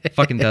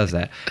 Fucking does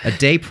that. A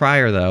day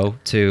prior, though,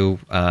 to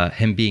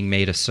him being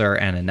made a Sir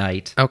and a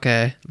Knight.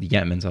 Okay.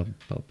 Yemen's, I'll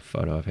pull up a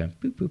photo of him.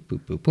 Boop, boop,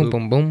 boop, boop, boom,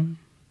 boom, boom.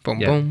 Boom,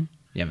 boom.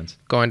 Yemen's.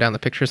 Going down the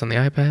pictures on the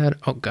iPad.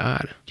 Oh,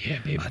 God. Yeah,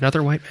 baby.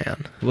 Another white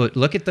man.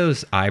 Look at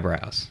those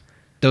eyebrows.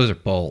 Those are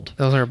bold.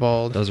 Those are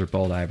bold. Those are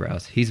bold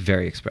eyebrows. He's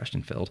very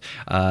expression-filled.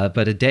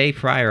 But a day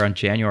prior, on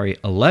January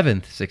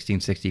 11th,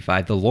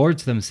 1665, the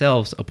lords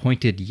themselves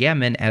appointed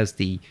Yemen as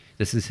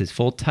this is his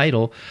full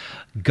title,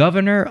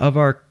 governor of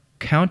our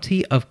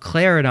county of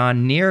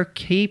Clarendon near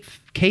Cape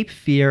Cape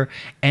Fear,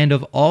 and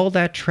of all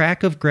that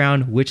track of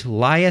ground which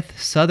lieth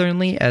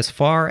southernly as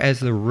far as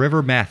the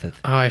river Matheth.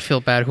 Oh, I feel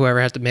bad. Whoever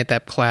has to make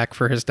that plaque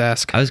for his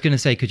desk. I was going to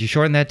say, could you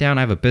shorten that down?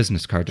 I have a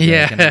business card to make,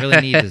 Yeah. and I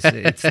really need this.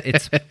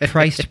 It's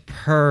priced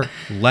per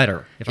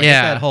letter. If I get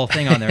Yeah. that whole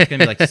thing on there, it's going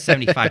to be like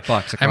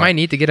 $75 a card. I might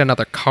need to get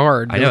another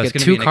card. I know, You'll it's get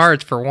gonna be two an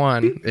cards for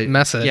one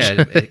message.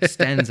 Yeah, it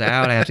extends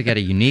out. I have to get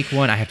a unique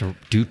one. I have to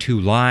do 2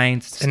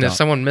 lines. And if Stuff.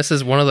 someone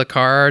misses one of the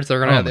cards, they're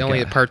gonna Oh have my only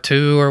God. get part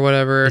 2 or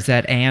whatever. Is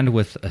that and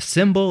with a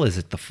symbol? Is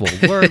it the full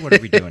word? What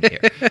are we doing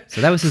here?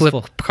 So that was his Flip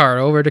full. card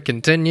over to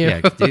continue.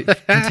 Yeah,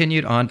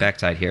 continued on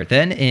backside here.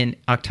 Then in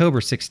October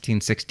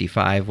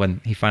 1665,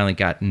 when he finally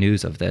got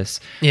news of this,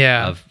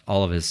 Yeah. of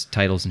all of his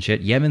titles and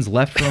shit, Yemen's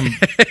left from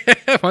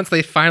Once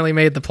they finally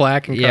made the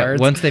plaque and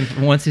cards. once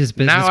his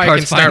business Now I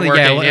cards can start finally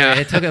working, yeah.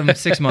 it took him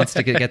 6 months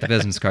to get the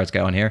business cards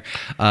going here.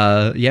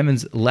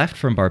 Yemen's left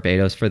from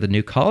Barbados for the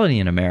new colony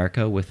in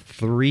America with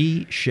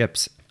 3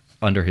 ships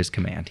under his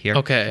command here.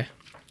 Okay.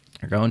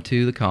 They're going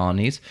to the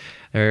colonies.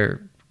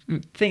 They're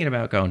thinking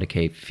about going to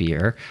Cape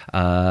Fear.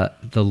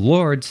 The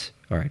Lords,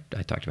 all right,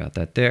 I talked about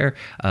that there.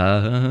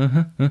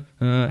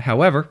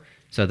 However,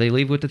 so they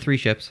leave with the 3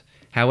 ships.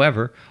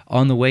 However,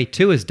 on the way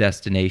to his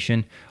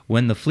destination,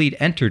 when the fleet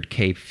entered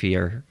Cape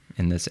Fear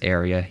in this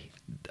area,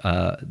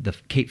 the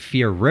Cape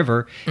Fear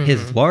River,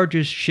 his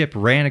largest ship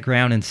ran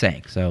aground and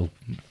sank. So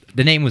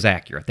the name was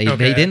accurate. They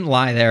didn't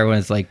lie there when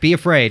it's like, be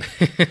afraid.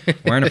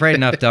 Weren't afraid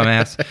enough,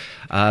 dumbass.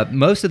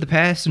 Most of the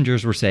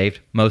passengers were saved.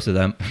 Most of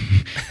them.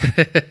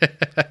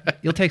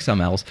 You'll take some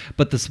else.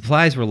 But the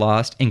supplies were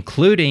lost,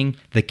 including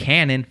the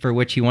cannon for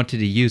which he wanted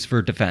to use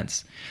for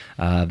defense.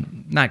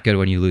 Not good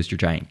when you lose your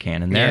giant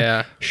cannon there.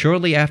 Yeah.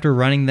 Shortly after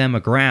running them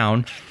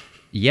aground,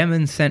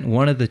 Yemen sent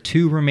one of the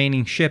 2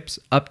 remaining ships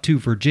up to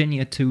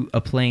Virginia to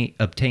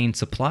obtain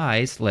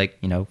supplies like,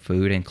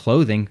 food and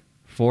clothing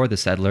for the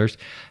settlers.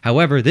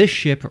 However, this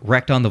ship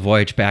wrecked on the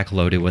voyage back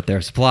loaded with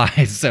their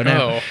supplies. So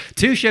now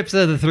 2 ships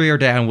of the 3 are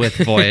down with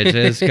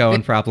voyages.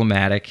 Going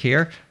problematic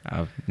here.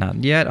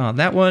 Not yet on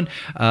that one.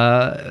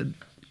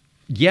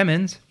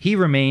 Yemen's, he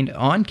remained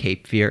on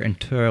Cape Fear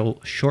until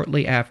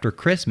shortly after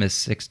Christmas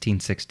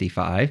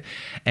 1665.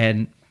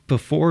 And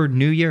before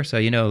New Year,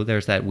 so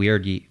there's that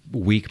weird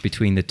week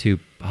between the 2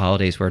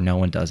 holidays where no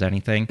one does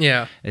anything.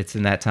 Yeah. It's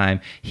in that time.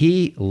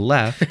 He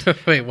left.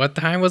 Wait, what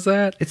time was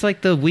that? It's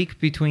like the week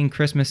between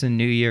Christmas and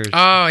New Year's.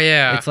 Oh,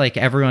 yeah. It's like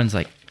everyone's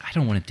like, I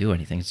don't want to do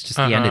anything. It's just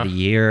the end of the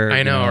year.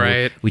 I know,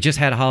 right? We just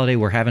had a holiday.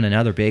 We're having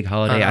another big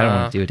holiday. I don't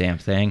want to do a damn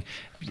thing.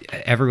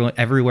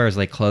 Everywhere is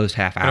like closed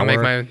half hour. I'll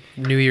make my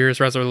New Year's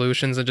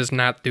resolutions and just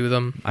not do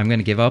them. I'm going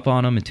to give up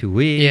on him in 2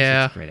 weeks.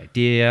 Yeah. It's a great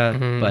idea.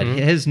 But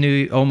his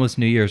almost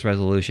New Year's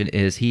resolution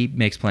is he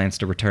makes plans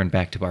to return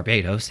back to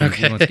Barbados.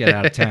 He wants to get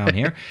out of town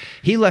here.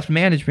 He left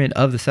management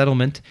of the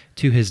settlement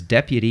to his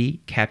deputy,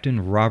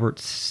 Captain Robert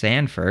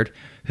Sanford,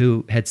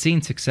 who had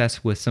seen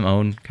success with some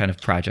own kind of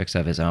projects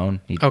of his own.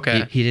 He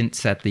didn't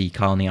set the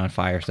colony on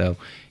fire, so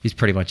he's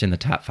pretty much in the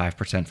top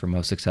 5% for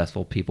most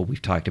successful people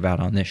we've talked about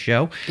on this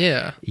show.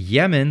 Yeah.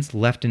 Yemen's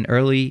left in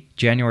early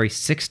January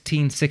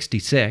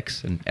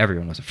 1666, and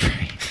everyone was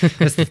afraid.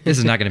 This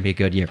is not going to be a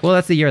good year. Well,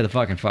 that's the year of the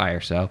fucking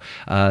fire, so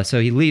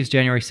he leaves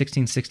January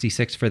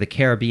 1666 for the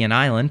Caribbean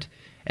island,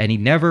 and he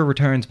never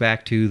returns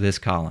back to this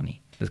colony.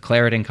 The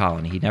Clarendon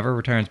colony. He never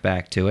returns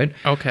back to it.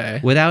 Okay.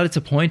 Without its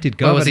appointed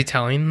governor. Was he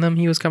telling them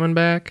he was coming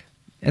back?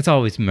 It's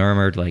always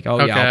murmured like, yeah,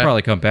 I'll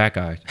probably come back,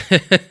 guys.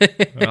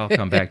 I'll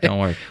come back, don't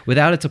worry.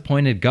 Without its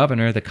appointed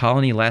governor, the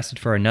colony lasted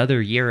for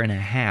another year and a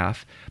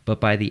half,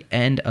 but by the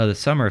end of the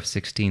summer of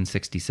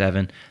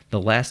 1667, the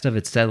last of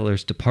its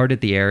settlers departed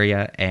the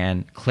area,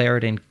 and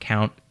Clarendon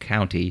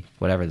County,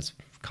 whatever this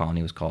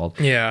colony was called,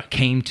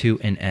 came to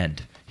an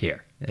end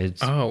here.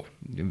 It's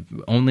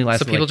only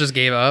lasted. So people just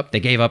gave up? They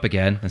gave up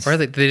again. Or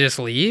they just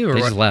leave? Or they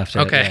what? just left.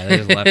 Okay. Yeah, they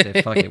just left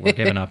it. Fuck it. We're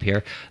giving up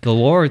here. The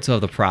lords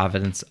of the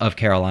province of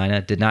Carolina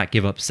did not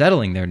give up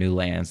settling their new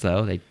lands,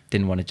 though. They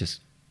didn't want to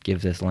just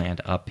give this land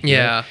up here.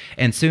 Yeah.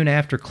 And soon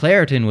after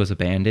Clarendon was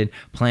abandoned,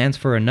 plans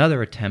for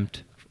another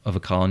attempt of a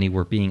colony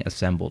were being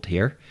assembled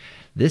here.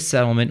 This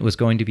settlement was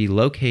going to be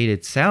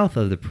located south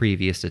of the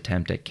previous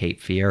attempt at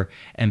Cape Fear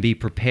and be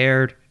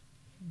prepared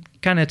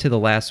kind of to the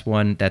last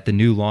one that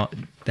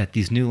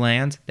these new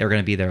lands, they're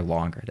going to be there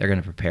longer. They're going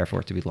to prepare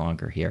for it to be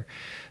longer here.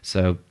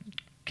 So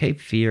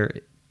Cape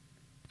Fear,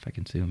 if I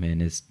can zoom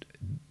in, is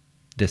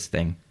this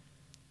thing,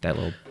 that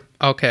little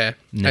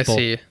nipple. I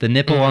see. The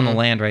nipple on the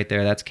land right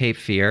there, that's Cape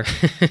Fear.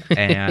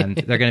 And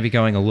they're going to be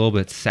going a little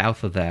bit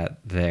south of that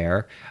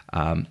there.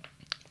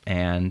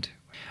 And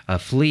a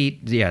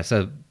fleet,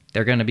 so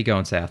they're going to be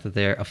going south of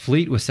there. A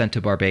fleet was sent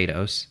to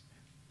Barbados,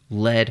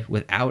 led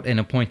without an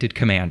appointed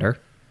commander.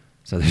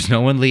 So there's no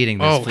one leading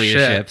this fleet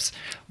of ships.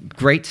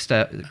 Great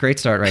start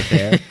right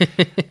there.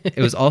 It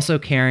was also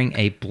carrying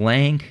a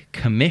blank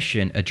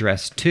commission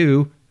addressed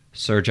to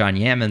Sir John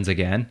Yemen's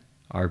again,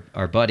 our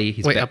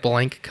buddy. A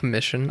blank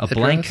commission?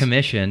 Blank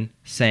commission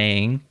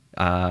saying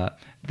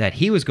that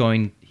he was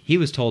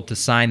told to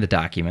sign the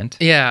document.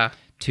 Yeah.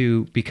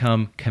 To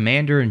become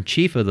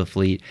commander-in-chief of the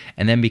fleet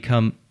and then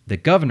become the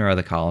governor of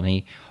the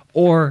colony,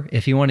 or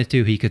if he wanted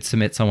to, he could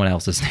submit someone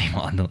else's name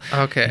on the.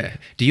 Okay.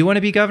 Do you want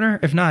to be governor?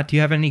 If not, do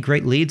you have any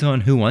great leads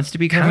on who wants to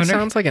be Kind governor? of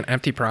sounds like an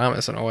empty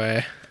promise in a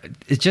way.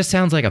 It just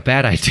sounds like a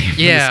bad idea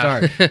from Yeah.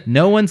 the start.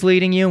 No one's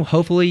leading you.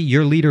 Hopefully,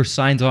 your leader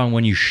signs on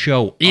when you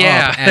show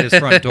Yeah. up at his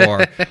front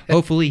door.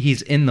 Hopefully,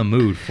 he's in the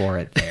mood for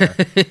it there.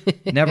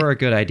 Never a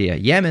good idea.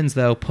 Yemen's,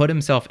 though, put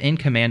himself in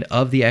command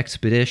of the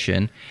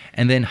expedition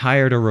and then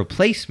hired a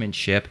replacement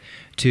ship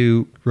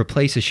to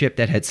replace a ship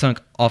that had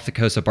sunk off the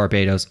coast of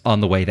Barbados on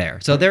the way there.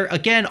 So they're,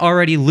 again,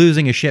 already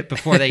losing a ship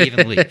before they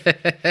even leave.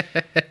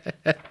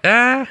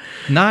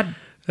 Not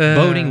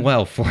boding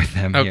well for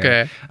them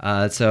here.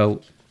 Okay.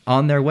 So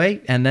on their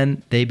way, and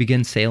then they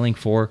begin sailing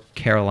for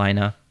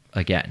Carolina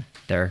again.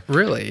 They're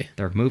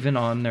moving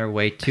on their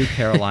way to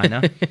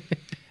Carolina.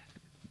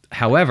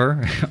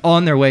 However,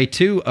 on their way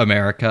to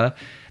America,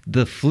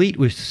 the fleet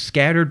was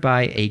scattered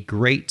by a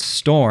great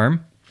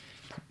storm.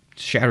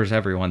 Shatters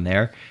everyone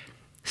there.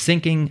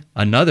 Sinking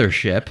another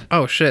ship.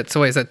 Oh, shit.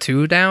 So wait, is that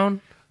 2 down?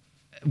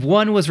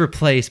 One was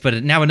replaced,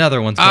 but now another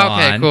one's gone.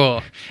 Okay,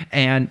 cool.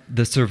 And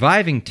the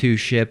surviving 2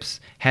 ships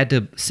had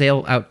to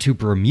sail out to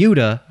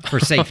Bermuda for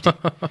safety.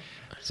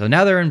 So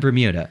now they're in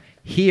Bermuda.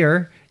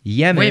 Here,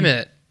 Yemen... Wait a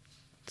minute.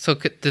 So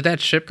did that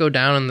ship go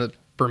down in the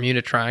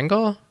Bermuda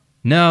Triangle?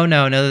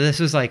 No. This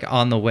was like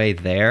on the way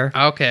there.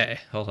 Okay.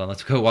 Hold on,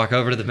 let's go walk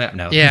over to the map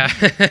now. Yeah,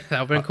 that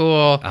would've been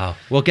cool. Oh,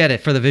 we'll get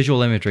it for the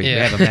visual imagery. Yeah. We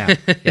have a map.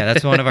 Yeah,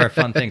 that's one of our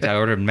fun things. I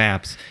ordered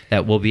maps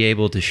that will be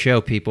able to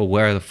show people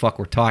where the fuck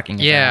we're talking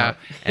about Yeah.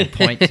 and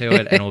point to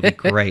it, and it'll be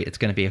great. It's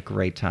going to be a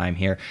great time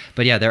here.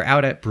 But yeah, they're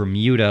out at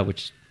Bermuda,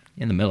 which is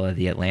in the middle of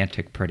the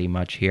Atlantic pretty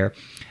much here,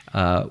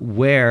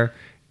 where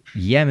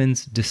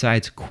Yemen's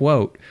decides,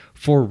 quote,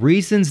 for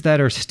reasons that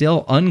are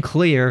still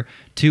unclear,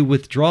 to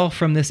withdraw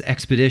from this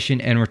expedition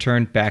and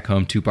return back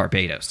home to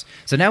Barbados.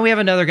 So now we have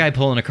another guy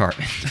pulling a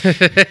Cartman.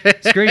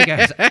 Screw you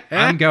guys,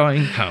 I'm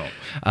going home.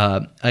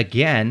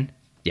 Again,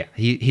 yeah,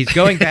 he's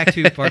going back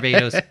to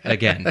Barbados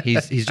again.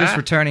 He's just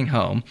returning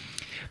home.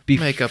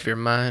 Make up your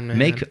mind, man.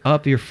 Make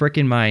up your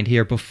freaking mind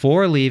here.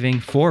 Before leaving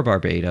for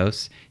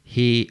Barbados,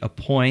 he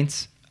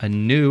appoints a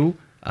new...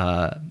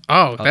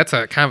 that's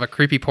a kind of a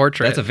creepy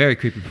portrait. That's a very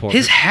creepy portrait.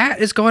 His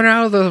hat is going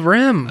out of the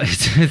rim.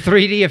 It's a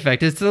 3D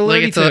effect. It's the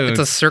Looney It's Tunes.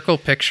 a circle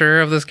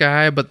picture of this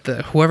guy, but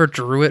whoever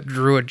drew it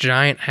drew a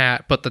giant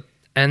hat, but the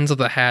ends of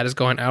the hat is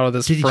going out of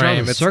this Did he draw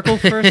frame. the circle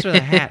first or the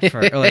hat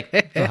first? Or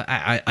like,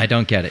 I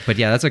don't get it. But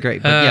yeah, that's a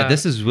great... But yeah,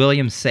 this is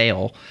William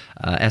Sale,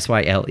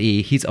 Syle.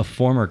 He's a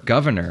former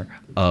governor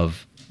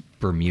of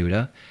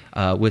Bermuda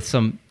with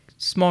some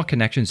small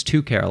connections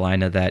to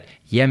Carolina that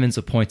Yemen's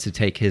appoints to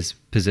take his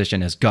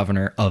position as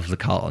governor of the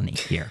colony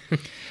here.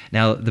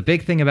 Now, the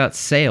big thing about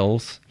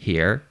Sales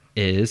here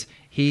is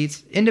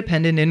he's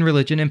independent in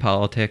religion and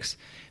politics.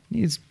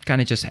 He's kind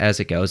of just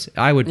as it goes.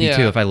 I would be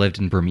too if I lived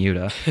in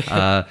Bermuda,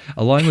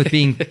 along with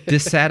being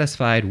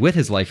dissatisfied with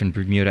his life in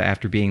Bermuda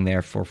after being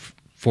there for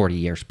 40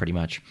 years, pretty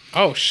much.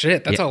 Oh,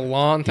 shit. That's a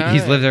long time.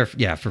 He's lived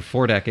there, for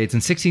 4 decades. In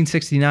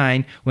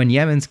 1669, when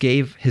Yemen's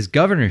gave his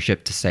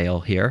governorship to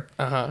Sale here,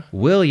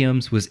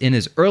 Williams was in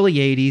his early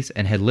 80s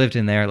and had lived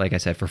in there, like I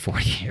said, for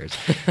 40 years.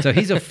 So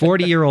he's a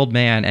 40-year-old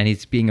man, and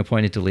he's being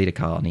appointed to lead a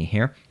colony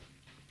here.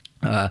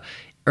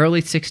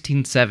 Early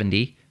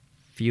 1670,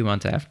 a few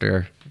months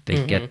after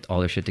they get all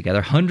their shit together,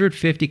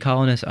 150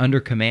 colonists under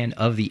command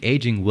of the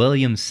aging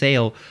William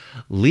Sale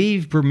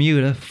leave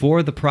Bermuda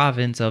for the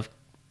province of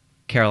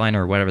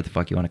Carolina, or whatever the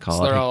fuck you want to call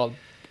So it. they're all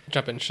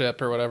jumping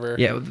ship or whatever.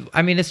 Yeah,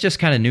 I mean, it's just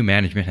kind of new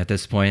management at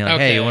this point. Like,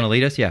 Okay. hey, you want to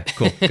lead us? Yeah,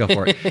 cool, go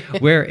for it.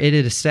 Where it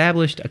had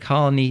established a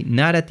colony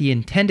not at the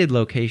intended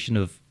location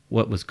of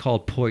what was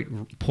called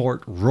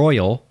Port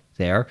Royal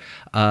there,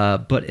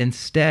 but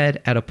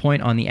instead at a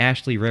point on the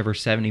Ashley River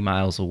 70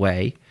 miles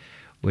away,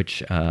 which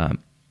do I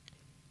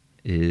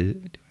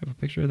have a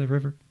picture of the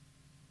river?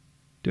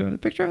 Do I have a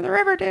picture of the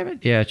river, damn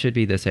it? Yeah, it should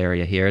be this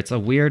area here. It's a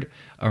weird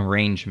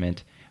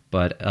arrangement.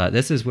 But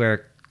this is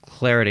where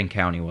Clarendon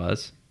County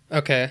was.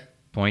 Okay.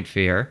 Point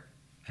Fear.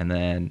 And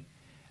then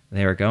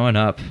they were going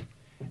up.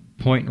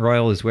 Point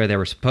Royal is where they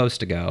were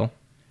supposed to go.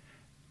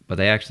 But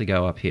they actually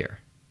go up here.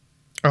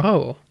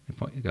 Oh.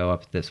 They go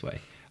up this way.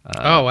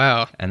 Oh,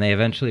 wow. And they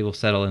eventually will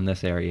settle in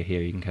this area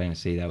here. You can kind of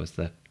see that was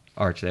the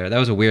arch there. That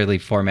was a weirdly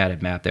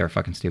formatted map. They were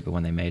fucking stupid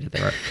when they made it.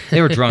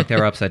 They were drunk. They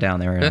were upside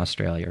down. They were in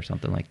Australia or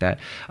something like that.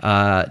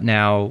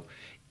 Now...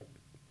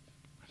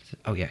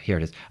 Oh, yeah. Here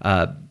it is.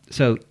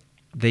 So...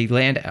 They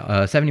land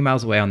 70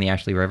 miles away on the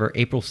Ashley River,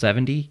 April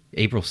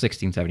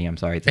 1670, I'm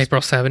sorry. April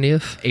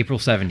 70th? April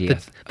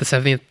 70th. The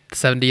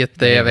 70th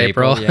day of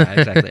April. Yeah,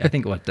 exactly. I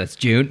think, that's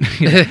June?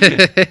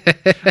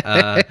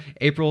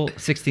 April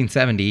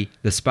 1670,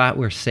 the spot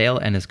where Sale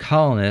and his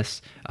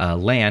colonists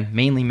land,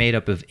 mainly made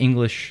up of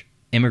English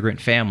immigrant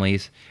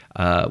families,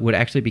 would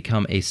actually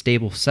become a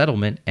stable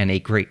settlement and a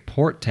great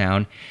port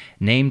town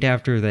named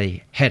after the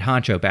head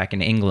honcho back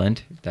in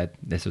England. That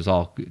this was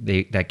all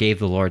that gave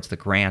the lords the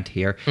grant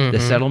here. The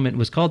settlement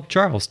was called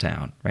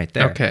Charlestown, right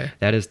there. Okay.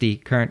 That is the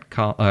current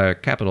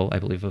capital, I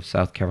believe, of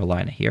South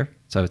Carolina here.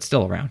 so it's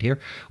still around here.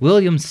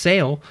 William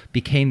Sale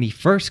became the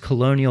first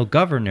colonial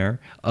governor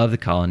of the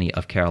colony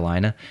of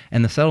Carolina,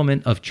 and the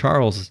settlement of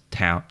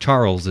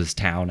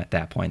Charlestown at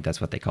that point,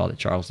 that's what they called it,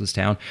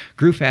 Charlestown,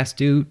 grew fast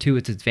due to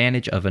its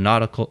advantage of a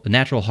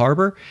natural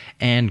harbor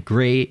and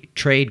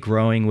trade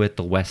growing with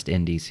the West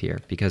Indies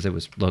here, because it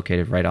was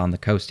located right on the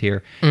coast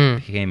here.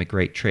 It became a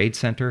great trade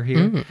center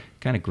here.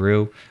 Kind of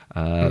grew.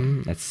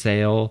 At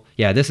Sale.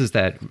 Yeah, this is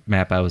that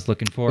map I was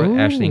looking for. Ooh,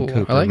 Ashley and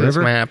Cooper I like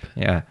River. this map.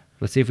 Yeah.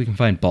 Let's see if we can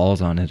find balls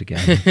on it again.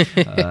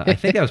 I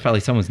think that was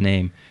probably someone's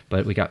name,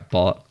 but we got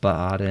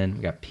Baden,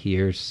 we got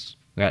Pierce,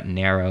 we got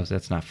Narrows.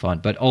 That's not fun.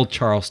 But Old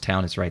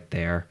Charlestown is right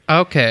there.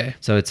 Okay.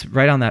 So it's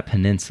right on that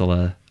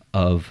peninsula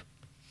of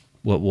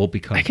what will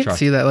become I can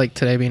see that like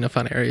today being a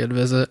fun area to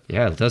visit.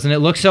 Yeah, doesn't it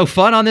look so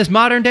fun on this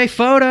modern day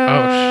photo?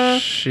 Oh,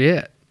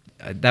 shit.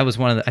 That was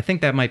one of the, I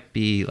think that might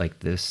be like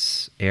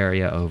this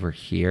area over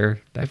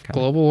here. That kind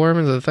Global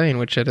warming is a thing,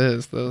 which it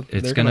is. They're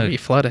going to be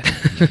flooded.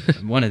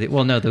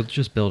 well, no, they'll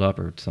just build up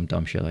or some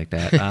dumb shit like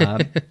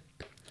that.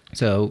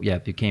 So, yeah,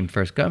 became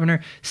first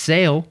governor.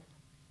 Sale,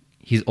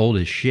 he's old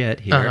as shit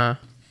here. Uh-huh.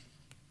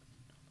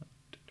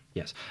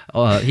 Yes.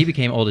 He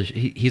became old as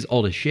he's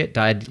old as shit.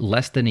 Died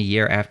less than a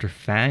year after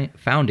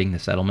founding the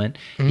settlement.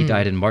 He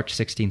died in March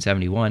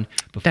 1671.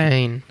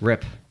 Dang.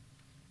 Rip.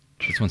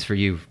 This one's for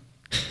you.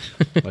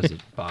 What is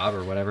it, Bob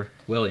or whatever?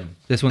 William.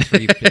 This one's for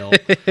you, Bill.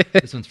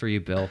 This one's for you,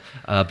 Bill.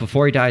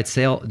 Before he died,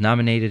 Sale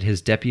nominated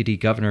his deputy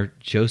governor,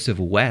 Joseph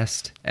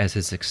West, as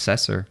his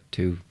successor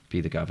to be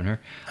the governor.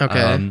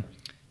 Okay.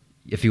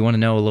 If you want to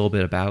know a little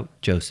bit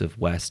about Joseph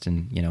West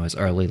and, his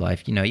early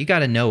life, you got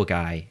to know a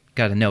guy.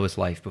 Got to know his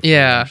life before you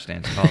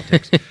understand his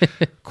politics.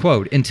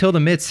 Quote, until the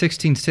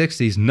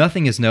mid-1660s,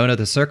 nothing is known of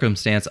the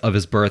circumstance of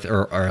his birth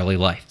or early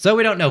life. So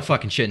we don't know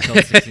fucking shit until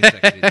the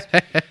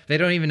 1660s. They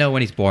don't even know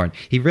when he's born.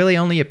 He really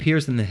only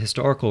appears in the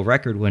historical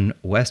record when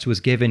West was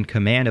given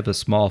command of a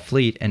small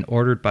fleet and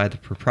ordered by the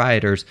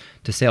proprietors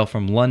to sail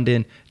from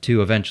London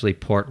to eventually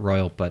Port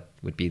Royal, but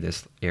would be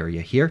this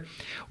area here.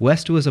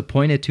 West was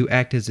appointed to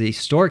act as a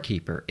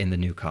storekeeper in the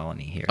new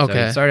colony here. Okay.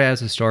 So he started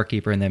as a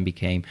storekeeper and then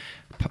became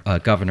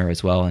governor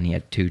as well, and he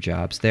had 2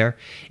 jobs there.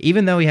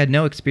 Even though he had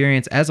no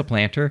experience as a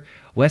planter,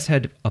 West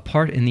had a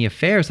part in the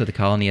affairs of the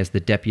colony as the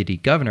deputy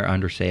governor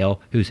under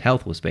Sale, whose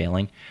health was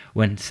failing.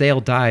 When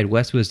Sale died,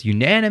 West was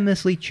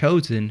unanimously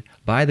chosen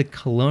by the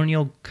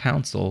colonial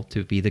council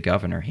to be the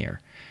governor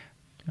here.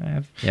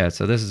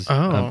 So this is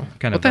kind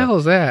of what the hell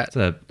is that? It's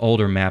an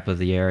older map of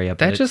the area.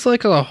 That's just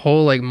like a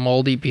whole like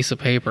moldy piece of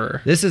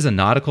paper. This is a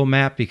nautical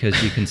map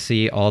because you can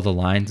see all the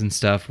lines and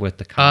stuff with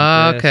the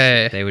compass.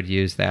 Okay. They would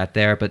use that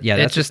there, but yeah,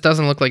 it just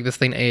doesn't look like this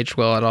thing aged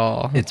well at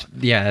all.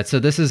 So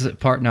this is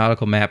part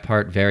nautical map,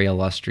 part very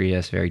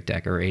illustrious, very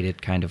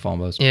decorated, kind of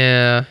almost.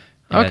 Yeah.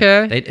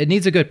 Okay. It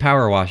needs a good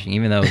power washing,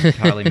 even though it's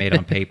probably made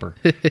on paper.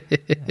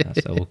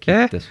 So we'll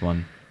keep this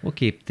one. We'll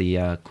keep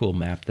the cool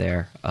map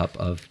there up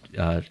of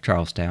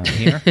Charlestown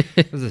here,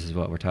 because this is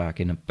what we're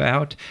talking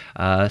about.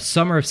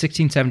 Summer of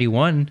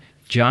 1671,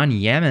 John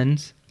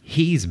Yeamans,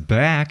 he's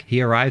back.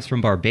 He arrives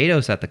from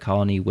Barbados at the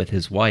colony with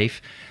his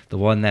wife, the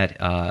one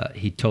that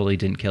he totally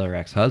didn't kill her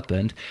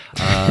ex-husband.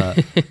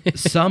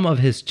 Some of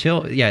his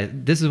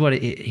children, this is what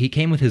he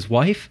came with his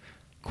wife,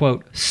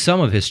 quote,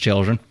 some of his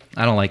children.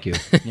 I don't like you.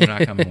 You're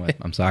not coming with.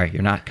 I'm sorry.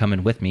 You're not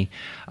coming with me.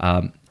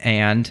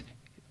 And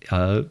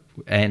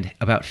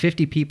about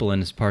 50 people in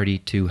his party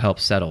to help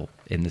settle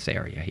in this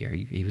area here.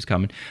 He was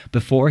coming.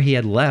 Before he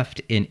had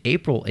left in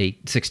April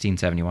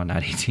 1671, not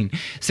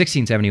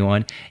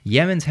 1671,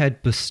 Yeamans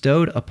had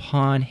bestowed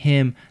upon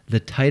him the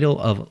title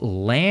of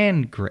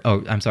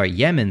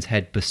Yeamans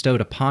had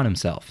bestowed upon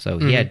himself. So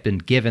he had been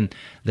given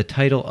the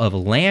title of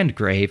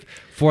Landgrave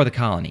for the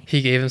colony.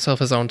 He gave himself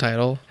his own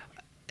title?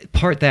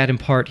 Part that and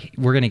part,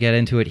 we're going to get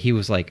into it.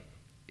 He's like,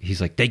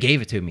 they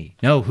gave it to me.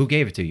 No, who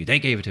gave it to you? They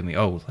gave it to me.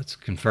 Oh, let's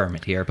confirm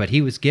it here. But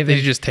he was given...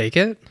 Did he just take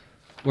it?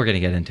 We're going to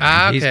get into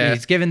it. Okay.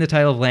 He's given the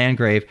title of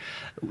Landgrave.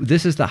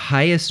 This is the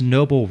highest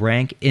noble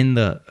rank in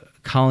the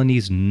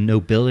colony's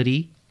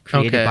nobility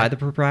created by the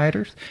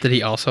proprietors. Did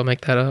he also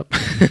make that up?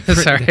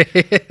 Sorry.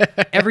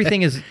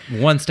 Everything is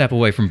one step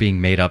away from being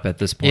made up at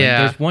this point.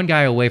 Yeah. There's one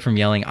guy away from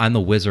yelling, I'm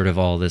the wizard of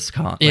all this,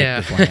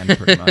 this land,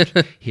 pretty much,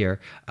 here.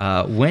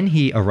 When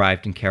he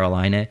arrived in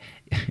Carolina,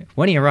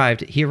 he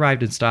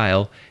arrived in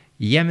style.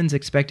 Yeamans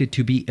expected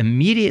to be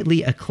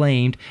immediately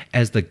acclaimed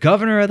as the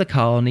governor of the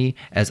colony,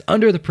 as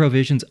under the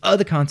provisions of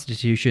the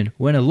Constitution,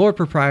 when a Lord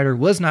Proprietor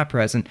was not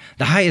present,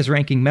 the highest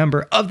ranking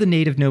member of the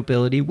native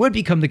nobility would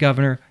become the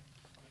governor,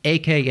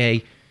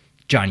 a.k.a.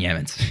 John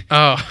Yeamans.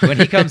 Oh. When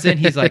he comes in,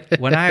 he's like,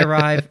 when I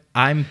arrive,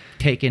 I'm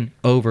taking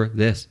over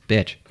this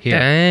bitch here.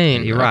 Dang.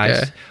 And he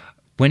arrives. Okay.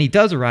 When he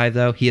does arrive,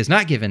 though, he has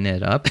not given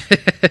it up,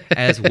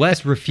 as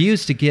West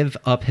refused to give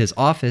up his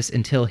office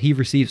until he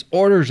receives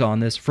orders on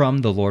this from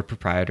the Lord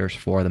Proprietors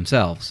for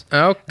themselves.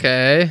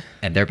 Okay.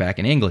 And they're back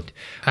in England.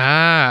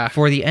 Ah.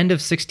 For the end of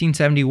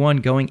 1671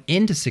 going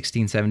into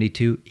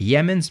 1672,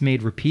 Yemen's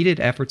made repeated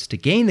efforts to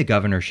gain the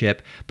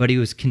governorship, but he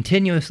was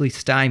continuously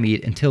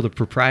stymied until the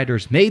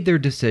proprietors made their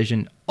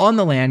decision on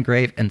the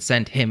Landgrave and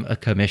sent him a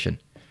commission.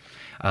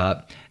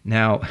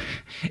 Now,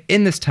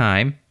 in this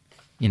time,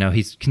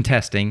 he's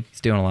contesting, he's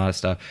doing a lot of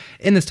stuff.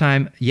 In this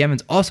time,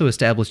 Yemen's also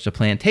established a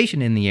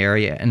plantation in the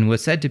area and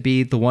was said to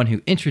be the one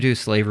who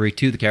introduced slavery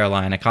to the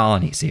Carolina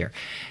colonies here.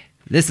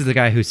 This is the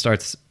guy who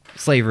starts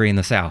slavery in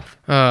the South.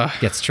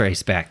 Gets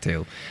traced back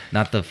to.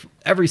 Not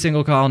every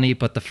single colony,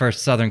 but the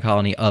first Southern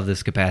colony of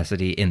this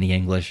capacity in the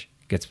English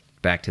gets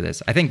back to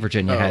this. I think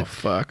Virginia had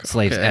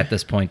slaves at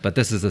this point, but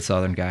this is the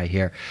Southern guy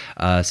here.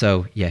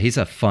 So, yeah, he's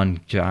a fun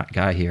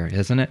guy here,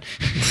 isn't it?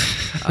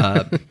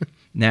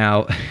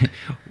 Now,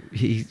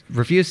 he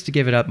refused to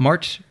give it up.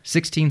 March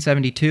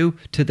 1672,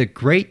 to the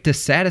great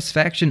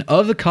dissatisfaction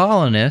of the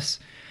colonists,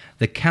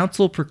 the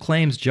council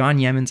proclaims John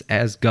Yemen's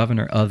as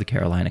governor of the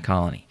Carolina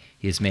colony.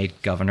 He is made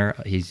governor.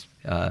 His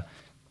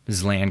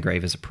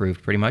Landgrave is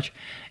approved, pretty much.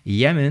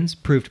 Yemen's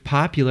proved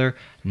popular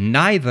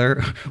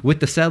neither with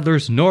the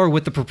settlers nor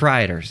with the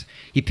proprietors.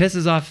 He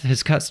pisses off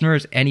his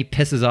customers and he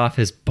pisses off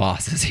his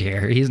bosses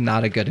here. He's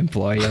not a good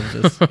employee of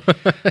this.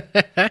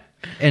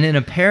 In an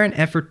apparent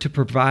effort to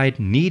provide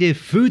needed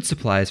food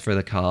supplies for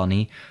the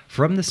colony,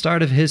 from the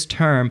start of his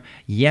term,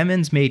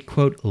 Yemen's made,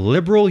 quote,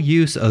 liberal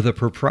use of the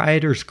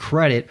proprietor's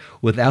credit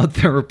without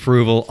their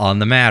approval on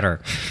the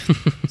matter.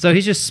 So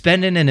he's just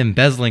spending and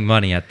embezzling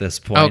money at this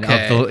point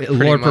of the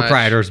Lord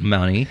Proprietor's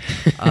money.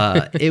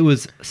 It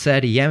was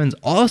said Yemen's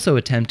also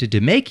attempted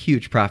to make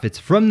huge profits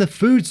from the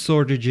food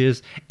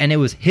shortages, and it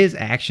was his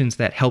actions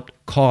that helped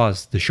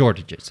cause the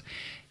shortages.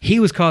 He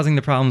was causing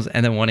the problems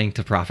and then wanting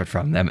to profit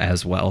from them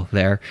as well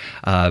there.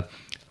 A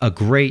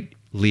great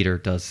leader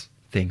does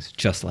things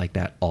just like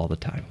that all the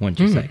time, wouldn't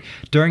you say?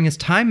 During his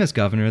time as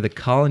governor, the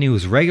colony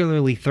was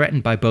regularly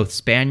threatened by both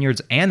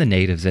Spaniards and the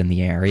natives in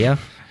the area.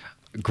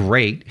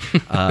 Great.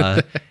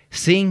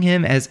 Seeing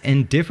him as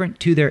indifferent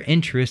to their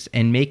interests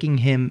and making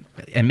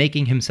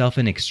himself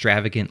an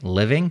extravagant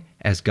living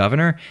as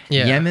governor,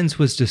 Yemen's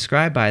was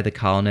described by the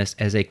colonists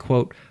as a,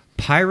 quote,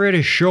 pirate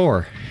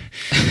ashore.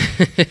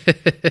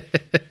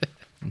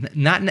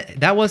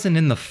 That wasn't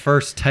in the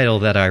first title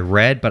that I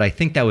read, but I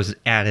think that was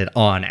added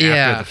on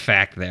after the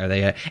fact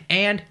there.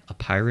 And a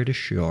pirate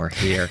ashore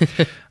here.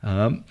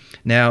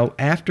 Now,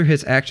 after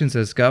his actions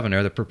as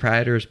governor, the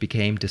proprietors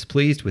became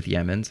displeased with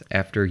Yemen's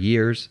after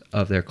years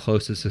of their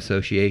closest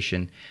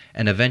association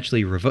and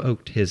eventually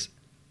revoked his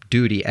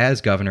duty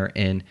as governor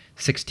in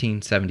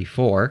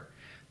 1674.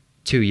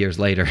 2 years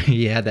later,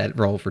 he had that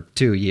role for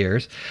 2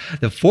 years.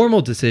 The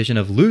formal decision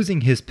of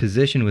losing his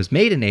position was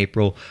made in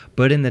April,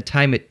 but in the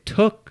time it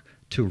took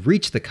to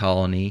reach the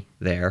colony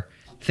there,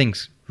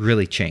 things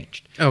really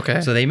changed.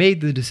 Okay. So they made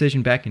the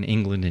decision back in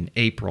England in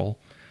April,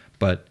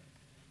 but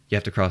you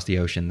have to cross the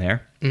ocean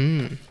there.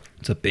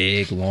 It's a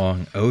big,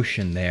 long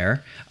ocean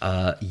there.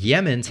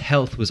 Yemen's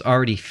health was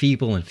already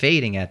feeble and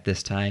fading at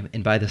this time,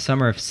 and by the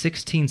summer of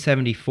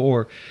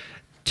 1674,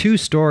 2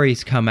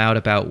 stories come out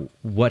about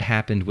what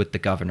happened with the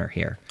governor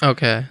here.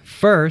 Okay.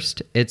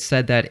 First, it's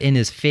said that in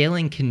his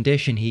failing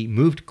condition, he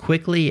moved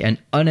quickly and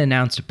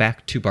unannounced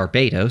back to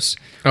Barbados.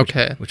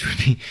 Okay. Which would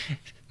be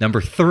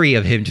number 3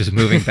 of him just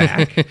moving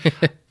back.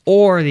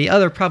 Or the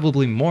other,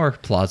 probably more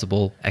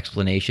plausible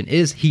explanation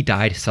is he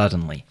died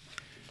suddenly.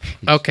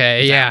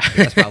 Okay,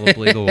 That's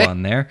probably the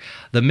one there.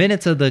 The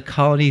minutes of the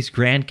colony's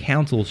Grand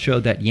Council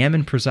showed that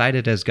Yemen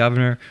presided as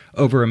governor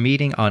over a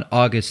meeting on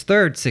August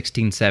 3rd,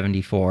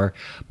 1674,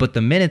 but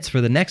the minutes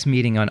for the next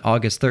meeting on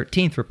August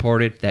 13th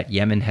reported that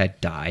Yemen had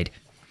died.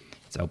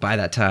 So by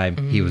that time,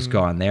 he was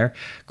gone there.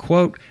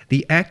 Quote,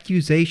 the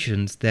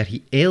accusations that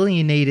he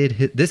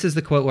alienated... This is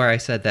the quote where I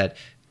said that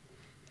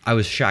I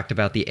was shocked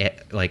about the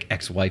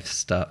ex-wife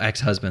stuff,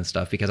 ex-husband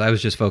stuff, because I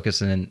was just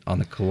focusing on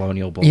the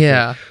colonial bullshit.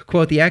 Yeah.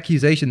 Quote, the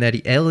accusation that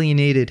he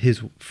alienated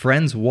his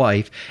friend's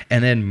wife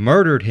and then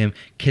murdered him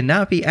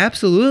cannot be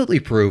absolutely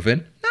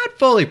proven. Not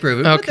fully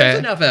proven, but there's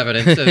enough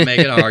evidence to make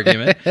an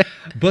argument.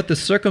 But the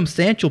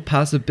circumstantial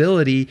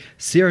possibility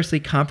seriously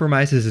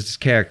compromises his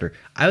character.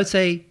 I would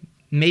say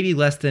maybe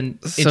less than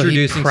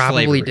introducing slavery. He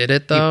probably did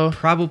it, though? He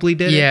probably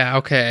did it. Yeah,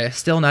 okay.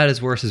 Still not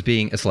as worse as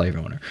being a slave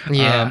owner.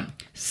 Yeah.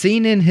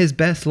 Seen in his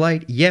best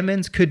light,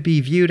 Yemen's could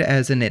be viewed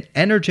as an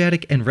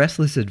energetic and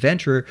restless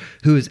adventurer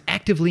who is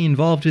actively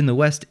involved in the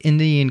West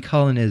Indian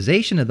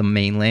colonization of the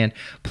mainland,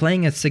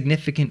 playing a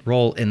significant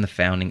role in the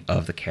founding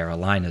of the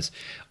Carolinas.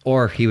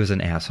 Or he was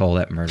an asshole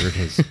that murdered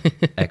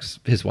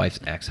his wife's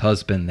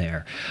ex-husband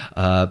there.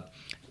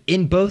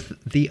 In both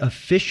the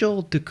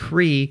official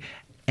decree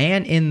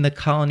and in the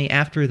colony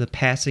after the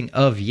passing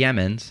of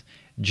Yemen's,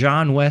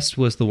 John West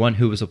was the one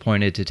who was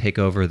appointed to take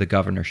over the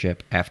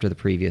governorship after the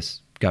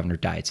previous governor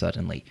died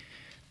suddenly.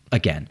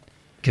 Again,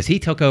 because he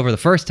took over the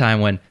first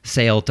time when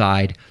Sale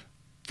died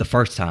the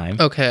first time.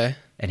 Okay.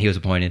 and he was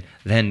appointed.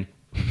 Then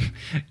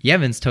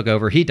Yemens took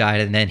over, he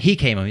died, and then he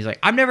came on. He's like,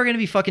 I'm never going to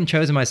be fucking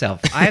chosen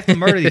myself. I have to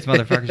murder these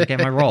motherfuckers to get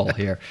my role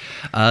here.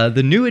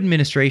 The new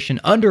administration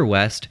under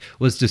West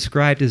was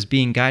described as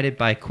being guided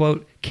by,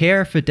 quote,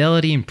 care,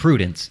 fidelity, and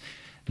prudence.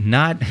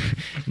 Not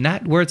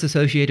words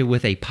associated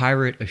with a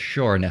pirate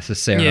ashore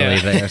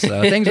necessarily there.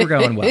 So things were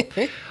going well.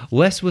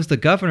 West was the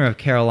governor of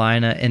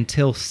Carolina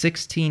until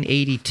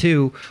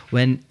 1682,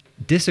 when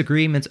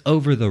disagreements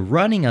over the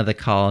running of the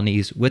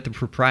colonies with the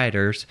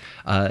proprietors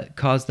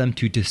caused them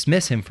to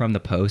dismiss him from the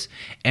post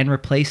and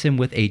replace him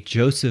with a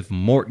Joseph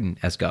Morton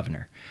as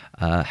governor.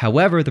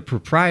 However, the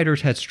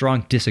proprietors had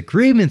strong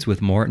disagreements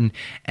with Morton,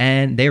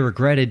 and they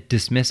regretted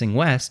dismissing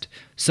West,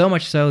 so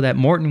much so that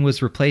Morton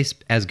was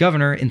replaced as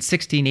governor in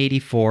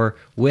 1684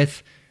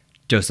 with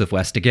Joseph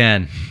West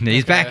again.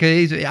 He's back.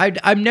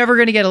 I'm never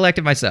going to get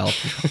elected myself.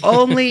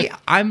 Only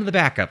I'm the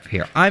backup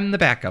here. I'm the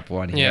backup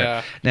one here.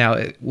 Yeah.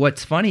 Now,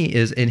 what's funny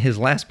is in his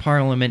last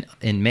parliament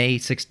in May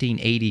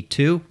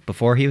 1682,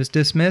 before he was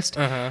dismissed,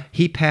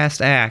 he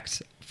passed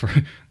acts for,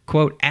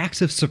 quote,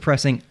 acts of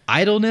suppressing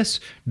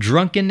idleness,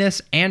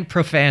 drunkenness, and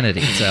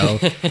profanity. So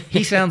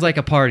he sounds like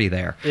a party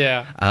there.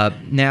 Yeah.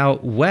 Now,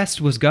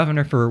 West was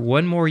governor for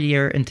one more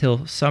year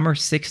until summer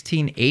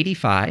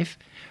 1685.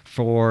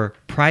 For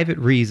private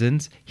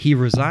reasons, he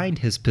resigned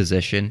his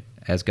position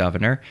as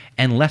governor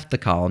and left the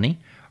colony.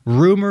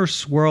 Rumors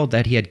swirled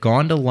that he had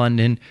gone to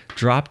London,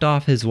 dropped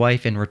off his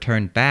wife, and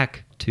returned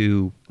back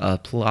to a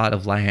plot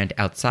of land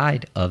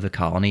outside of the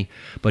colony.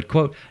 But,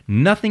 quote,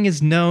 nothing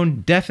is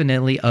known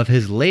definitely of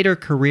his later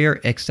career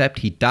except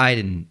he died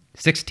in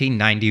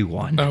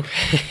 1691.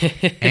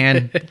 Okay.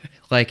 And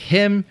like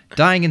him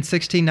dying in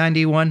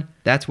 1691,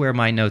 that's where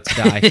my notes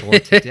die for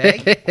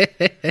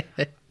today.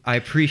 I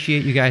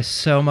appreciate you guys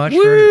so much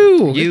for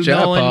you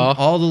knowing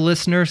all the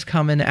listeners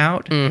coming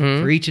out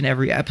for each and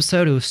every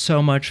episode. It was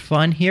so much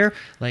fun here.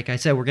 Like I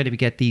said, we're going to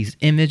get these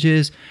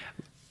images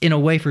in a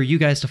way for you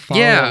guys to follow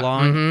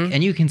along,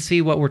 and you can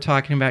see what we're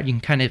talking about. You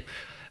can kind of,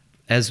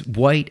 as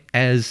white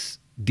as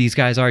these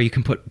guys are, you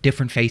can put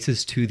different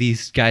faces to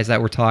these guys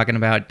that we're talking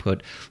about,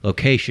 put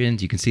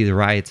locations, you can see the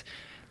riots.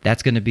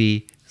 That's going to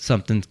be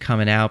something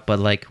coming out, but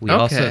like we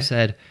also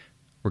said,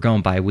 we're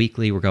going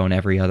bi-weekly. We're going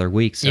every other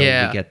week. So we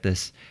get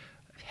this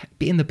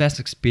being the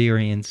best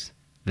experience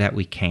that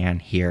we can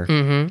here.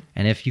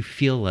 And if you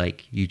feel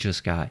like you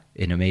just got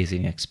an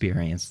amazing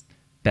experience,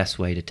 best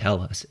way to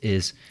tell us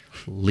is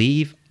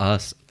leave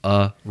us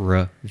a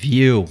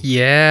review.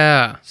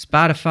 Yeah.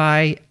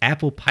 Spotify,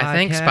 Apple Podcasts. I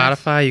think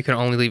Spotify, you can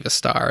only leave a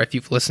star if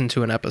you've listened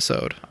to an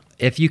episode.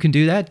 If you can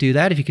do that, do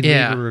that. If you can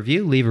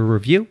leave a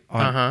review.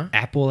 On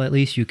Apple, at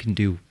least, you can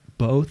do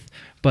both.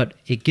 But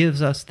it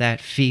gives us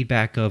that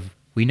feedback of,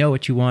 we know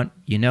what you want.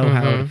 You know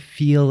how to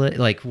feel it,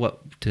 like what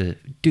to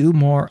do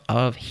more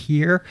of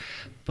here.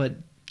 But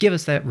give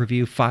us that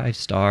review, 5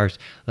 stars.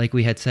 Like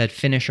we had said,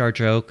 finish our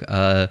joke.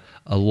 A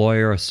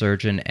lawyer, a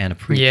surgeon, and a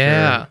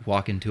preacher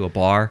walk into a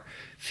bar.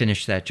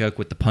 Finish that joke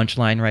with the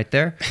punchline right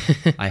there.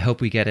 I hope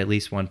we get at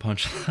least one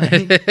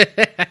punchline.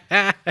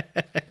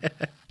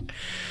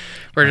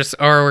 We're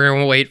going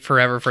to wait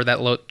forever for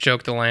that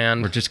joke to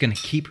land. We're just going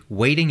to keep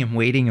waiting and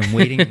waiting and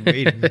waiting and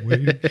waiting and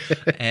waiting.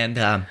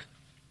 And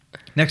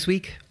next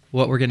week,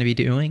 what we're going to be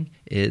doing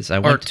is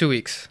 2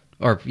 weeks.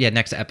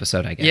 Next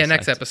episode, I guess. Yeah,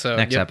 next episode.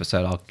 Next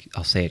episode,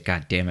 I'll say it.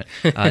 God damn it.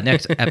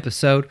 Next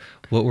episode,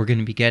 what we're going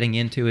to be getting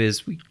into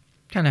is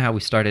kind of how we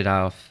started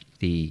off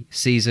the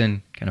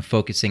season, kind of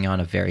focusing on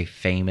a very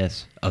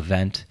famous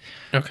event.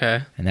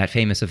 Okay. And that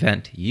famous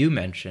event you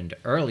mentioned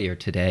earlier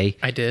today.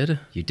 I did?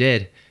 You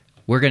did.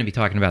 We're going to be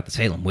talking about the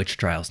Salem witch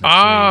trials next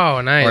week.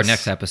 Oh, nice. Or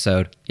next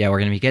episode. Yeah, we're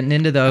going to be getting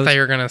into those. I thought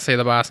you were going to say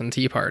the Boston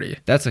Tea Party.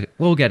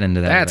 We'll get into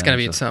that. That's going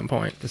to be at some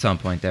point. At some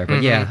point there.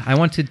 But yeah, I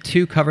wanted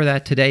to cover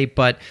that today,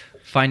 but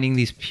finding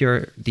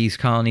these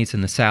colonies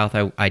in the South,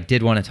 I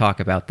did want to talk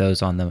about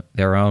those on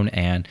their own,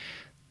 and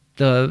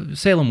the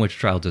Salem witch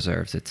trial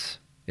deserves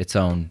its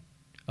own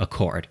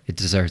accord. It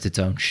deserves its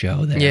own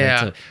show there.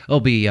 Yeah.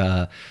 It'll be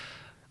a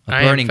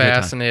burning good time.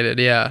 I'm fascinated,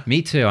 yeah.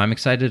 Me too. I'm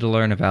excited to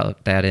learn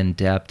about that in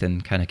depth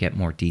and kind of get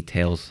more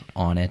details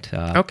on it.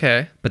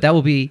 Okay. But that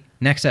will be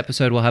next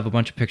episode. We'll have a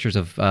bunch of pictures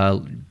of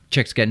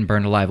chicks getting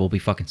burned alive. Will be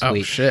fucking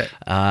sweet. Oh, shit.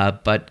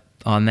 But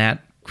on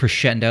that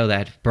crescendo,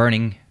 that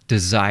burning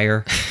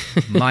desire,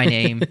 my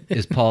name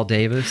is Paul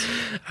Davis.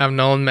 I'm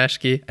Nolan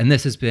Meshke. And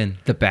this has been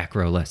the Back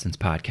Row Lessons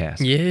Podcast.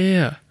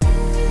 Yeah.